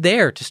kind of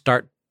there to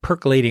start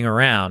percolating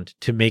around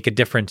to make a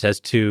difference as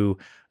to,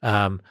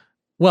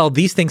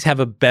 these things have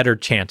a better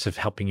chance of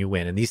helping you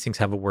win, and these things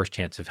have a worse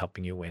chance of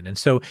helping you win. And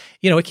so,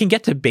 it can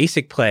get to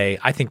basic play,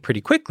 I think,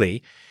 pretty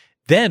quickly.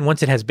 Then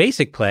once it has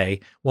basic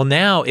play, well,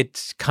 now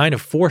it's kind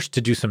of forced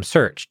to do some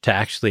search to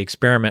actually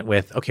experiment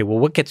with, okay, well,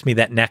 what gets me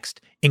that next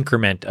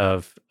increment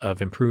of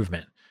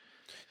improvement?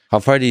 How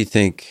far do you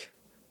think,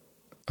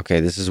 okay,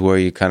 this is where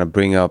you kind of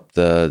bring up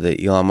the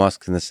Elon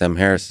Musk and the Sam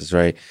Harris's,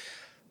 right?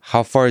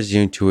 How far is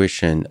your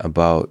intuition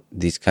about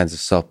these kinds of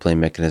self-play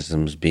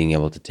mechanisms being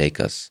able to take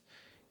us?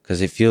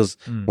 Because it feels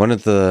one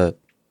of the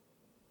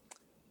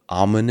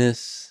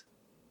ominous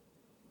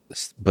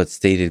but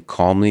stated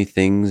calmly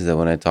things that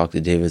when I talked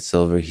to David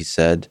Silver, he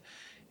said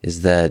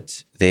is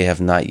that they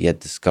have not yet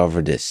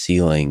discovered a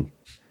ceiling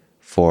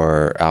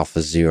for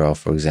AlphaZero,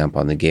 for example,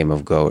 on the game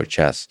of Go or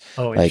chess.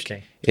 Oh,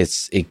 interesting. Like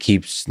it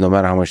keeps, no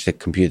matter how much the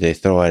computer they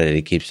throw at it,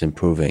 it keeps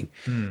improving.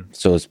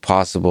 So it's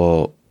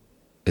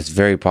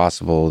very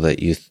possible that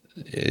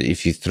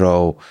if you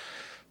throw,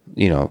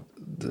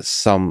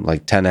 some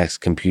like 10x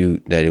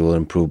compute, that it will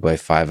improve by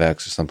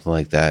 5x or something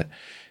like that.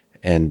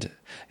 And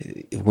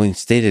when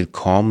stated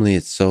calmly,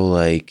 it's so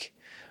like,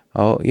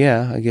 oh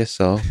yeah, I guess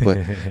so.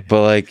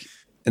 But like,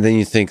 and then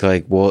you think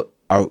like, well,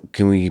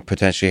 can we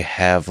potentially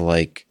have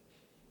like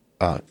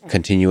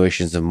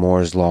continuations of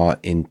Moore's law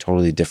in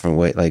totally different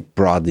way, like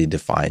broadly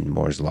defined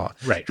Moore's law,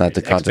 right? Not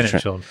the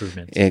exponential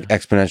improvement.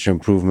 Exponential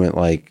improvement.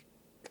 Like,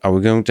 are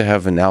we going to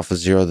have an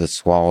AlphaZero that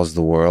swallows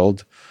the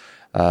world?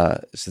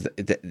 But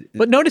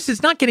notice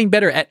it's not getting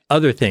better at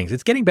other things;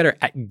 it's getting better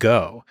at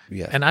Go.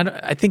 Yeah, and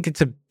I think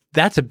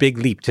that's a big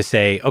leap to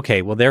say,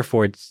 okay, well,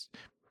 therefore it's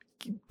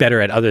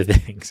better at other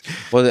things.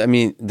 Well, I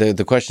mean,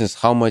 the question is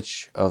how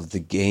much of the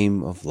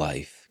game of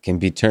life can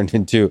be turned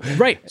into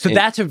right. So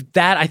that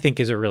I think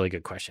is a really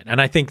good question,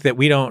 and I think that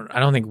I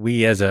don't think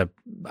we as a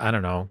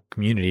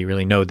community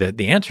really know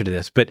the answer to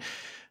this. But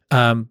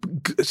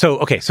so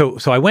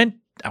I went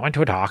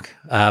to a talk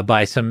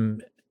by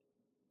some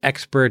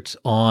experts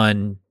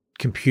on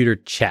computer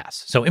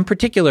chess. So in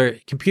particular,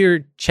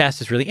 computer chess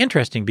is really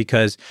interesting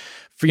because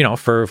for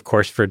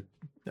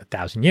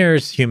 1,000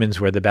 years, humans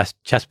were the best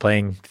chess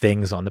playing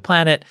things on the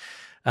planet.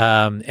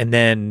 And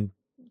then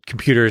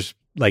computers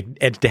like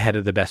edged ahead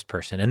of the best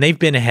person. And they've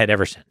been ahead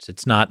ever since.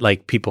 It's not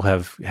like people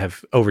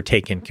have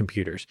overtaken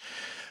computers.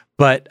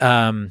 But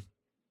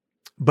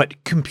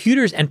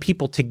computers and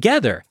people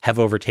together have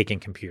overtaken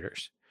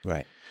computers.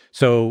 Right.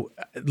 So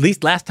at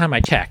least last time I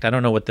checked, I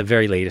don't know what the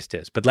very latest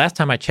is, but last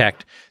time I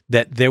checked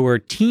that there were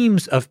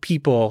teams of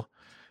people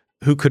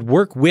who could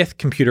work with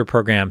computer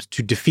programs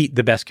to defeat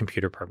the best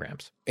computer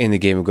programs. In the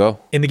game of Go?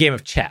 In the game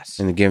of chess.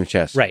 In the game of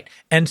chess. Right.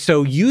 And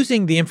so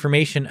using the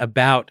information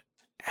about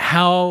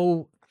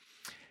how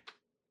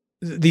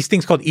these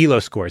things called ELO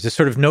scores, this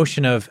sort of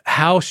notion of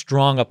how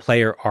strong a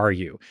player are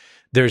you.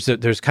 There's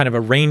kind of a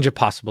range of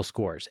possible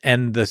scores,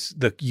 and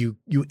you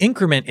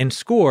increment in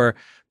score.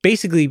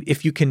 Basically,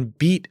 if you can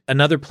beat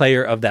another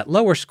player of that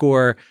lower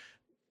score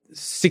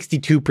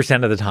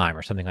 62% of the time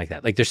or something like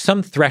that. Like there's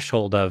some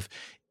threshold of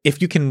if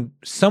you can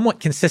somewhat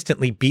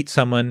consistently beat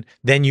someone,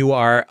 then you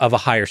are of a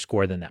higher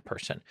score than that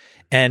person.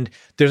 And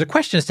there's a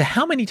question as to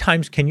how many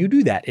times can you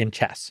do that in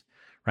chess,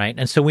 right?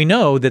 And so we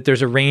know that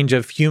there's a range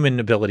of human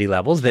ability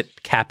levels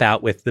that cap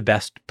out with the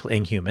best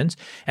playing humans,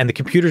 and the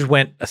computers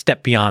went a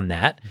step beyond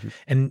that. Mm-hmm.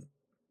 And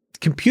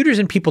computers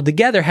and people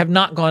together have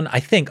not gone, I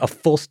think, a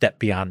full step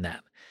beyond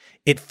that.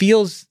 It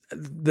feels,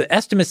 the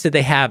estimates that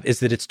they have is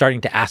that it's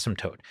starting to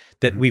asymptote,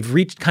 that we've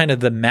reached kind of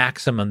the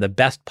maximum, the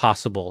best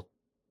possible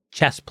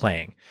chess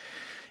playing.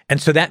 And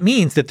so that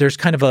means that there's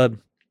kind of a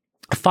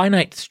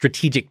finite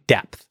strategic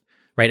depth,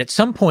 right? At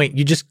some point,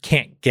 you just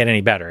can't get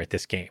any better at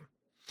this game.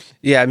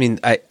 Yeah, I mean,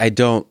 I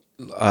don't,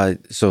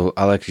 so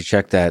I'll actually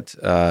check that.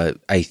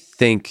 I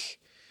think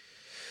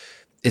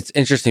it's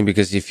interesting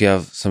because if you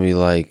have somebody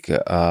like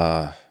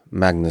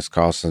Magnus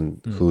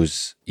Carlsen,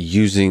 who's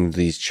using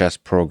these chess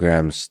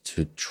programs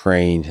to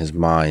train his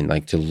mind,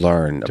 like to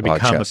learn to about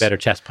chess. To become a better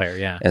chess player,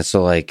 yeah. And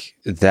so like,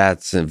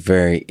 that's a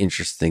very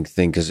interesting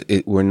thing because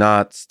we're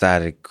not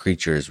static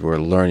creatures. We're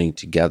learning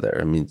together.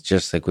 I mean,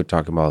 just like we're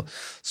talking about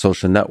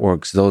social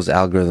networks, those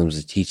algorithms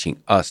are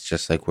teaching us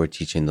just like we're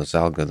teaching those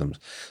algorithms.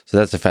 So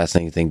that's a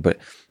fascinating thing. But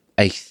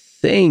I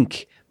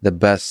think the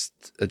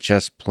best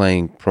chess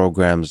playing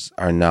programs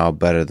are now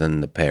better than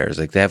the pairs.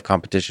 Like they have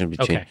competition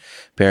between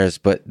pairs,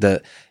 but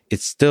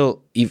it's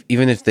still,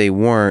 even if they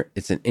weren't,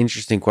 it's an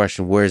interesting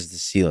question. Where's the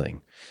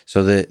ceiling?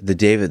 So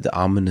the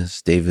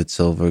ominous David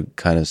Silver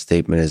kind of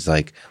statement is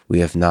like, we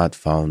have not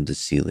found the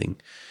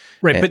ceiling.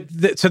 Right.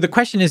 And, so the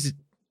question is,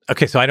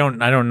 okay, so I don't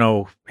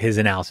know his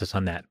analysis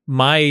on that.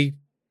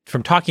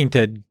 From talking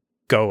to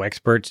Go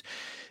experts,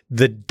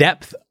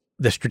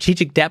 the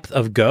strategic depth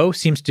of Go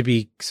seems to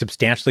be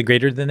substantially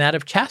greater than that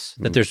of chess,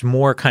 that there's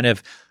more kind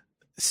of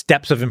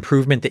steps of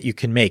improvement that you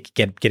can make,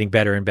 getting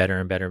better and better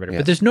and better and better. Yeah.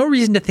 But there's no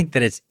reason to think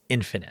that it's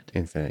infinite.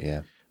 Infinite,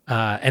 yeah.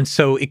 And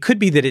so it could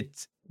be that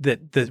it's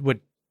that what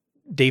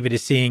David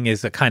is seeing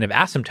is a kind of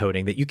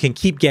asymptoting, that you can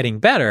keep getting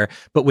better,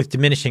 but with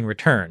diminishing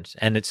returns.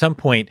 And at some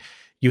point,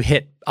 you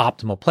hit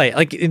optimal play.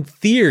 Like in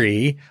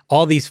theory,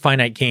 all these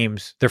finite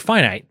games, they're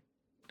finite.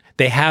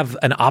 They have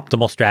an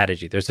optimal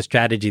strategy. There's a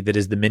strategy that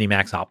is the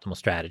minimax optimal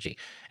strategy.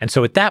 And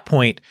so at that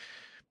point,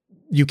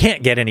 you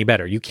can't get any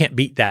better. You can't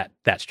beat that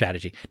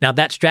strategy. Now,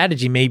 that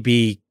strategy may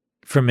be,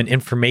 from an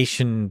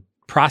information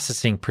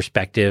processing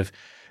perspective,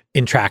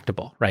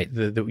 intractable, right?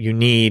 You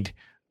need,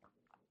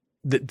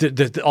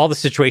 all the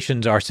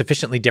situations are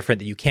sufficiently different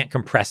that you can't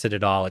compress it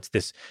at all. It's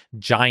this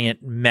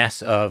giant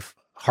mess of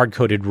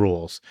hard-coded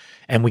rules,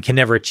 and we can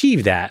never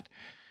achieve that.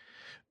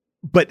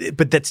 But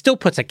that still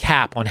puts a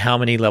cap on how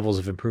many levels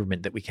of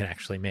improvement that we can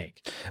actually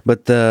make.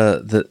 But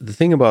the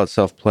thing about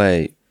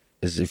self-play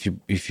is if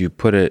you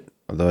put it,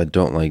 although I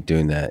don't like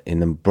doing that, in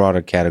the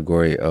broader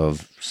category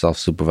of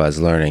self-supervised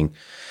learning,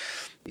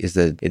 is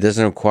that it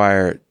doesn't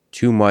require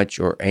too much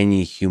or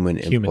any human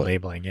input. Human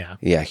labeling, yeah.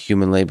 Yeah,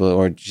 human labeling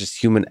or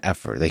just human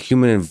effort. Like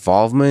human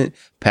involvement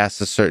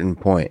past a certain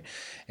point.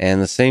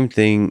 And the same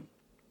thing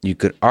you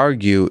could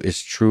argue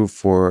is true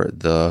for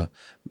the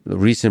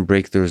recent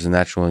breakthroughs in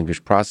natural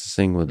language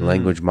processing with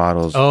language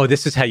models. Oh,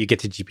 this is how you get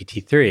to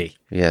GPT-3.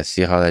 Yeah,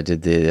 see how I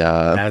did the...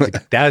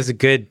 that was a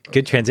good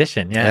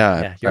transition.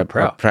 Yeah, you're a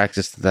pro. I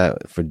practiced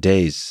that for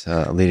days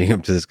leading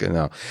up to this.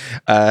 No.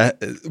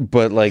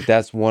 But like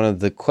that's one of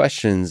the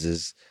questions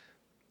is,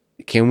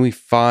 can we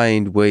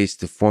find ways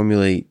to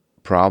formulate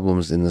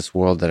problems in this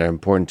world that are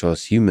important to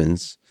us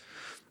humans,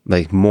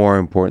 like more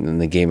important than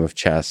the game of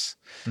chess,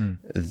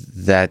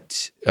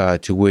 that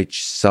to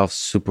which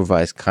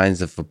self-supervised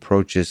kinds of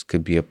approaches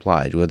could be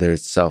applied, whether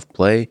it's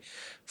self-play,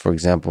 for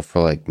example,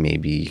 for like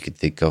maybe you could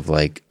think of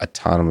like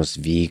autonomous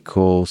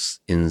vehicles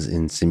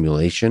in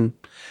simulation,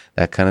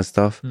 that kind of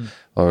stuff,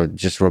 or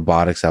just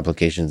robotics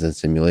applications in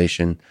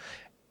simulation,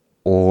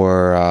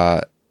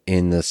 or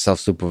in the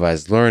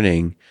self-supervised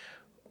learning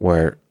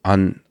where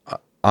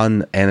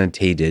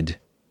unannotated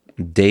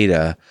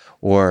data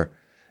or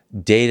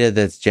data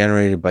that's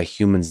generated by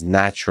humans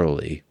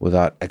naturally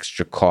without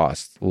extra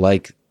cost,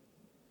 like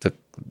the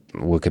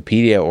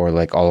Wikipedia or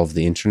like all of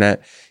the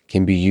internet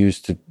can be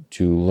used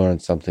to learn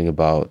something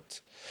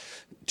about,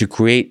 to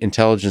create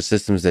intelligent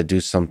systems that do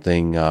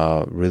something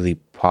really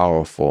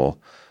powerful,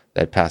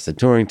 that pass the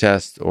Turing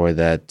test or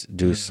that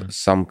do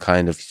some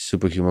kind of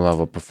superhuman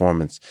level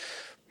performance.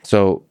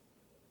 So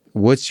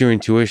what's your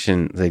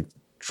intuition, like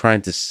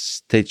trying to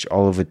stitch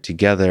all of it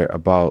together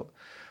about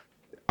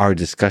our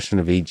discussion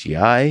of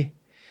AGI,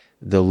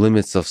 the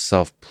limits of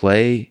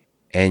self-play,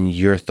 and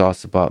your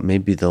thoughts about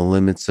maybe the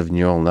limits of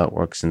neural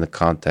networks in the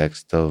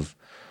context of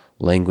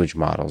language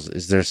models?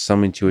 Is there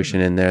some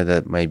intuition in there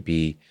that might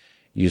be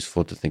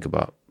useful to think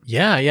about?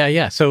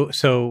 Yeah.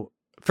 So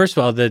first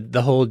of all,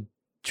 the whole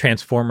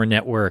transformer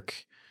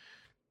network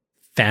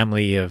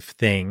family of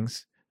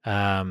things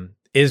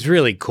is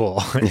really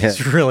cool.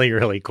 It's really,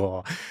 really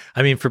cool.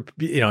 I mean,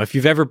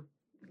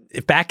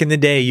 if back in the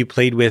day you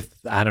played with,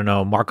 I don't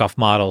know, Markov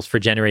models for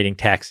generating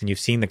text and you've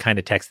seen the kind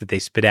of text that they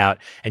spit out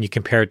and you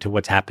compare it to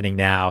what's happening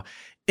now,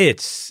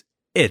 it's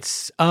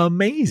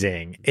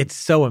amazing. It's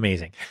so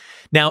amazing.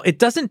 Now, it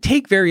doesn't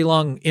take very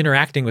long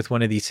interacting with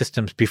one of these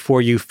systems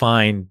before you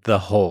find the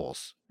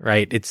holes,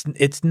 right?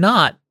 It's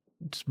not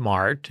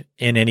smart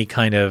in any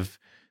kind of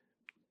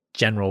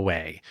general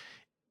way.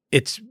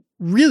 It's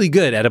really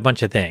good at a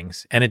bunch of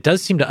things, and it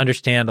does seem to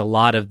understand a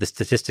lot of the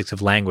statistics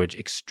of language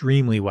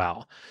extremely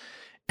well.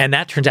 And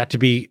that turns out to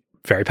be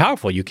very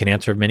powerful. You can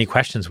answer many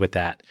questions with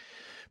that.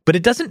 But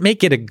it doesn't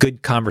make it a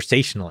good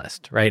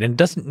conversationalist, right? And it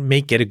doesn't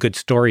make it a good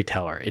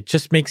storyteller. It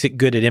just makes it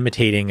good at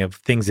imitating of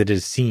things it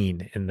has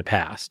seen in the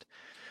past.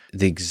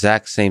 The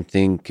exact same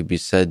thing could be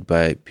said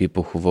by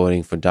people who are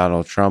voting for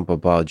Donald Trump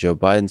about Joe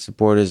Biden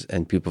supporters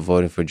and people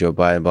voting for Joe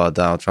Biden about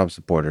Donald Trump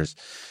supporters.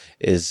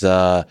 Is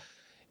that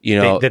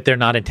they're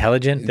not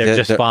intelligent. They're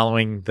just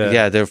following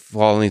they're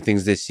following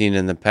things they've seen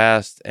in the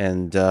past,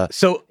 and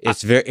so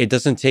it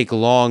doesn't take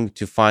long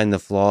to find the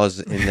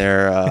flaws in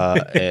their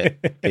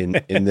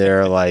in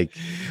their like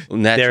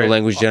natural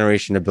language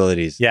generation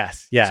abilities.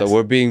 Yes. So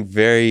we're being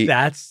very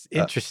that's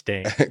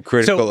interesting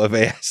critical of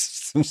AI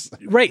systems,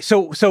 right?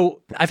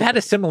 So I've had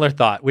a similar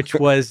thought, which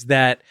was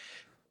that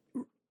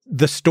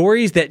the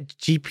stories that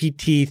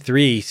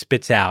GPT-3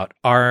 spits out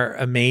are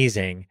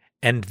amazing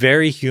and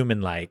very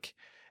human-like.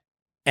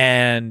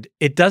 And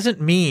it doesn't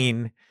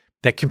mean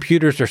that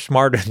computers are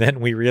smarter than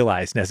we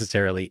realize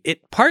necessarily.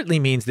 It partly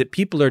means that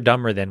people are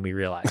dumber than we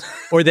realize,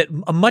 or that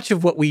much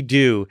of what we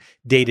do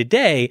day to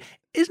day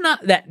is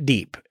not that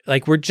deep.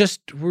 Like we're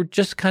just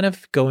kind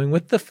of going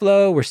with the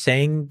flow. We're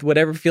saying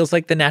whatever feels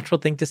like the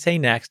natural thing to say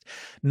next.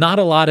 Not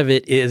a lot of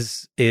it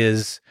is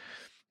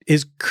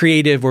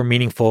creative or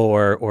meaningful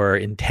or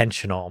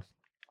intentional.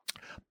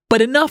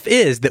 But enough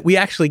is that we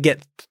actually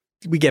get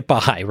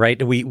by,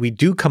 right? We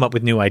do come up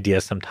with new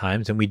ideas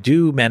sometimes, and we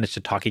do manage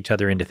to talk each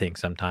other into things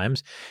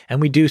sometimes,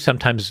 and we do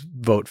sometimes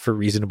vote for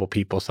reasonable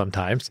people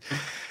sometimes.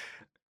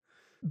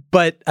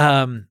 But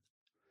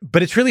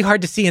it's really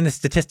hard to see in the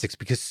statistics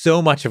because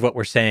so much of what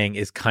we're saying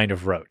is kind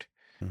of rote.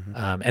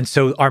 Mm-hmm. And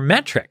so our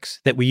metrics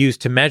that we use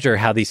to measure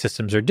how these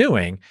systems are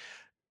doing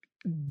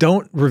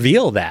don't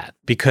reveal that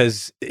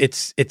because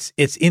it's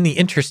in the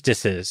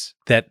interstices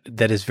that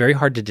is very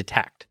hard to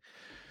detect.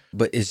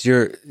 But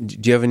do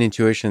you have an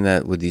intuition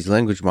that with these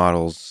language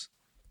models,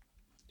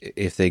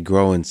 if they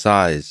grow in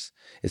size,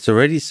 it's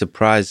already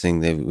surprising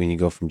that when you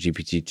go from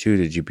GPT-2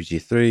 to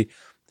GPT-3,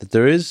 that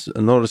there is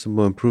a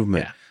noticeable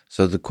improvement. Yeah.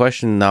 So the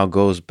question now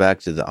goes back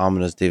to the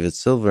ominous David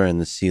Silver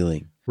and the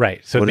ceiling.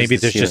 Right. So maybe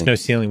there's just no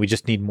ceiling. We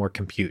just need more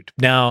compute.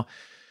 Now,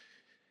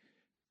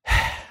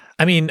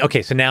 I mean,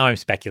 okay, so now I'm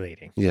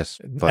speculating.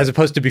 Yes. As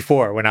opposed to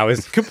before when I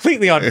was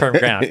completely on firm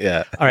ground.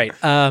 Yeah. All right.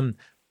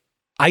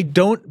 I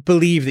don't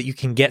believe that you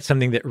can get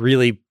something that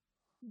really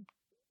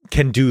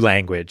can do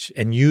language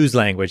and use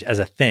language as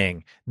a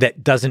thing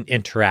that doesn't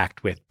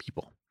interact with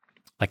people.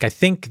 Like, I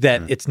think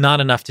that it's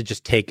not enough to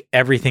just take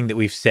everything that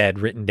we've said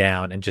written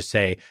down and just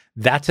say,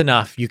 that's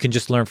enough. You can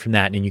just learn from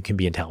that and you can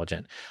be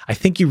intelligent. I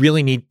think you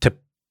really need to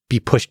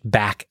be pushed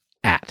back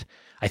at.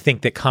 I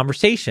think that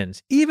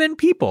conversations, even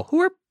people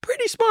who are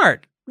pretty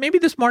smart, maybe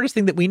the smartest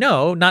thing that we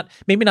know,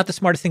 maybe not the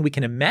smartest thing we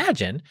can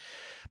imagine,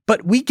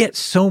 but we get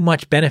so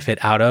much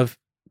benefit out of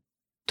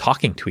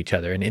talking to each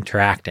other and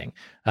interacting.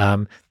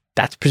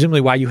 That's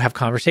presumably why you have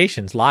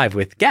conversations live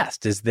with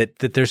guests, is that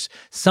there's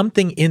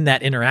something in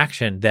that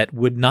interaction that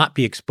would not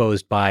be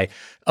exposed by,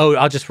 oh,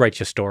 I'll just write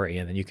you a story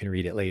and then you can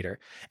read it later.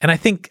 And I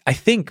think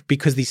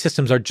because these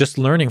systems are just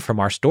learning from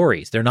our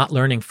stories, they're not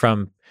learning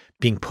from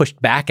being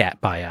pushed back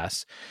at by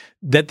us,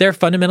 that they're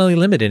fundamentally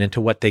limited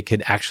into what they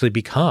could actually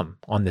become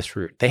on this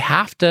route. They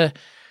have to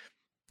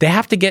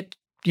get,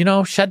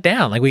 shut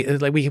down. Like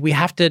we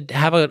have to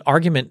have an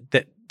argument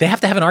that they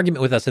have to have an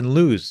argument with us and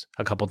lose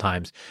a couple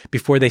times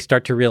before they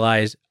start to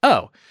realize,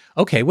 oh,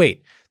 okay,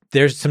 wait,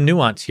 there's some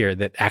nuance here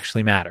that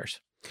actually matters.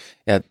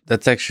 Yeah,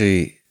 that's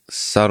actually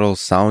subtle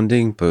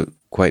sounding, but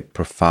quite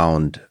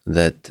profound,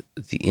 that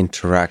the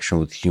interaction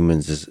with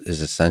humans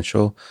is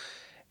essential.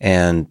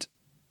 And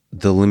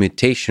the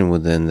limitation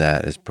within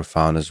that is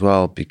profound as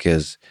well,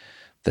 because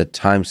the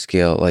time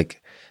scale,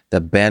 like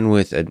the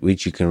bandwidth at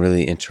which you can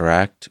really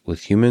interact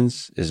with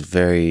humans is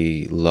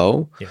very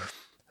low. Yeah.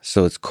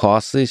 So it's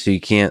costly. So you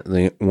can't,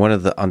 one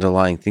of the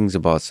underlying things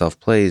about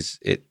self-play is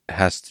it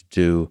has to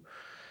do,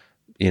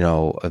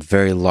 a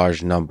very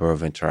large number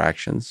of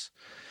interactions.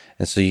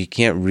 And so you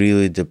can't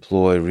really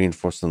deploy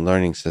reinforcement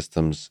learning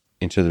systems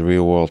into the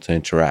real world to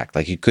interact.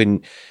 Like you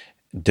couldn't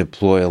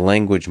deploy a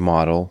language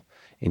model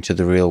into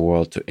the real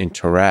world to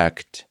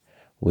interact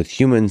with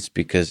humans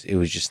because it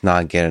would just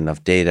not get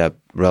enough data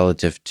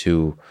relative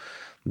to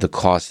the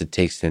cost it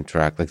takes to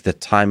interact. Like the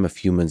time of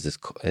humans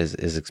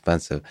is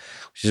expensive,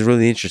 which is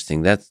really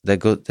interesting.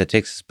 That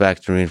takes us back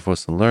to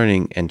reinforcement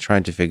learning and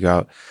trying to figure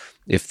out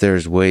if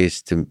there's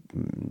ways to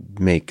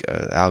make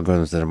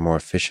algorithms that are more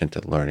efficient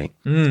at learning,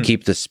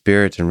 keep the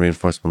spirit in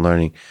reinforcement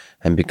learning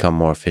and become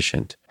more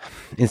efficient.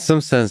 In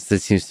some sense, that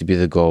seems to be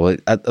the goal.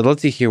 I'd love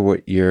to hear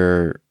what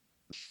your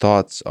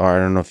thoughts are. I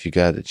don't know if you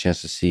got a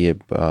chance to see a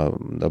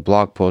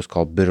blog post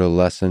called Bitter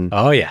Lesson.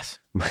 Oh, yes.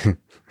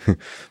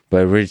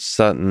 by Rich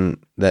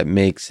Sutton that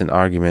makes an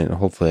argument.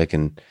 Hopefully I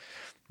can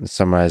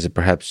summarize it.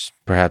 Perhaps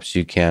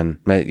you can.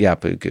 Yeah,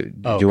 but do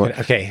you want,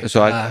 okay.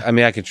 So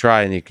I can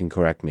try and you can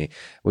correct me,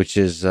 which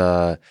is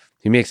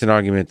he makes an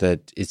argument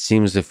that it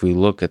seems if we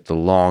look at the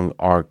long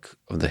arc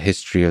of the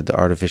history of the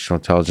artificial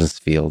intelligence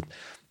field,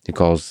 he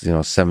calls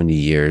 70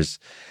 years,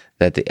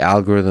 that the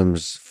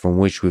algorithms from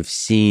which we've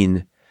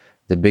seen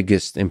the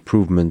biggest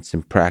improvements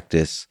in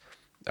practice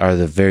are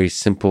the very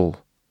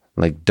simple,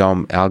 like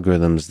dumb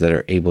algorithms that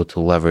are able to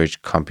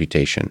leverage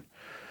computation.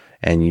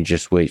 And you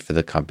just wait for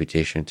the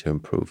computation to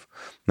improve.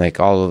 Like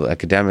all of the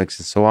academics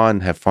and so on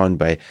have fun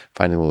by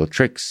finding little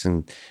tricks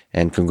and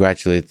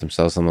congratulate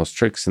themselves on those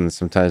tricks. And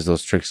sometimes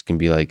those tricks can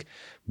be like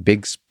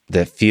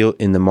that feel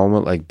in the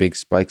moment like big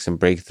spikes and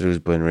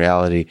breakthroughs, but in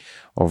reality,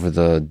 over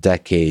the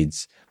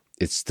decades,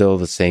 it's still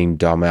the same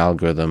dumb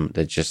algorithm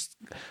that just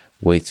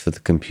waits for the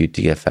compute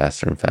to get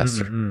faster and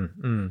faster.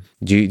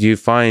 Do you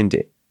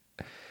find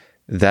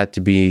that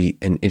to be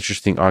an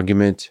interesting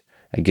argument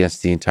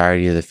against the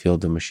entirety of the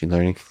field of machine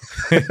learning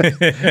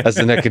as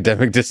an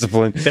academic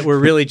discipline? That we're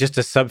really just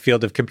a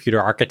subfield of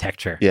computer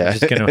architecture. Yeah.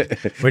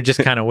 We're just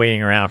kind of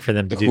waiting around for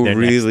them to do their next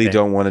thing. Who really thing.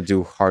 don't want to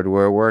do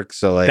hardware work.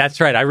 So like,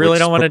 that's right. I really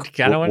don't want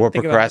to. We're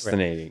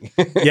procrastinating.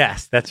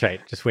 Yes, that's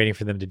right. Just waiting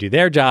for them to do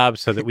their job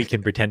so that we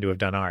can pretend to have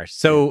done ours.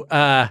 So,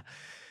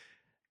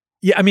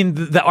 yeah, I mean,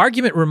 the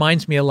argument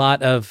reminds me a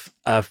lot of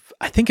I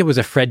think it was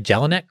a Fred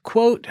Jelinek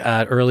quote,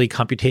 early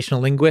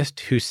computational linguist,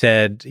 who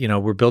said,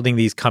 we're building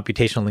these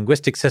computational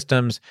linguistic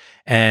systems,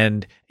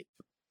 and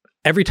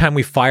every time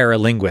we fire a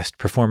linguist,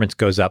 performance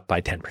goes up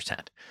by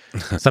 10%,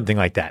 something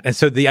like that. And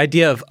so the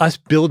idea of us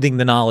building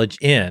the knowledge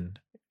in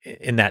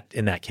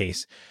that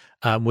case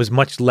was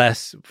much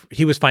less.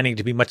 He was finding it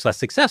to be much less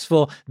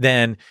successful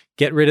than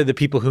get rid of the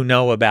people who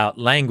know about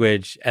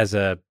language as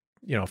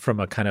from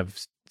a kind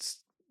of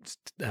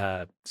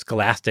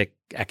scholastic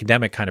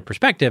academic kind of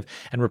perspective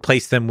and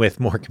replace them with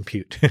more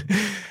compute.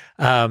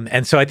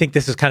 And so I think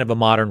this is kind of a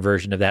modern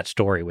version of that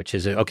story, which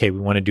is, okay, we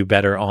want to do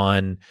better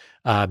on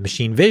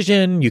machine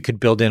vision. You could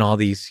build in all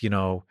these,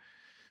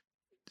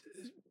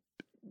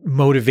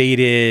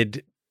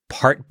 motivated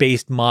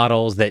part-based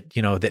models that,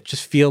 that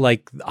just feel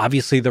like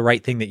obviously the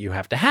right thing that you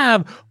have to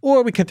have,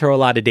 or we can throw a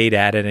lot of data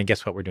at it and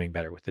guess what? We're doing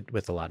better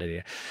with a lot of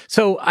data.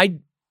 So I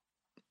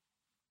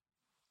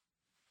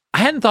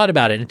hadn't thought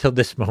about it until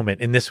this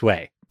moment in this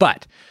way.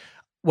 But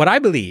what I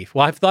believe,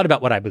 I've thought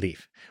about what I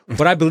believe.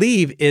 What I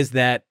believe is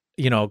that,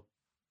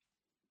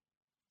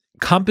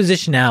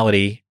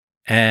 compositionality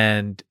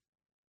and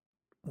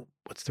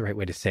what's the right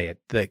way to say it?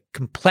 The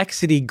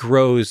complexity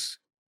grows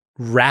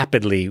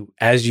rapidly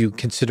as you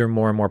consider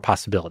more and more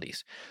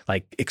possibilities,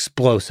 like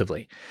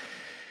explosively.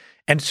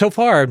 And so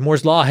far,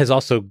 Moore's Law has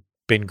also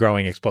been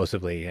growing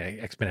explosively,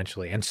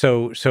 exponentially. And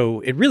so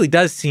it really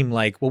does seem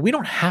like, well, we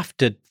don't have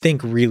to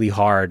think really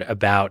hard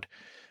about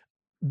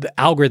the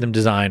algorithm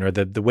design or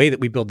the way that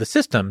we build the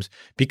systems,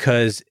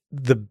 because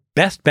the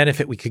best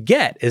benefit we could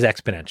get is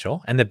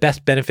exponential, and the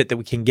best benefit that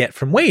we can get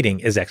from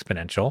waiting is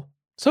exponential.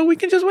 So we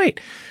can just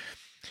wait.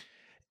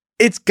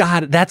 That's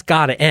got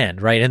to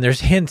end, right? And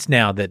there's hints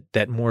now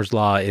that Moore's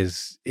Law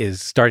is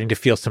starting to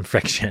feel some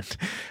friction.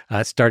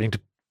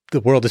 The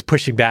world is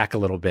pushing back a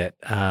little bit.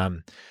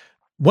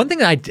 One thing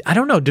that I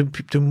don't know,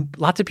 do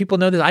lots of people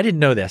know this? I didn't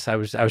know this. I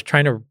was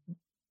trying to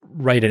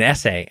write an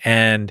essay,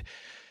 and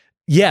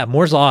yeah,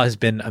 Moore's Law has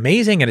been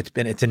amazing, and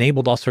it's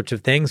enabled all sorts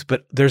of things.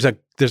 But there's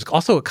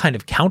also a kind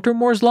of counter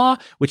Moore's Law,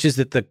 which is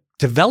that the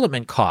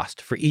development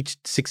cost for each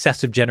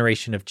successive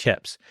generation of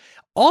chips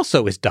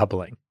also is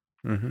doubling.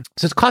 Mm-hmm.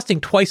 So it's costing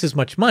twice as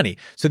much money.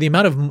 So the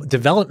amount of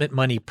development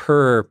money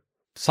per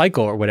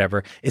cycle or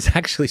whatever is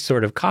actually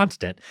sort of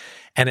constant.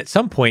 And at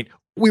some point,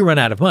 we run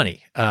out of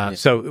money.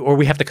 Or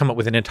we have to come up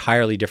with an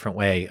entirely different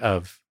way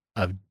of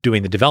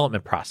doing the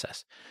development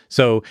process.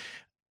 So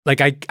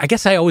I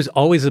guess I was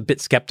always a bit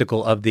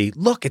skeptical of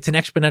look, it's an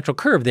exponential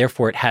curve,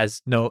 therefore it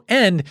has no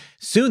end.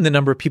 Soon the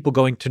number of people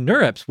going to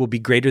NeurIPS will be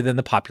greater than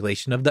the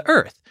population of the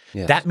Earth.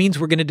 Yes. That means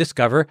we're going to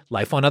discover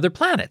life on other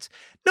planets.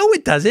 No,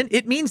 it doesn't.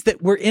 It means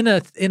that we're in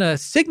a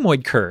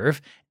sigmoid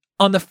curve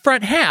on the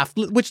front half,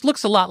 which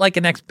looks a lot like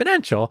an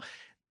exponential.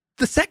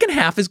 The second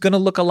half is going to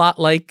look a lot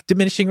like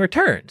diminishing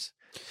returns.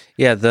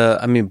 Yeah,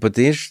 but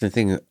the interesting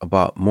thing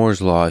about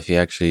Moore's law, if you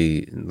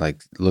actually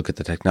look at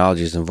the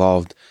technologies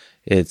involved,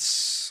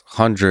 it's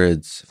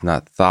hundreds, if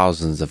not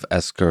thousands, of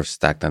S-curves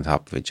stacked on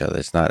top of each other.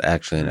 It's not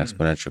actually an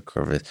exponential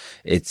curve.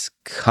 It's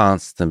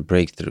constant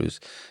breakthroughs.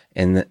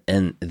 And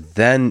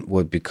then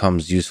what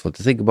becomes useful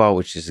to think about,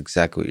 which is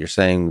exactly what you're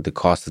saying, the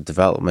cost of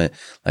development,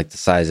 like the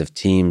size of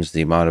teams,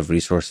 the amount of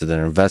resources that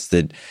are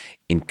invested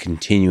in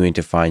continuing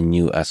to find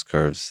new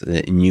S-curves,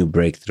 new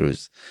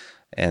breakthroughs.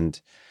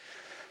 And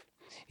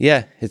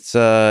yeah, it's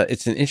an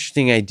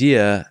interesting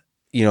idea.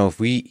 If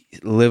we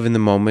live in the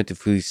moment,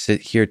 if we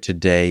sit here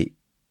today,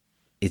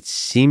 it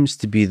seems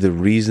to be the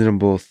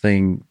reasonable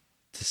thing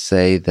to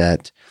say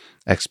that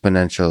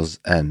exponentials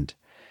end.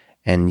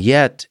 And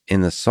yet,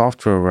 in the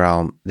software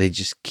realm, they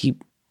just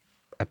keep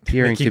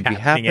appearing to be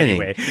happening.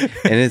 Anyway.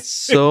 And it's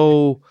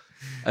so,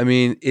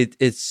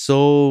 it's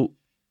so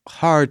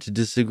hard to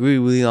disagree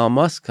with Elon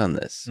Musk on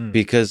this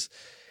because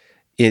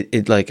I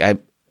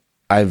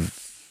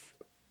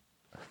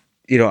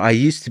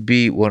used to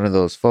be one of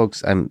those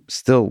folks. I'm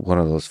still one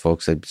of those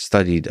folks. I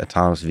studied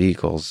autonomous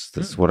vehicles.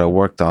 That's what I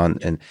worked on.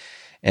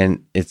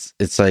 And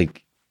it's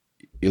like,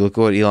 you look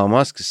at what Elon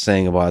Musk is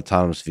saying about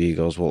autonomous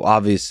vehicles. Well,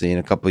 obviously in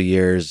a couple of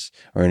years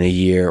or in a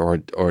year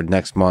or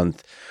next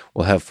month,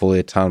 we'll have fully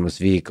autonomous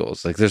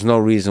vehicles. Like there's no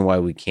reason why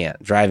we can't.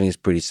 Driving is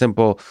pretty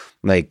simple.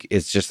 Like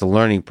it's just a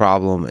learning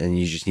problem and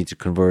you just need to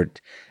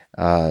convert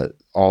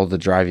all the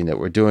driving that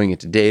we're doing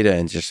into data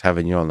and just have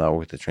a neural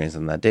network that trains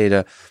on that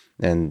data.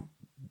 And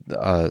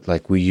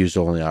we use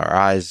only our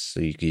eyes, so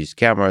you can use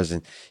cameras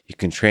and you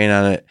can train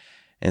on it.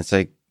 And it's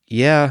like,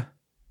 yeah,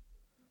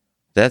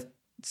 that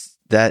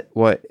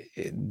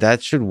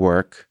should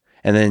work.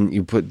 And then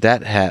you put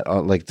that hat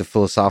on, like the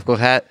philosophical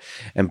hat,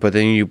 but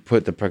then you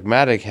put the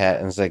pragmatic hat,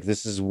 and it's like,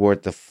 this is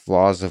what the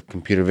flaws of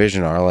computer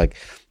vision are. Like,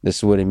 this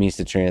is what it means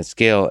to train at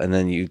scale. And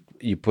then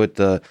you put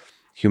the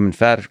human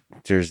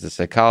factors, the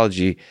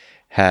psychology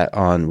hat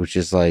on, which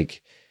is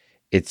like,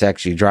 it's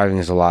actually driving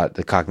is a lot,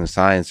 the cognitive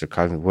science or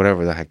cognitive,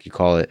 whatever the heck you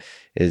call it,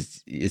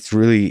 it's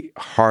really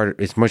hard.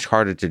 It's much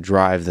harder to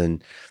drive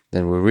than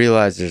we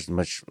realize. There's a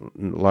much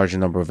larger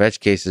number of edge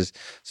cases.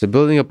 So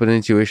building up an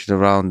intuition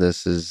around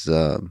this is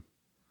around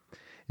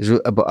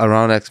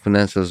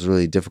exponentials is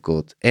really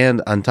difficult.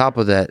 And on top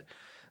of that,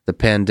 the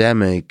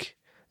pandemic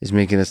is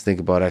making us think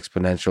about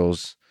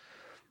exponentials,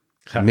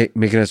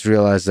 making us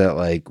realize that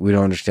we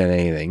don't understand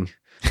anything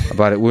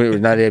about it. We're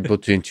not able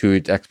to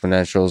intuit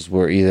exponentials.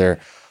 We're either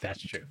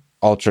that's true,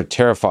 ultra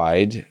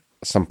terrified,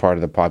 some part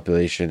of the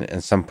population,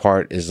 and some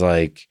part is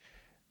the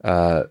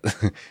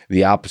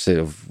opposite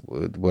of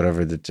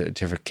whatever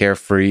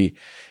carefree,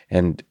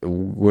 and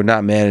we're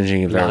not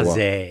managing it very well.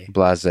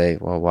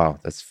 Blasé. Well, wow,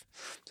 is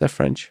that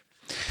French?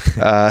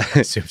 I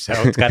assume so.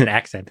 It's got an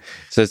accent.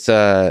 So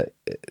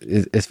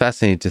it's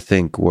fascinating to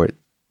think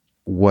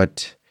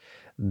what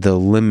the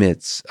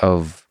limits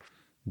of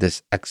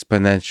this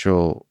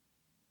exponential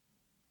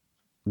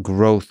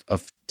growth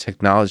of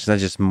technology. It's not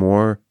just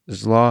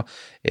Moore's law,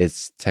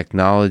 it's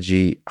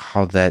technology,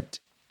 how that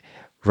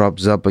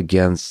rubs up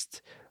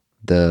against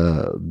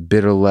the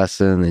bitter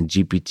lesson and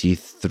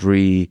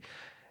GPT-3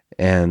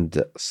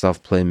 and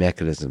self-play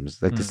mechanisms.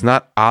 It's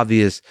not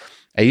obvious.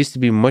 I used to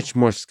be much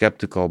more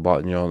skeptical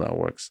about neural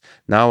networks.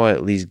 Now I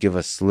at least give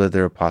a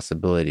slither of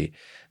possibility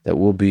that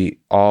we'll be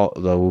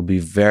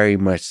very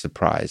much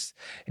surprised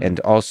and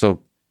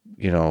also,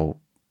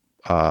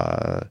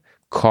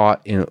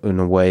 caught in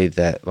a way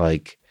that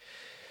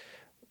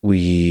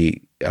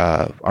we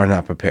are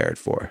not prepared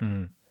for.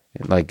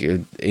 Like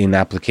in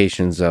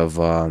applications of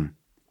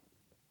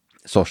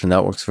social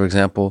networks, for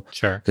example.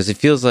 Sure. Because it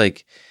feels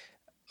like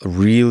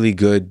really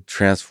good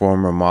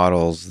transformer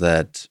models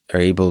that are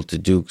able to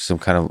do some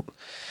kind of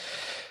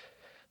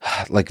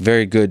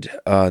very good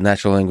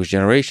natural language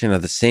generation are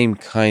the same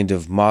kind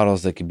of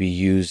models that can be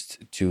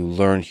used to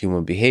learn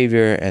human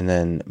behavior and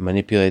then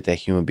manipulate that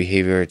human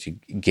behavior to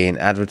gain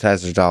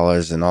advertiser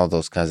dollars and all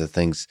those kinds of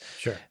things.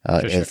 Sure.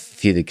 And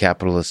feed the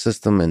capitalist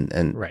system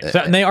and right. So,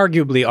 and they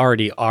arguably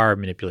already are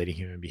manipulating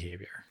human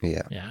behavior.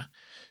 Yeah. Yeah.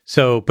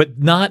 So, but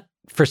not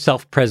for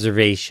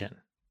self-preservation,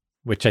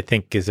 which I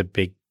think is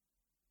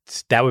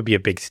that would be a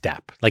big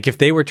step. Like if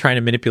they were trying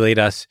to manipulate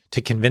us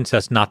to convince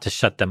us not to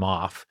shut them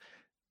off,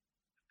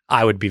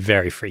 I would be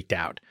very freaked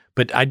out.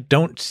 But I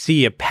don't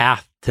see a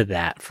path to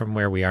that from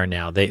where we are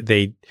now.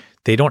 They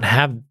don't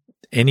have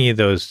any of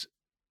those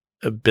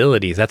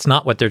abilities. That's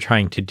not what they're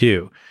trying to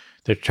do.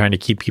 They're trying to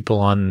keep people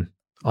on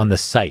the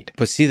site.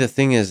 But see, the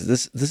thing is,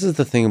 this is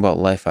the thing about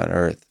life on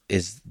Earth,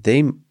 is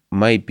they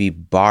might be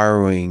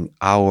borrowing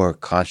our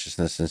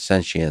consciousness and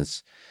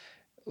sentience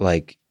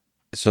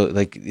So,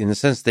 like, in a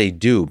sense, they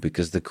do,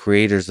 because the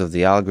creators of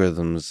the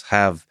algorithms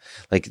have,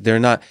 like, they're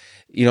not,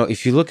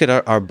 if you look at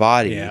our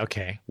body, Yeah,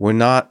 okay. we're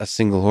not a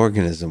single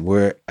organism.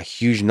 We're a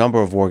huge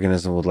number of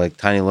organisms with like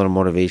tiny little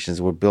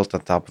motivations. We're built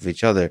on top of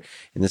each other.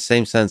 In the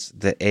same sense,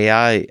 the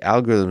AI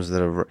algorithms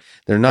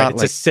they're not right,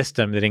 it's like a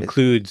system that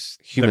includes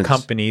humans. the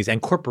companies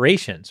and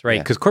corporations, right?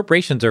 Yeah. Because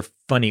corporations are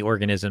funny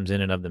organisms in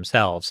and of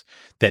themselves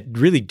that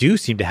really do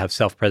seem to have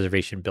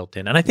self-preservation built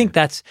in. And I think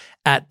that's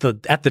at the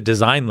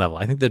design level.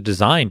 I think they're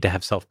designed to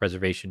have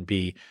self-preservation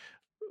be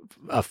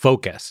a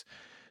focus.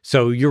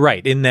 So you're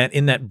right, in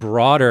that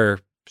broader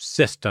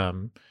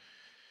system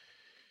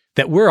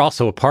that we're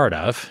also a part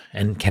of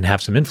and can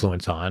have some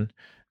influence on,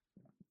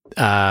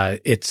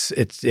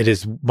 it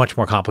is much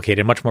more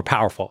complicated, much more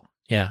powerful.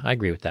 Yeah, I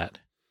agree with that.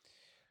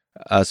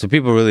 So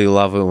people really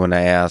love it when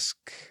I ask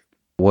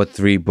what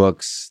 3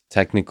 books,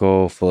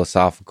 technical,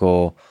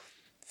 philosophical,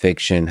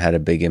 fiction, had a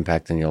big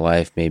impact on your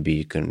life. Maybe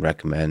you can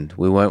recommend.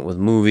 We went with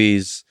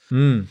movies.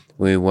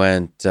 We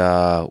went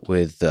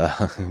with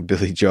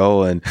Billy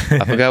Joel, and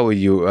I forgot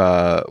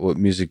what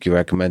music you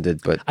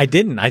recommended. But I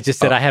didn't. I just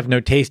said I have no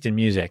taste in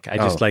music. I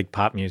just like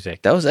pop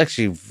music. That was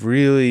actually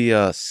really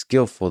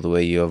skillful the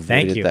way you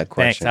avoided that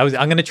question. Thanks.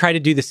 I'm going to try to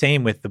do the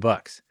same with the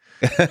books.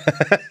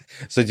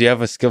 So do you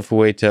have a skillful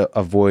way to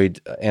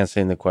avoid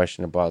answering the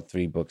question about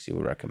 3 books you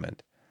would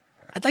recommend?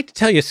 I'd like to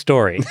tell you a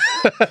story.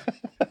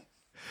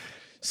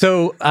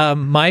 So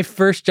my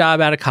first job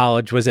out of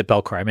college was at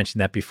Belcor. I mentioned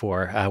that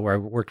before, where I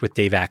worked with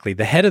Dave Ackley.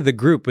 The head of the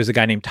group was a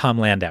guy named Tom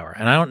Landauer.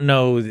 And I don't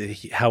know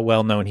how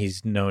well known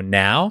he's known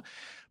now,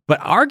 but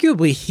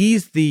arguably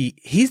he's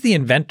the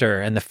inventor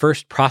and the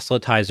first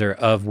proselytizer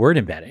of word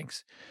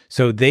embeddings.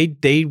 So they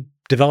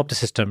developed a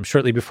system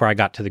shortly before I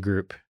got to the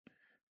group.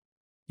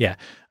 Yeah.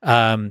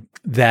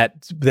 That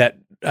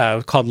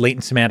called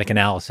latent semantic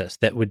analysis,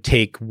 that would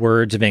take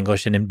words of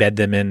English and embed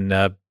them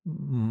in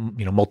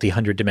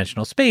multi-hundred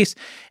dimensional space,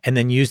 and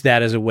then use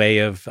that as a way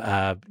of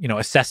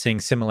assessing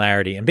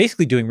similarity and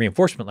basically doing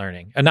reinforcement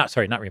learning. Not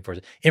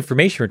reinforcement,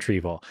 information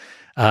retrieval.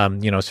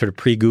 Sort of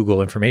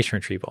pre-Google information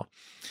retrieval.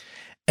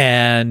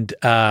 And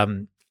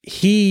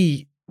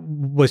he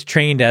was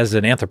trained as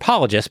an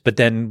anthropologist, but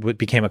then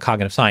became a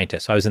cognitive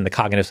scientist. So I was in the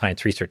cognitive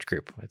science research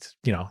group. It's,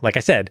 like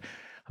I said,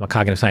 I'm a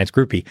cognitive science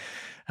groupie.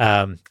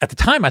 At the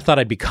time, I thought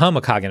I'd become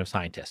a cognitive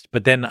scientist,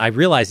 but then I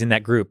realized in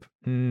that group,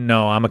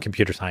 no, I'm a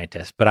computer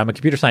scientist, but I'm a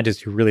computer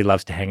scientist who really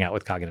loves to hang out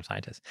with cognitive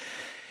scientists.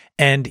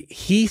 And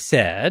he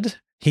said,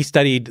 he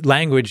studied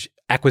language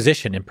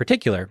acquisition in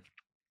particular.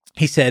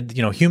 He said,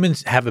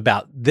 humans have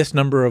about this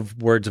number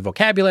of words of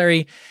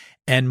vocabulary,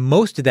 and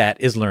most of that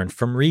is learned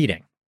from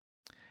reading.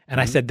 And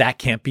I said, that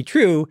can't be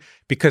true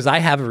because I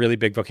have a really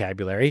big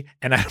vocabulary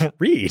and I don't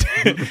read.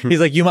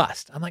 He's like, you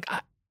must. I'm like,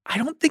 I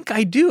don't think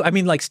I do. I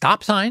mean, like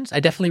stop signs, I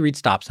definitely read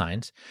stop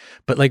signs,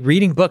 but like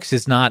reading books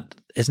is not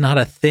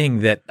a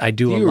thing that I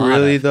do a lot.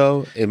 Really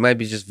though? It might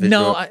be just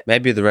visual. No,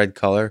 maybe the red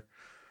color.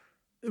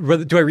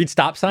 Do I read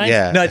stop signs?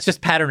 Yeah. No, it's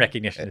just pattern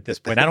recognition at this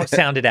point. I don't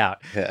sound it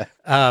out. Yeah.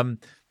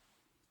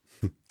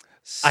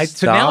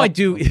 So now I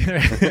do.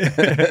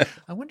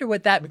 I wonder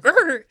what that.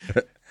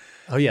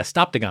 Oh yeah,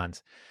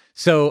 stoptagons.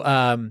 So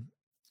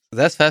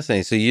that's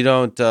fascinating. So you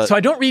don't. So I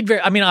don't read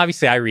very. I mean,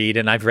 obviously, I read,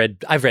 and I've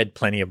read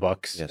plenty of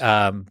books. Yes.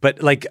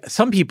 But like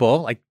some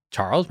people, like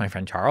Charles, my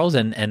friend Charles,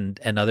 and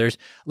others,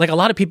 like a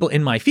lot of people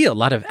in my field, a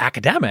lot of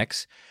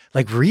academics,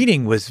 like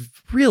reading was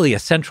really a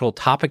central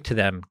topic to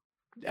them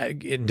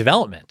in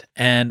development,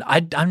 and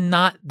I'm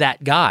not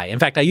that guy. In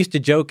fact, I used to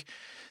joke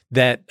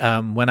that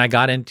when I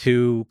got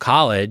into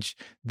college,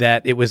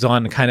 that it was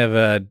on kind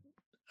of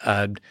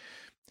a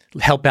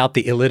help out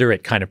the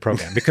illiterate kind of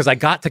program, because I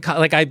got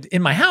to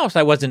in my house,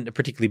 I wasn't a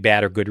particularly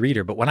bad or good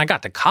reader, but when I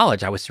got to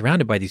college, I was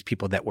surrounded by these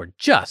people that were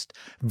just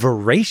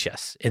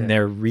voracious in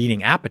their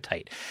reading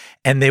appetite.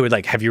 And they would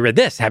like, have you read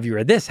this? Have you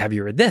read this? Have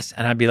you read this?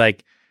 And I'd be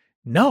like,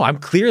 no, I'm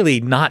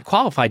clearly not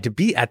qualified to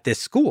be at this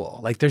school.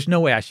 Like, there's no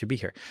way I should be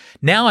here.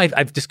 Now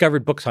I've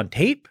discovered books on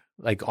tape,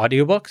 like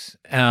audiobooks.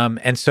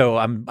 And so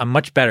I'm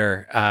much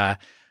better.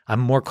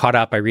 I'm more caught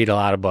up. I read a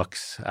lot of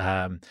books.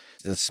 A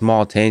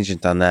small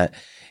tangent on that.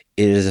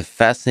 It is a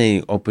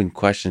fascinating open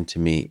question to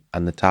me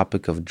on the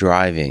topic of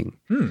driving.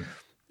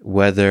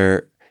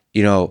 Whether,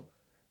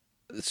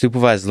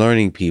 supervised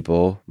learning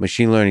people,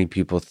 machine learning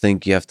people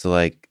think you have to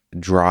like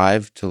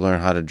drive to learn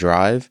how to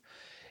drive.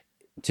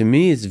 To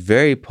me, it's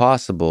very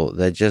possible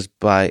that just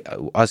by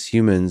us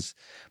humans,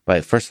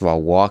 by first of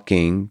all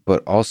walking,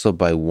 but also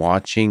by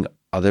watching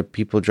other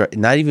people drive,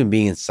 not even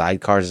being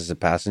inside cars as a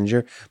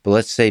passenger, but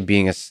let's say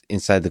being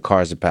inside the car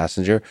as a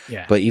passenger,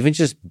 but even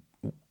just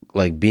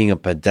like being a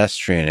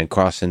pedestrian and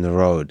crossing the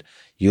road,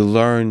 you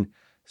learn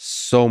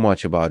so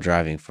much about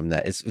driving from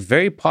that. It's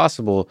very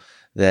possible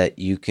that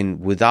you can,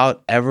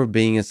 without ever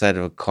being inside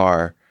of a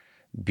car,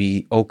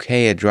 be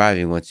okay at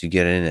driving once you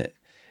get in it.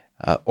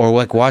 Or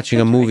like watching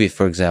a movie,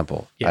 for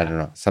example. I don't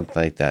know, something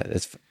like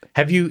that.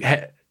 Have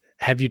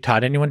you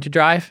taught anyone to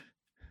drive?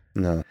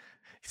 No.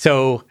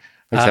 So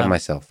except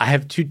myself. I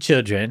have 2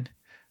 children,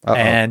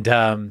 and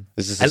I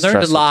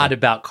learned a lot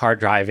about car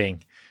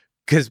driving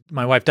because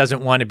my wife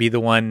doesn't want to be the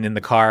one in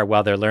the car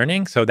while they're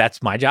learning. So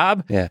that's my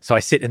job. Yeah. So I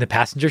sit in the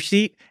passenger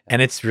seat,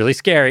 and it's really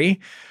scary.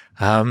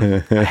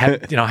 I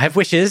have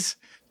wishes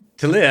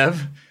to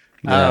live.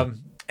 Yeah.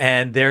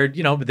 And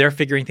they're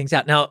figuring things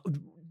out. Now,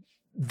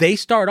 they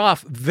start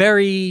off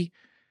very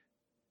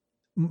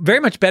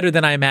much better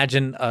than I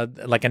imagine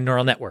like a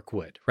neural network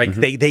would, right?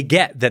 Mm-hmm. They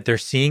get that they're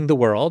seeing the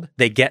world.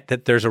 They get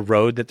that there's a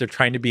road that they're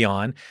trying to be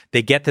on.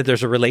 They get that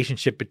there's a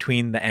relationship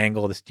between the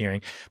angle of the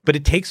steering. But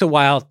it takes a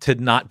while to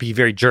not be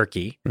very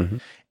jerky. Mm-hmm.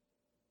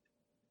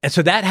 And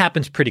so that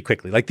happens pretty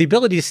quickly. Like the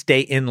ability to stay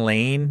in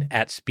lane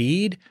at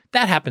speed,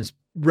 that happens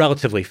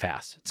relatively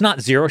fast. It's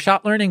not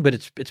zero-shot learning, but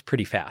it's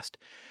pretty fast.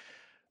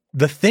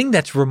 The thing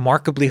that's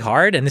remarkably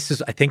hard, and this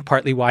is, I think,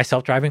 partly why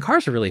self-driving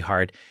cars are really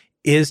hard,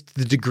 is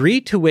the degree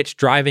to which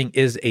driving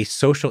is a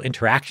social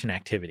interaction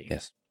activity.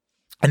 Yes.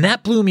 And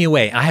that blew me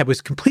away. I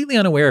was completely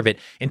unaware of it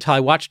until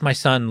I watched my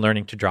son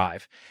learning to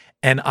drive.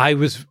 And I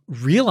was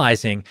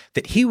realizing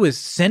that he was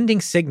sending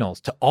signals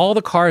to all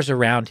the cars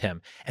around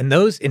him. And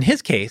those, in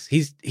his case,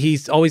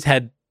 he's always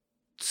had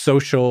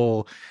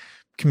social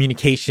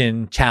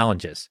communication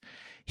challenges.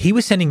 He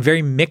was sending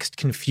very mixed,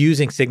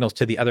 confusing signals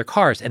to the other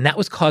cars, and that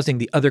was causing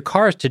the other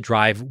cars to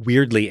drive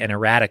weirdly and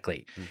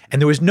erratically. Mm-hmm.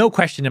 And there was no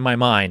question in my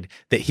mind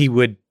that he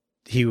would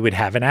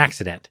have an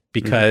accident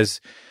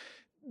because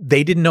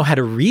they didn't know how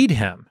to read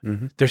him.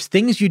 Mm-hmm. There's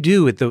things you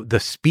do with the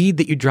speed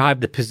that you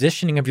drive, the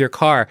positioning of your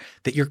car,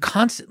 that you're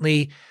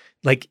constantly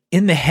like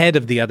in the head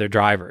of the other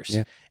drivers.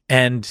 Yeah.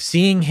 And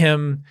seeing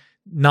him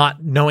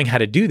not knowing how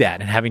to do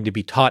that and having to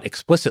be taught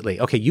explicitly,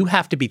 okay, you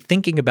have to be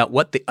thinking about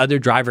what the other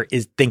driver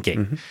is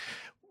thinking.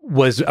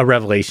 Was a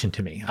revelation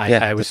to me.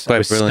 I was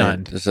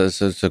stunned.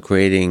 So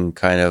creating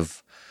kind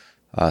of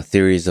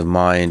theories of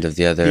mind of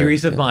the other...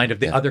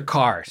 other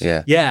cars.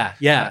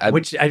 Yeah.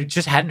 Which I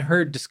just hadn't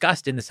heard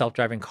discussed in the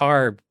self-driving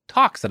car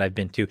talks that I've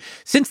been to.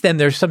 Since then,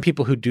 there's some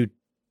people who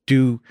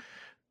do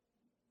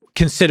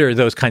consider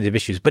those kinds of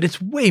issues, but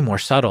it's way more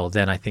subtle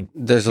than I think.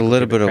 There's a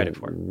little bit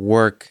of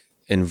work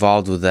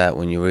involved with that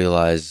when you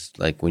realize,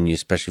 like when you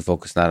especially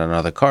focus not on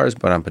other cars,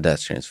 but on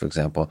pedestrians, for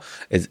example.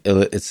 It's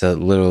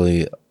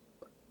literally...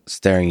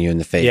 staring you in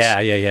the face.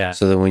 Yeah.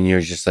 So that when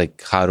you're just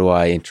like, how do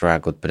I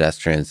interact with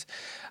pedestrians?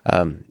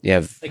 You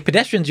have like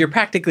pedestrians, you're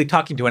practically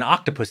talking to an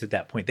octopus at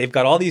that point. They've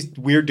got all these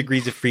weird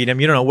degrees of freedom.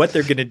 You don't know what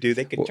they're going to do.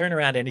 They can turn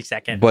around any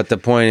second. But the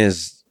point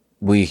is,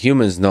 we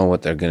humans know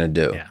what they're going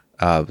to do.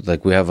 Yeah.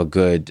 Like we have a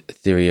good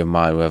theory of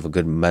mind. We have a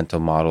good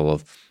mental model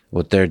of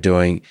what they're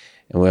doing.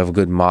 And we have a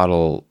good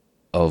model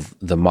of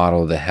the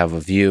model they have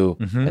of you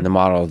and the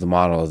model of the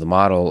model of the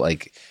model.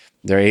 Like,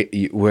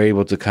 we're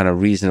able to kind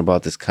of reason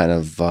about this kind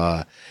of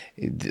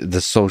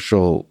the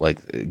social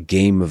like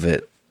game of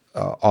it.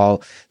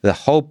 All the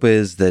hope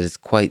is that it's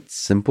quite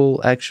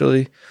simple,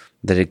 actually,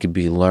 that it could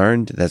be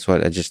learned. That's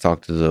what I just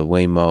talked to the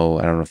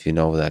Waymo. I don't know if you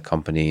know that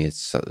company.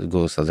 It's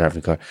Google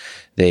self-driving car.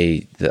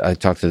 I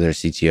talked to their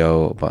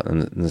CTO about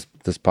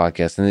this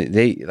podcast, and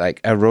they like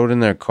I rode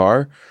in their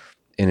car,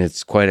 and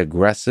it's quite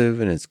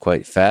aggressive and it's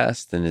quite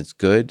fast and it's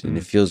good and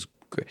it feels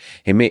great.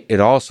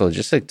 It also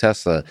just like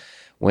Tesla.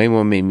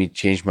 Waymo made me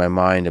change my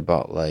mind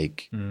about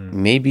like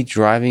maybe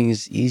driving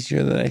is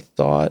easier than I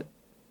thought.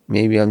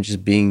 Maybe I'm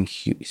just being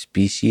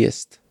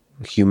speciesist,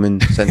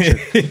 human-centric.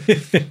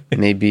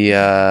 Maybe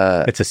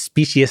it's a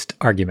speciesist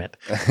argument.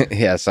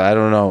 Yeah, so I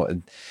don't know,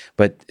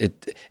 but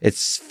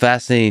it's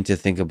fascinating to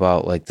think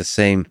about like the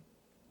same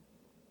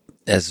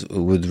as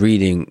with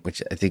reading,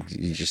 which I think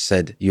you just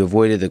said. You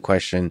avoided the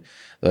question,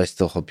 though I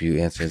still hope you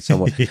answered it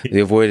somewhat.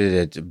 You avoided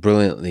it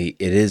brilliantly.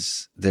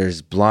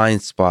 There's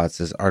blind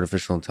spots as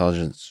artificial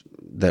intelligence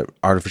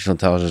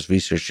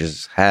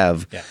researchers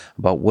have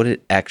about what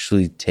it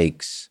actually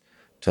takes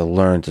to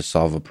learn to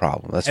solve a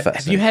problem. That's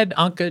fascinating. Have you had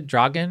Anka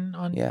Dragan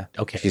on? Yeah.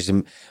 Okay. She's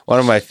one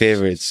of my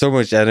favorites. So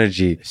much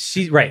energy.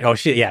 She's right. Oh,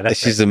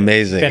 she's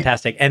amazing.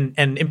 Fantastic. And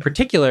in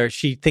particular,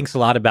 she thinks a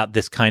lot about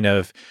this kind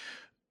of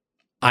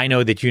I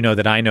know that you know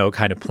that I know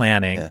kind of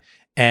planning. Yeah.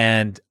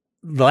 And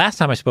the last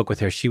time I spoke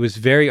with her, she was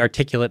very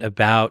articulate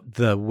about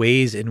the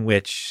ways in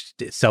which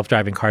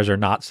self-driving cars are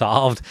not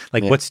solved,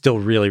 like what's still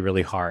really,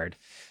 really hard.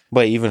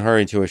 But even her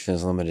intuition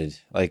is limited.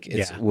 Like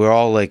we're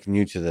all like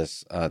new to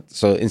this.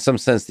 So in some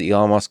sense, the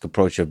Elon Musk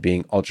approach of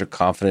being ultra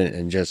confident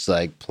and just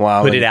like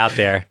plowing, putting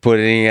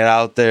it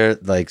out there.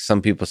 Like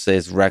some people say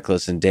it's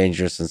reckless and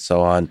dangerous and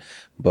so on.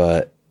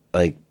 But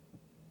like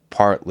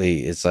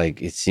partly it's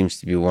like it seems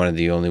to be one of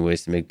the only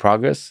ways to make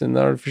progress in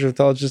artificial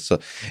intelligence. So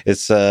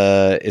it's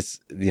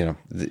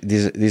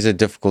these are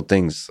difficult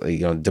things.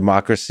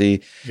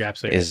 Democracy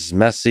is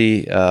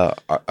messy.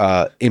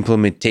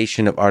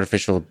 Implementation of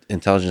artificial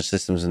intelligence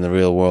systems in the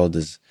real world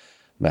is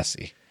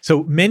messy.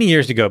 So many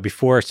years ago,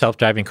 before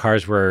self-driving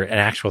cars were an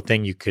actual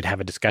thing you could have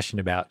a discussion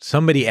about,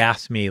 somebody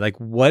asked me, like,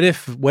 what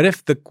if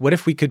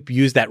we could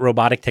use that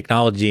robotic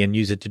technology and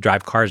use it to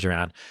drive cars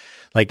around?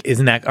 Like,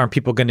 aren't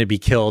people going to be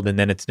killed? And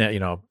then it's,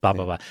 blah, blah,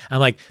 blah. I'm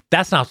like,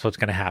 that's not what's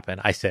going to happen.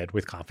 I said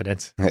with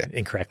confidence,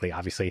 incorrectly,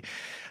 obviously.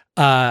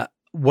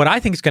 What I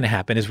think is going to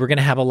happen is we're going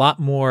to have a lot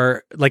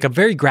more, like a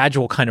very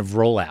gradual kind of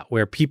rollout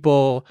where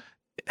people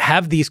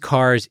have these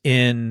cars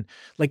in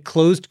like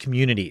closed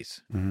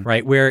communities,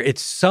 right? Where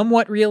it's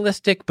somewhat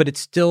realistic, but it's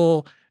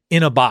still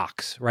in a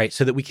box, right?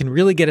 So that we can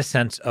really get a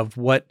sense of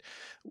what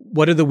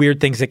are the weird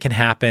things that can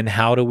happen?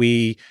 How do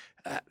we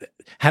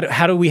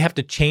how do we have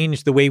to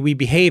change the way we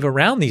behave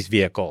around these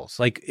vehicles?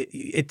 Like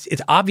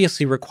it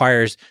obviously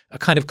requires a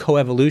kind of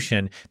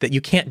coevolution that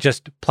you can't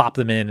just plop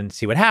them in and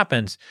see what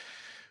happens.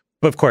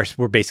 But of course,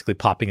 we're basically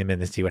plopping them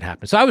in and see what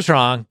happens. So I was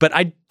wrong, but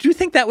I do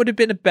think that would have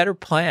been a better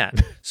plan.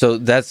 So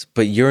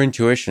but your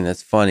intuition,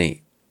 that's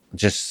funny.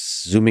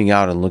 Just zooming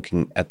out and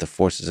looking at the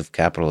forces of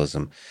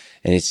capitalism.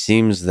 And it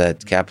seems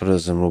that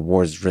capitalism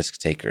rewards risk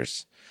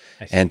takers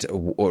and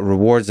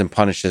rewards and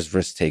punishes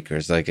risk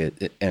takers.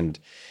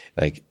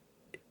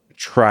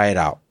 Try it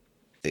out.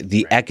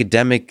 The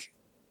academic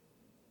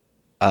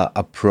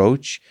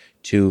approach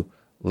to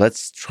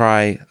let's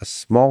try a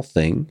small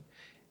thing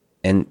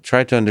and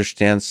try to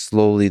understand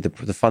slowly the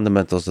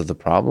fundamentals of the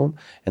problem.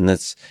 And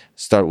let's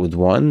start with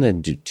 1,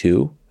 then do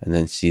 2, and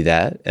then see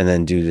that, and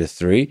then do the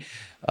 3.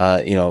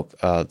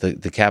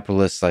 The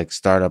capitalist like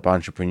startup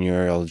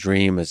entrepreneurial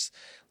dream is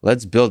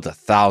let's build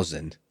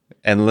 1,000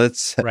 and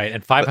let's right.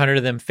 And 500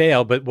 of them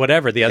fail, but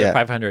whatever, the other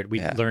 500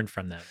 we learned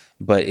from them.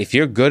 But if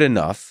you're good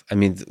enough, I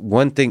mean,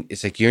 one thing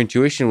is like your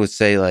intuition would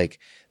say like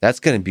that's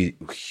going to be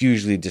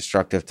hugely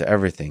destructive to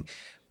everything.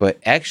 But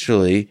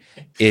actually,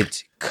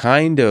 it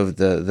kind of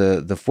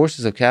the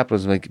forces of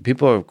capitalism. Like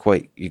people are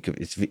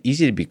it's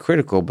easy to be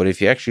critical, but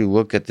if you actually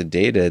look at the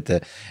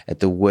data, at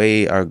the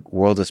way our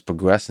world has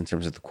progressed in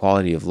terms of the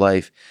quality of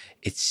life,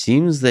 it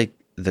seems like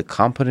the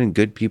competent,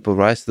 good people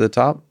rise to the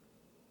top.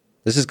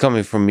 This is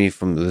coming from me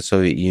from the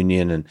Soviet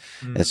Union and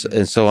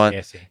so on.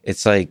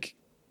 It's like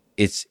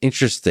it's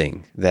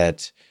interesting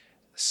that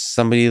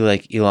somebody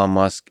like Elon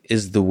Musk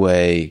is the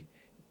way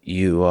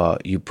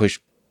you push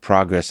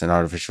progress in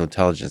artificial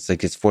intelligence.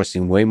 Like it's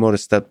forcing Waymo to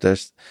step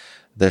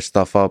their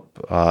stuff up,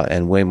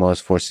 and Waymo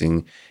is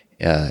forcing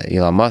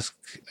Elon Musk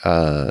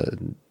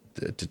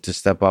to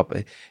step up.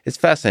 It's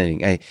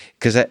fascinating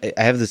because I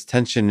have this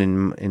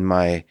tension in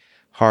my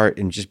heart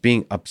and just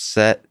being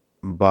upset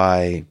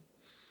by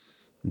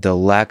the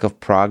lack of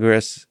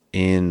progress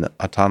in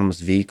autonomous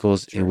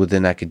vehicles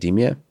within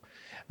academia.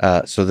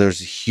 So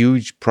there's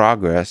huge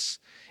progress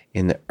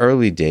in the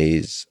early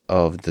days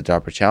of the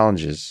DARPA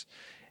challenges.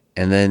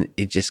 And then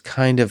it just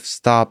kind of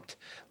stopped,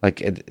 like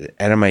at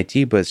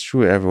MIT, but it's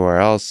true everywhere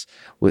else,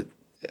 with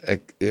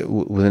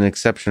an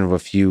exception of a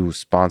few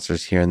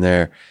sponsors here and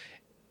there.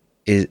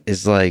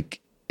 Is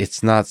like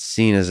it's not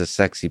seen as a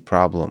sexy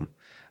problem.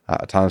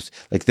 Autonomous,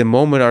 like the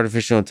moment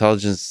artificial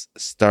intelligence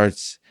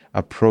starts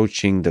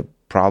approaching the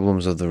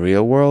problems of the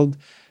real world,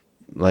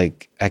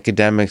 like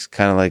academics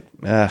kind of like,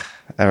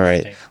 all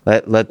right,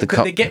 let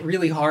the they get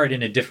really hard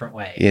in a different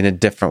way.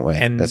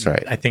 And that's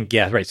right. I think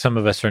right. Some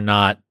of us are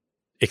not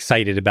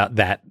excited about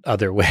that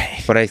other way.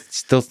 But I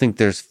still think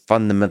there's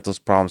fundamental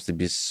problems to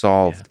be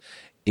solved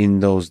in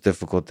those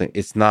difficult things.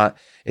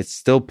 It's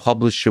still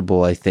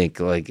publishable, I think.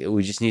 Like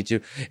we just need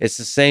to, it's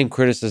the same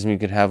criticism you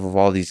could have of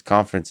all these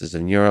conferences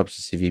in Europe,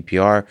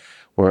 CVPR,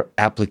 where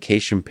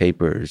application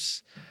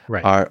papers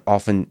are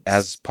often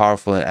as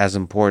powerful and as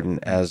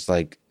important as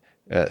like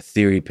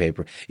theory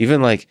paper.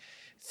 Even like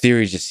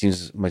theory just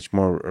seems much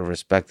more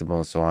respectable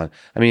and so on.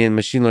 I mean, the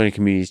machine learning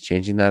community is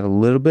changing that a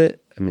little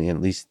bit. I mean,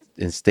 at least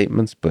in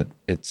statements, but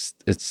it's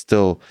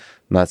still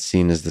not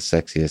seen as the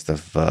sexiest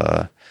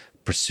of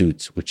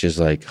pursuits, which is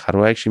like, how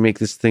do I actually make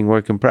this thing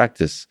work in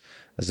practice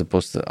as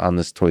opposed to on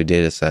this toy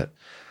data set?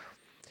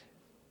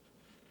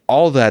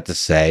 All that to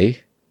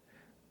say,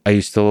 are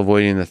you still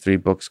avoiding the 3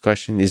 books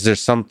question? Is there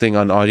something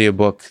on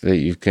audiobook that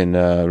you can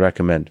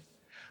recommend?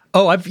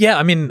 Oh, I've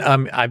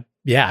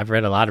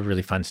read a lot of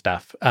really fun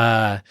stuff.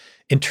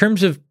 In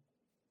terms of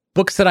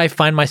books that I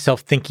find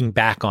myself thinking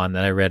back on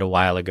that I read a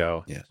while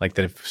ago, like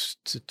that have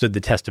stood the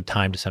test of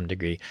time to some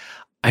degree,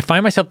 I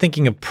find myself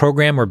thinking of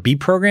Program or Be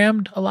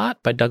Programmed a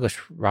lot by Douglas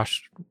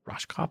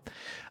Rushkoff,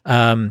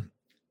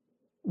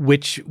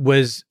 which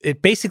was,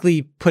 it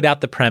basically put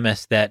out the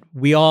premise that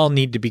we all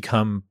need to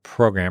become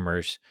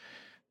programmers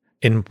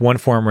in one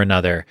form or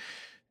another.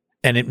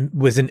 And it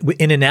was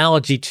in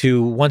analogy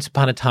to once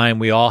upon a time,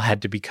 we all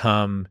had to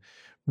become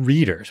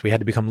readers. We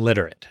had to become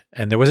literate.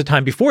 And there was a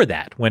time before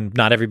that when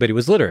not everybody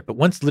was literate. But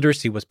once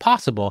literacy was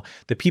possible,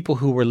 the people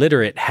who were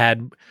literate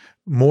had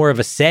more of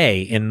a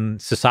say in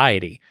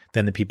society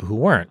than the people who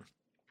weren't.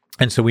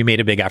 And so we made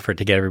a big effort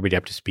to get everybody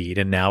up to speed.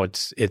 And now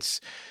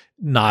it's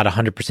not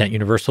 100%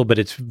 universal, but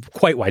it's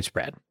quite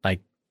widespread.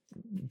 Like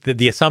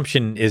the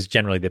assumption is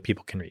generally that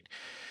people can read.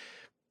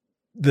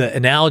 The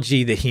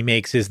analogy that he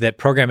makes is that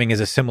programming is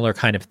a similar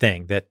kind of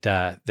thing,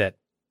 that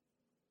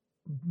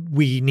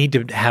we need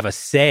to have a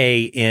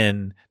say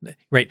in,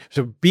 right?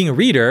 So being a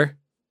reader,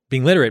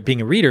 being literate,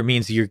 being a reader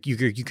means you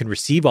can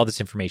receive all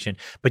this information,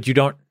 but you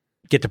don't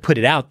get to put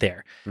it out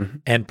there. Mm-hmm.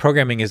 And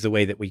programming is the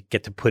way that we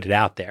get to put it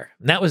out there.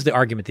 And that was the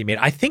argument they made.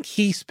 I think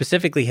he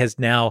specifically has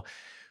now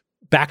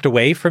backed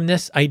away from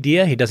this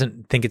idea. He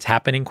doesn't think it's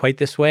happening quite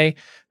this way.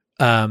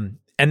 And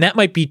that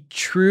might be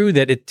true,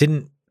 that it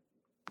didn't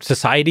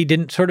society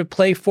didn't sort of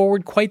play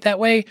forward quite that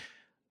way.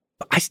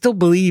 But I still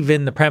believe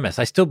in the premise.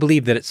 I still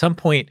believe that at some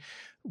point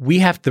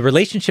the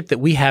relationship that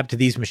we have to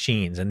these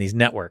machines and these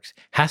networks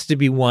has to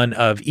be one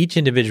of each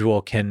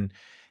individual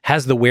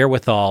has the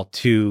wherewithal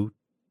to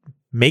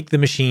make the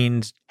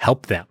machines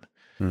help them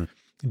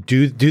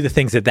do the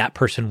things that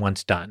person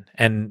wants done.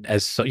 And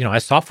as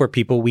software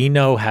people, we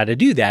know how to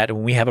do that. And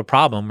when we have a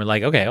problem, we're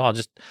like, okay, well,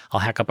 I'll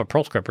hack up a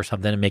Perl script or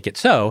something and make it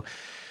so.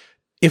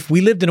 If we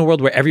lived in a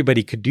world where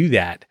everybody could do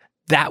that,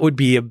 that would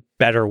be a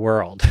better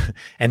world.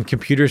 And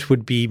computers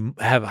would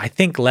have, I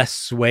think, less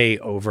sway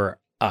over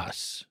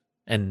us.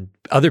 And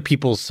other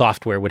people's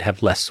software would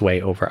have less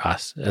sway over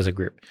us as a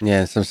group.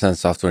 Yeah, in some sense,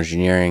 software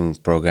engineering,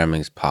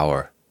 programming is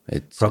power.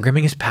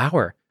 Programming is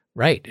power,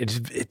 right?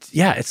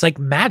 It's like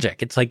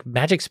magic. It's like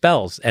magic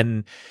spells,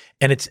 and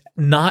it's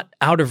not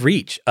out of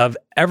reach of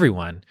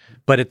everyone.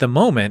 But at the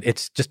moment,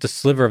 it's just a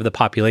sliver of the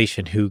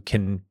population who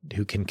can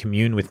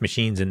commune with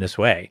machines in this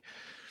way.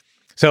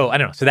 So I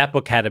don't know. So that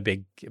book had a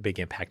big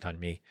impact on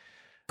me.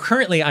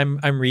 Currently,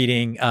 I'm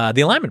reading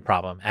The Alignment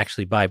Problem,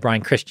 actually, by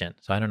Brian Christian.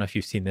 So I don't know if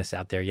you've seen this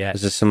out there yet.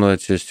 Is this similar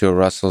to Stuart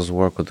Russell's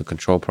work with the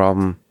control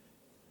problem?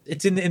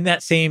 It's in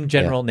that same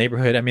general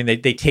neighborhood. I mean,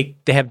 they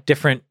have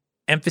different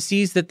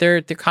emphases that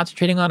they're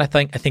concentrating on. I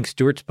think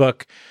Stuart's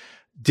book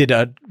did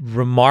a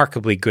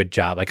remarkably good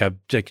job,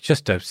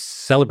 just a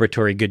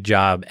celebratory good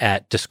job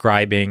at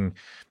describing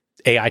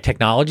AI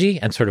technology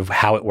and sort of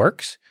how it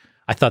works.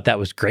 I thought that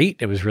was great.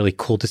 It was really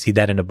cool to see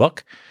that in a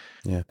book.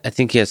 Yeah, I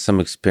think he has some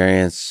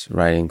experience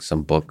writing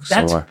some books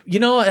somewhere.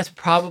 That's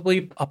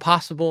probably a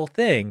possible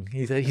thing.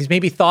 He's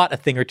maybe thought a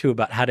thing or two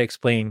about how to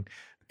explain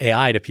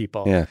AI to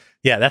people.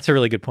 Yeah, that's a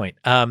really good point.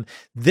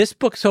 This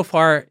book so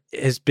far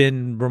has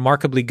been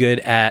remarkably good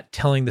at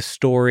telling the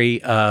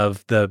story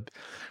of the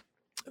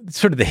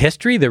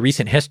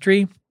recent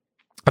history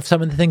of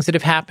some of the things that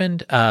have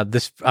happened.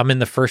 I'm in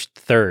the first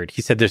third.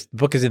 He said the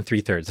book is in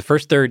 3/3. The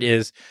first third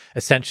is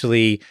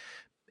essentially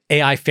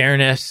AI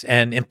fairness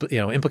and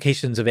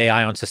implications of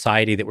AI on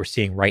society that we're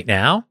seeing right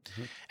now,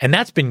 and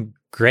that's been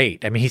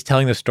great. I mean, he's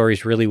telling the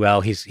stories really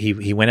well.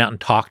 He went out and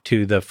talked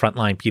to the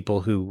frontline people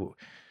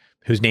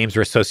whose names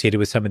are associated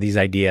with some of these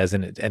ideas,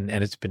 and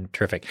it's been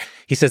terrific.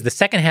 He says the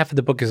second half of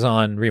the book is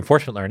on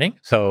reinforcement learning,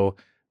 so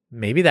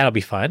maybe that'll be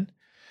fun.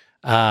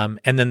 And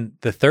then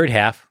the third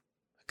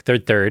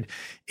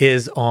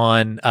is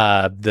on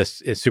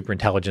this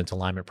superintelligence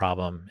alignment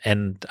problem,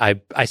 and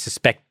I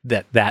suspect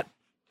that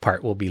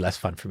part will be less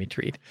fun for me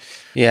to read.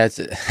 Yeah,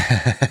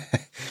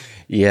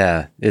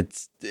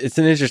 it's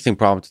an interesting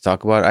problem to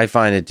talk about. I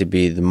find it to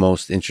be the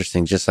most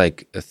interesting, just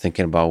like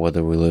thinking about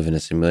whether we live in a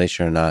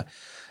simulation or not,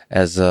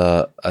 as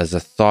a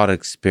thought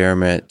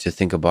experiment to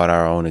think about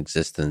our own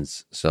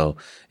existence. So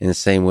in the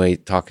same way,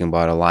 talking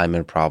about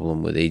alignment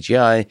problem with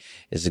AGI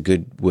is a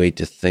good way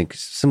to think,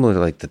 similar to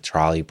like the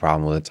trolley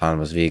problem with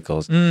autonomous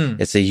vehicles.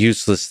 It's a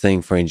useless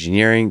thing for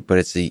engineering, but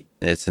it's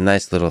a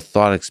nice little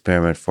thought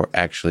experiment for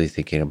actually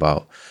thinking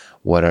about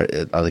what are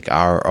like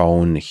our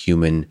own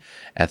human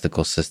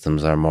ethical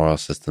systems, our moral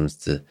systems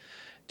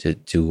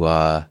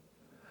to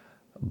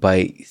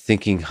by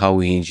thinking how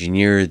we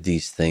engineer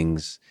these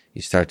things,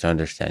 you start to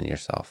understand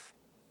yourself.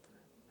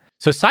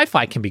 So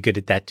sci-fi can be good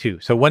at that too.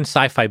 So one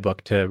sci-fi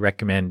book to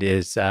recommend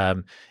is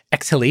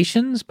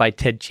Exhalations by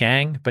Ted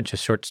Chiang, a bunch of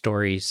short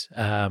stories.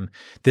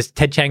 This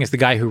Ted Chiang is the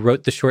guy who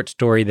wrote the short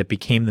story that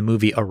became the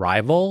movie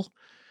Arrival.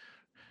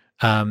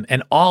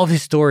 And all of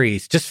his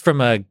stories, just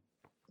from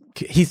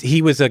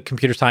he was a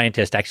computer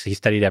scientist, actually, he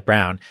studied at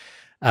Brown.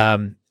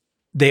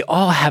 They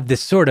all have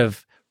this sort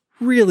of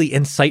really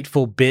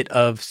insightful bit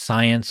of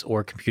science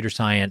or computer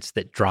science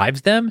that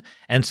drives them.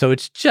 And so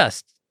it's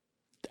just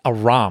a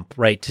romp,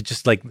 right? To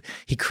just like,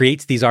 he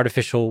creates these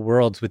artificial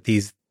worlds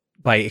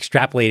by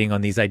extrapolating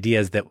on these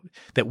ideas that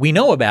we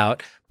know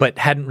about, but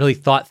hadn't really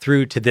thought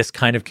through to this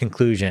kind of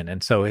conclusion.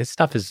 And so his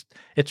stuff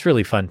it's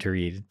really fun to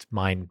read. It's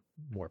mind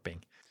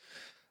warping.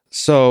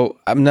 So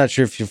I'm not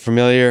sure if you're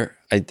familiar.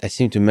 I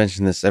seem to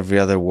mention this every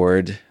other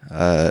word.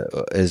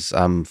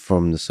 I'm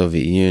from the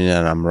Soviet Union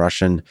and I'm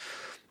Russian.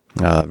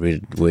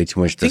 Read way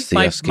too much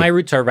Dostoevsky. My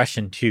roots are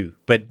Russian too,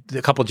 but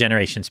a couple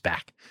generations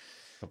back.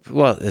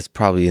 Well, it's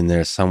probably in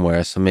there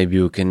somewhere. So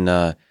maybe we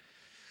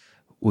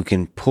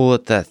can pull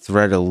at that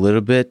thread a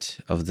little bit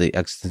of the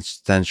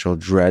existential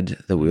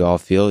dread that we all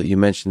feel. You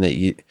mentioned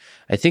that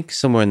I think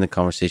somewhere in the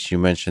conversation you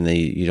mentioned that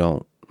you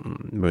don't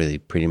really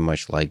pretty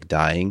much like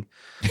dying.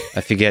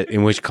 I forget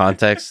in which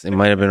context. It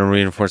might have been a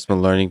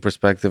reinforcement learning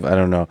perspective. I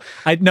don't know.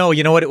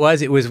 You know what it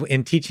was? It was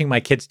in teaching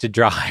my kids to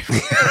drive.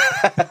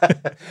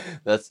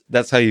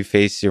 That's how you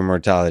face your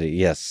mortality.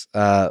 Yes.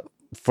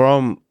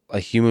 From a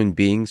human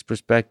being's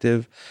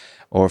perspective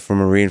or from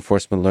a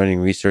reinforcement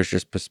learning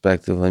researcher's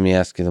perspective, let me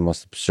ask you the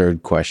most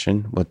absurd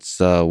question. What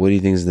do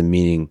you think is the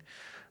meaning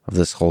of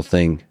this whole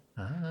thing?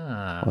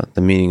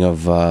 The meaning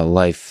of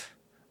life?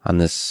 on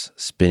this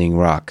spinning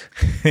rock?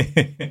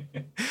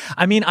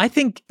 I mean, I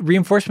think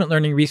reinforcement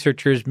learning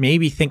researchers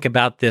maybe think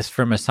about this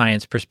from a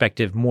science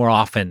perspective more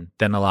often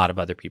than a lot of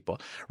other people,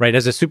 right?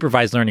 As a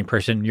supervised learning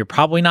person, you're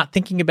probably not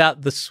thinking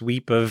about the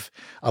sweep of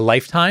a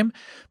lifetime,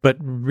 but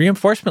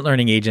reinforcement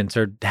learning agents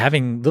are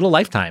having little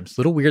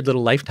weird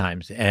little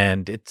lifetimes.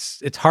 And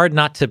it's hard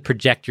not to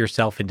project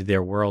yourself into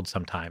their world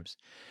sometimes.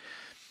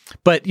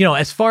 But,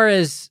 as far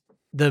as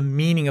the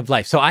meaning of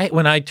life, so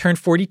when I turned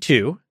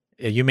 42,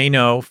 you may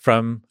know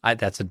from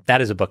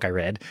that is a book I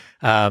read,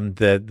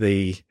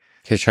 the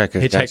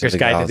Hitchhiker's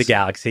Guide to the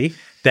Galaxy,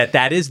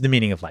 that is the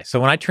meaning of life. So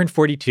when I turned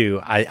 42,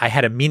 I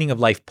had a meaning of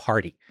life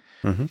party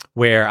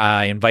where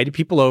I invited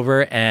people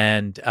over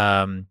and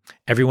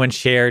everyone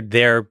shared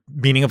their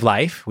meaning of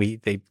life. We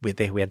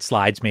had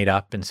slides made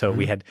up, and so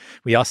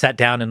we all sat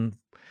down and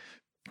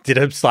did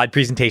a slide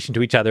presentation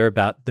to each other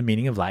about the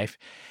meaning of life.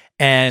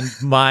 And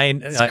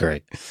mine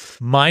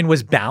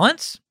was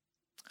balance.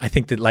 I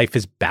think that life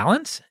is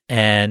balance.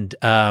 And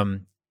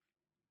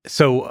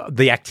so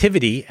the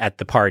activity at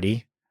the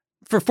party,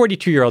 for a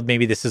 42-year-old,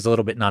 maybe this is a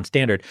little bit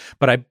non-standard,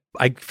 but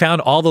I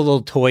found all the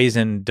little toys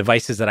and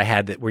devices that I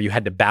had where you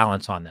had to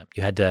balance on them.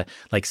 You had to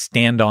like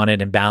stand on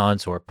it and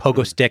balance, or a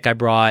pogo stick I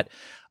brought,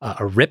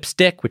 a rip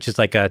stick, which is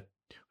like a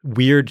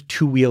weird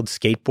two-wheeled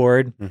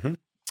skateboard.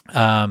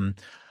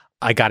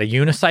 I got a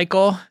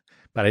unicycle,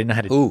 but I didn't know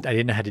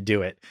how to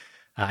do it.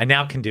 I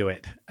now can do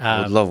it.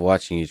 I would love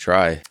watching you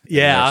try.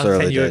 Yeah, I'll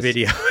send you a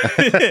video.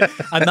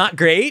 I'm not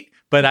great,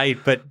 but I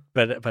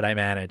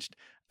managed.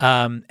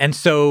 And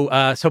so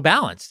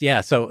balanced.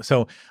 Yeah.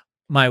 So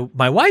my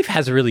wife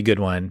has a really good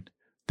one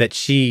that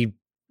she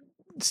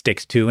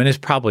sticks to and is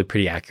probably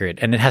pretty accurate.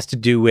 And it has to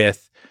do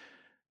with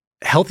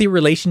healthy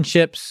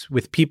relationships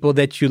with people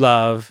that you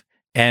love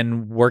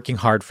and working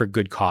hard for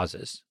good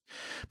causes.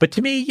 But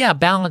to me, yeah,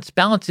 balance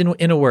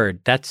in a word,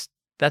 that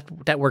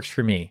works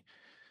for me.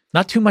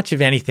 Not too much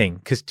of anything,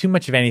 because too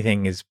much of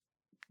anything is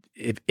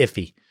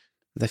iffy.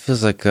 That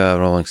feels like a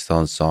Rolling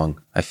Stones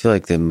song. I feel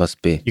like there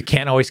must be. You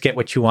can't always get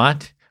what you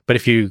want, but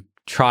if you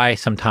try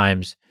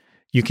sometimes,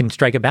 you can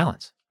strike a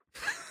balance.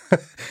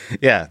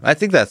 Yeah, I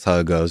think that's how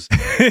it goes.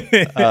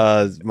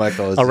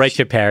 Michael, I'll write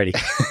you a parody.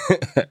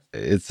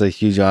 It's a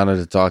huge honor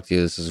to talk to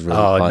you. This is really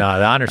fun. No,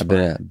 the honor's I've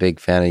been a big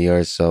fan of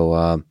yours,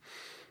 so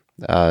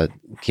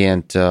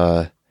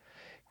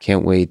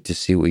can't wait to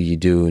see what you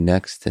do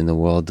next in the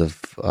world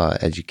of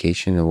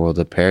education, the world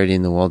of parody,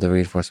 and the world of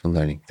reinforcement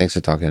learning. Thanks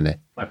for talking today.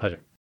 My pleasure.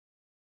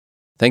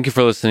 Thank you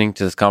for listening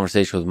to this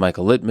conversation with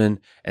Michael Littman,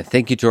 and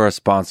thank you to our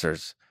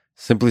sponsors,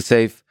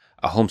 SimpliSafe,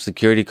 a home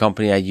security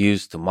company I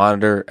use to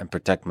monitor and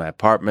protect my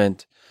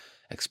apartment,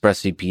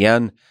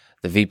 ExpressVPN,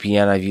 the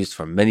VPN I've used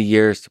for many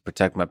years to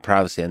protect my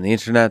privacy on the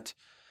internet,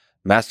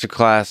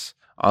 Masterclass,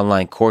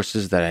 online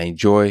courses that I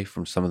enjoy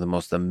from some of the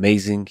most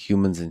amazing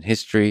humans in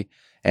history,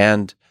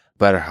 and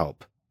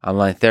BetterHelp,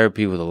 online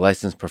therapy with a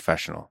licensed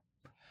professional.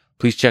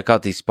 Please check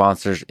out these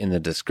sponsors in the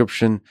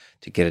description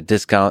to get a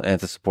discount and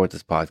to support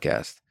this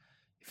podcast.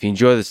 If you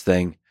enjoy this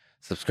thing,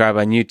 subscribe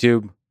on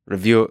YouTube,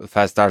 review it with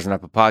 5 stars on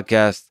Apple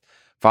Podcasts,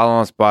 follow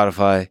on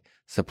Spotify,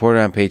 support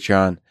it on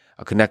Patreon,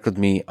 or connect with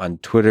me on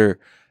Twitter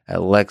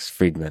at Lex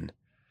Friedman.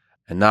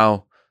 And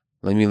now,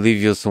 let me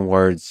leave you with some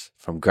words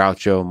from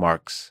Groucho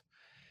Marx.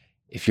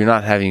 If you're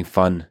not having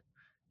fun,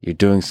 you're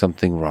doing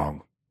something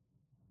wrong.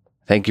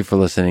 Thank you for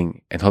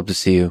listening and hope to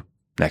see you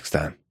next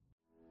time.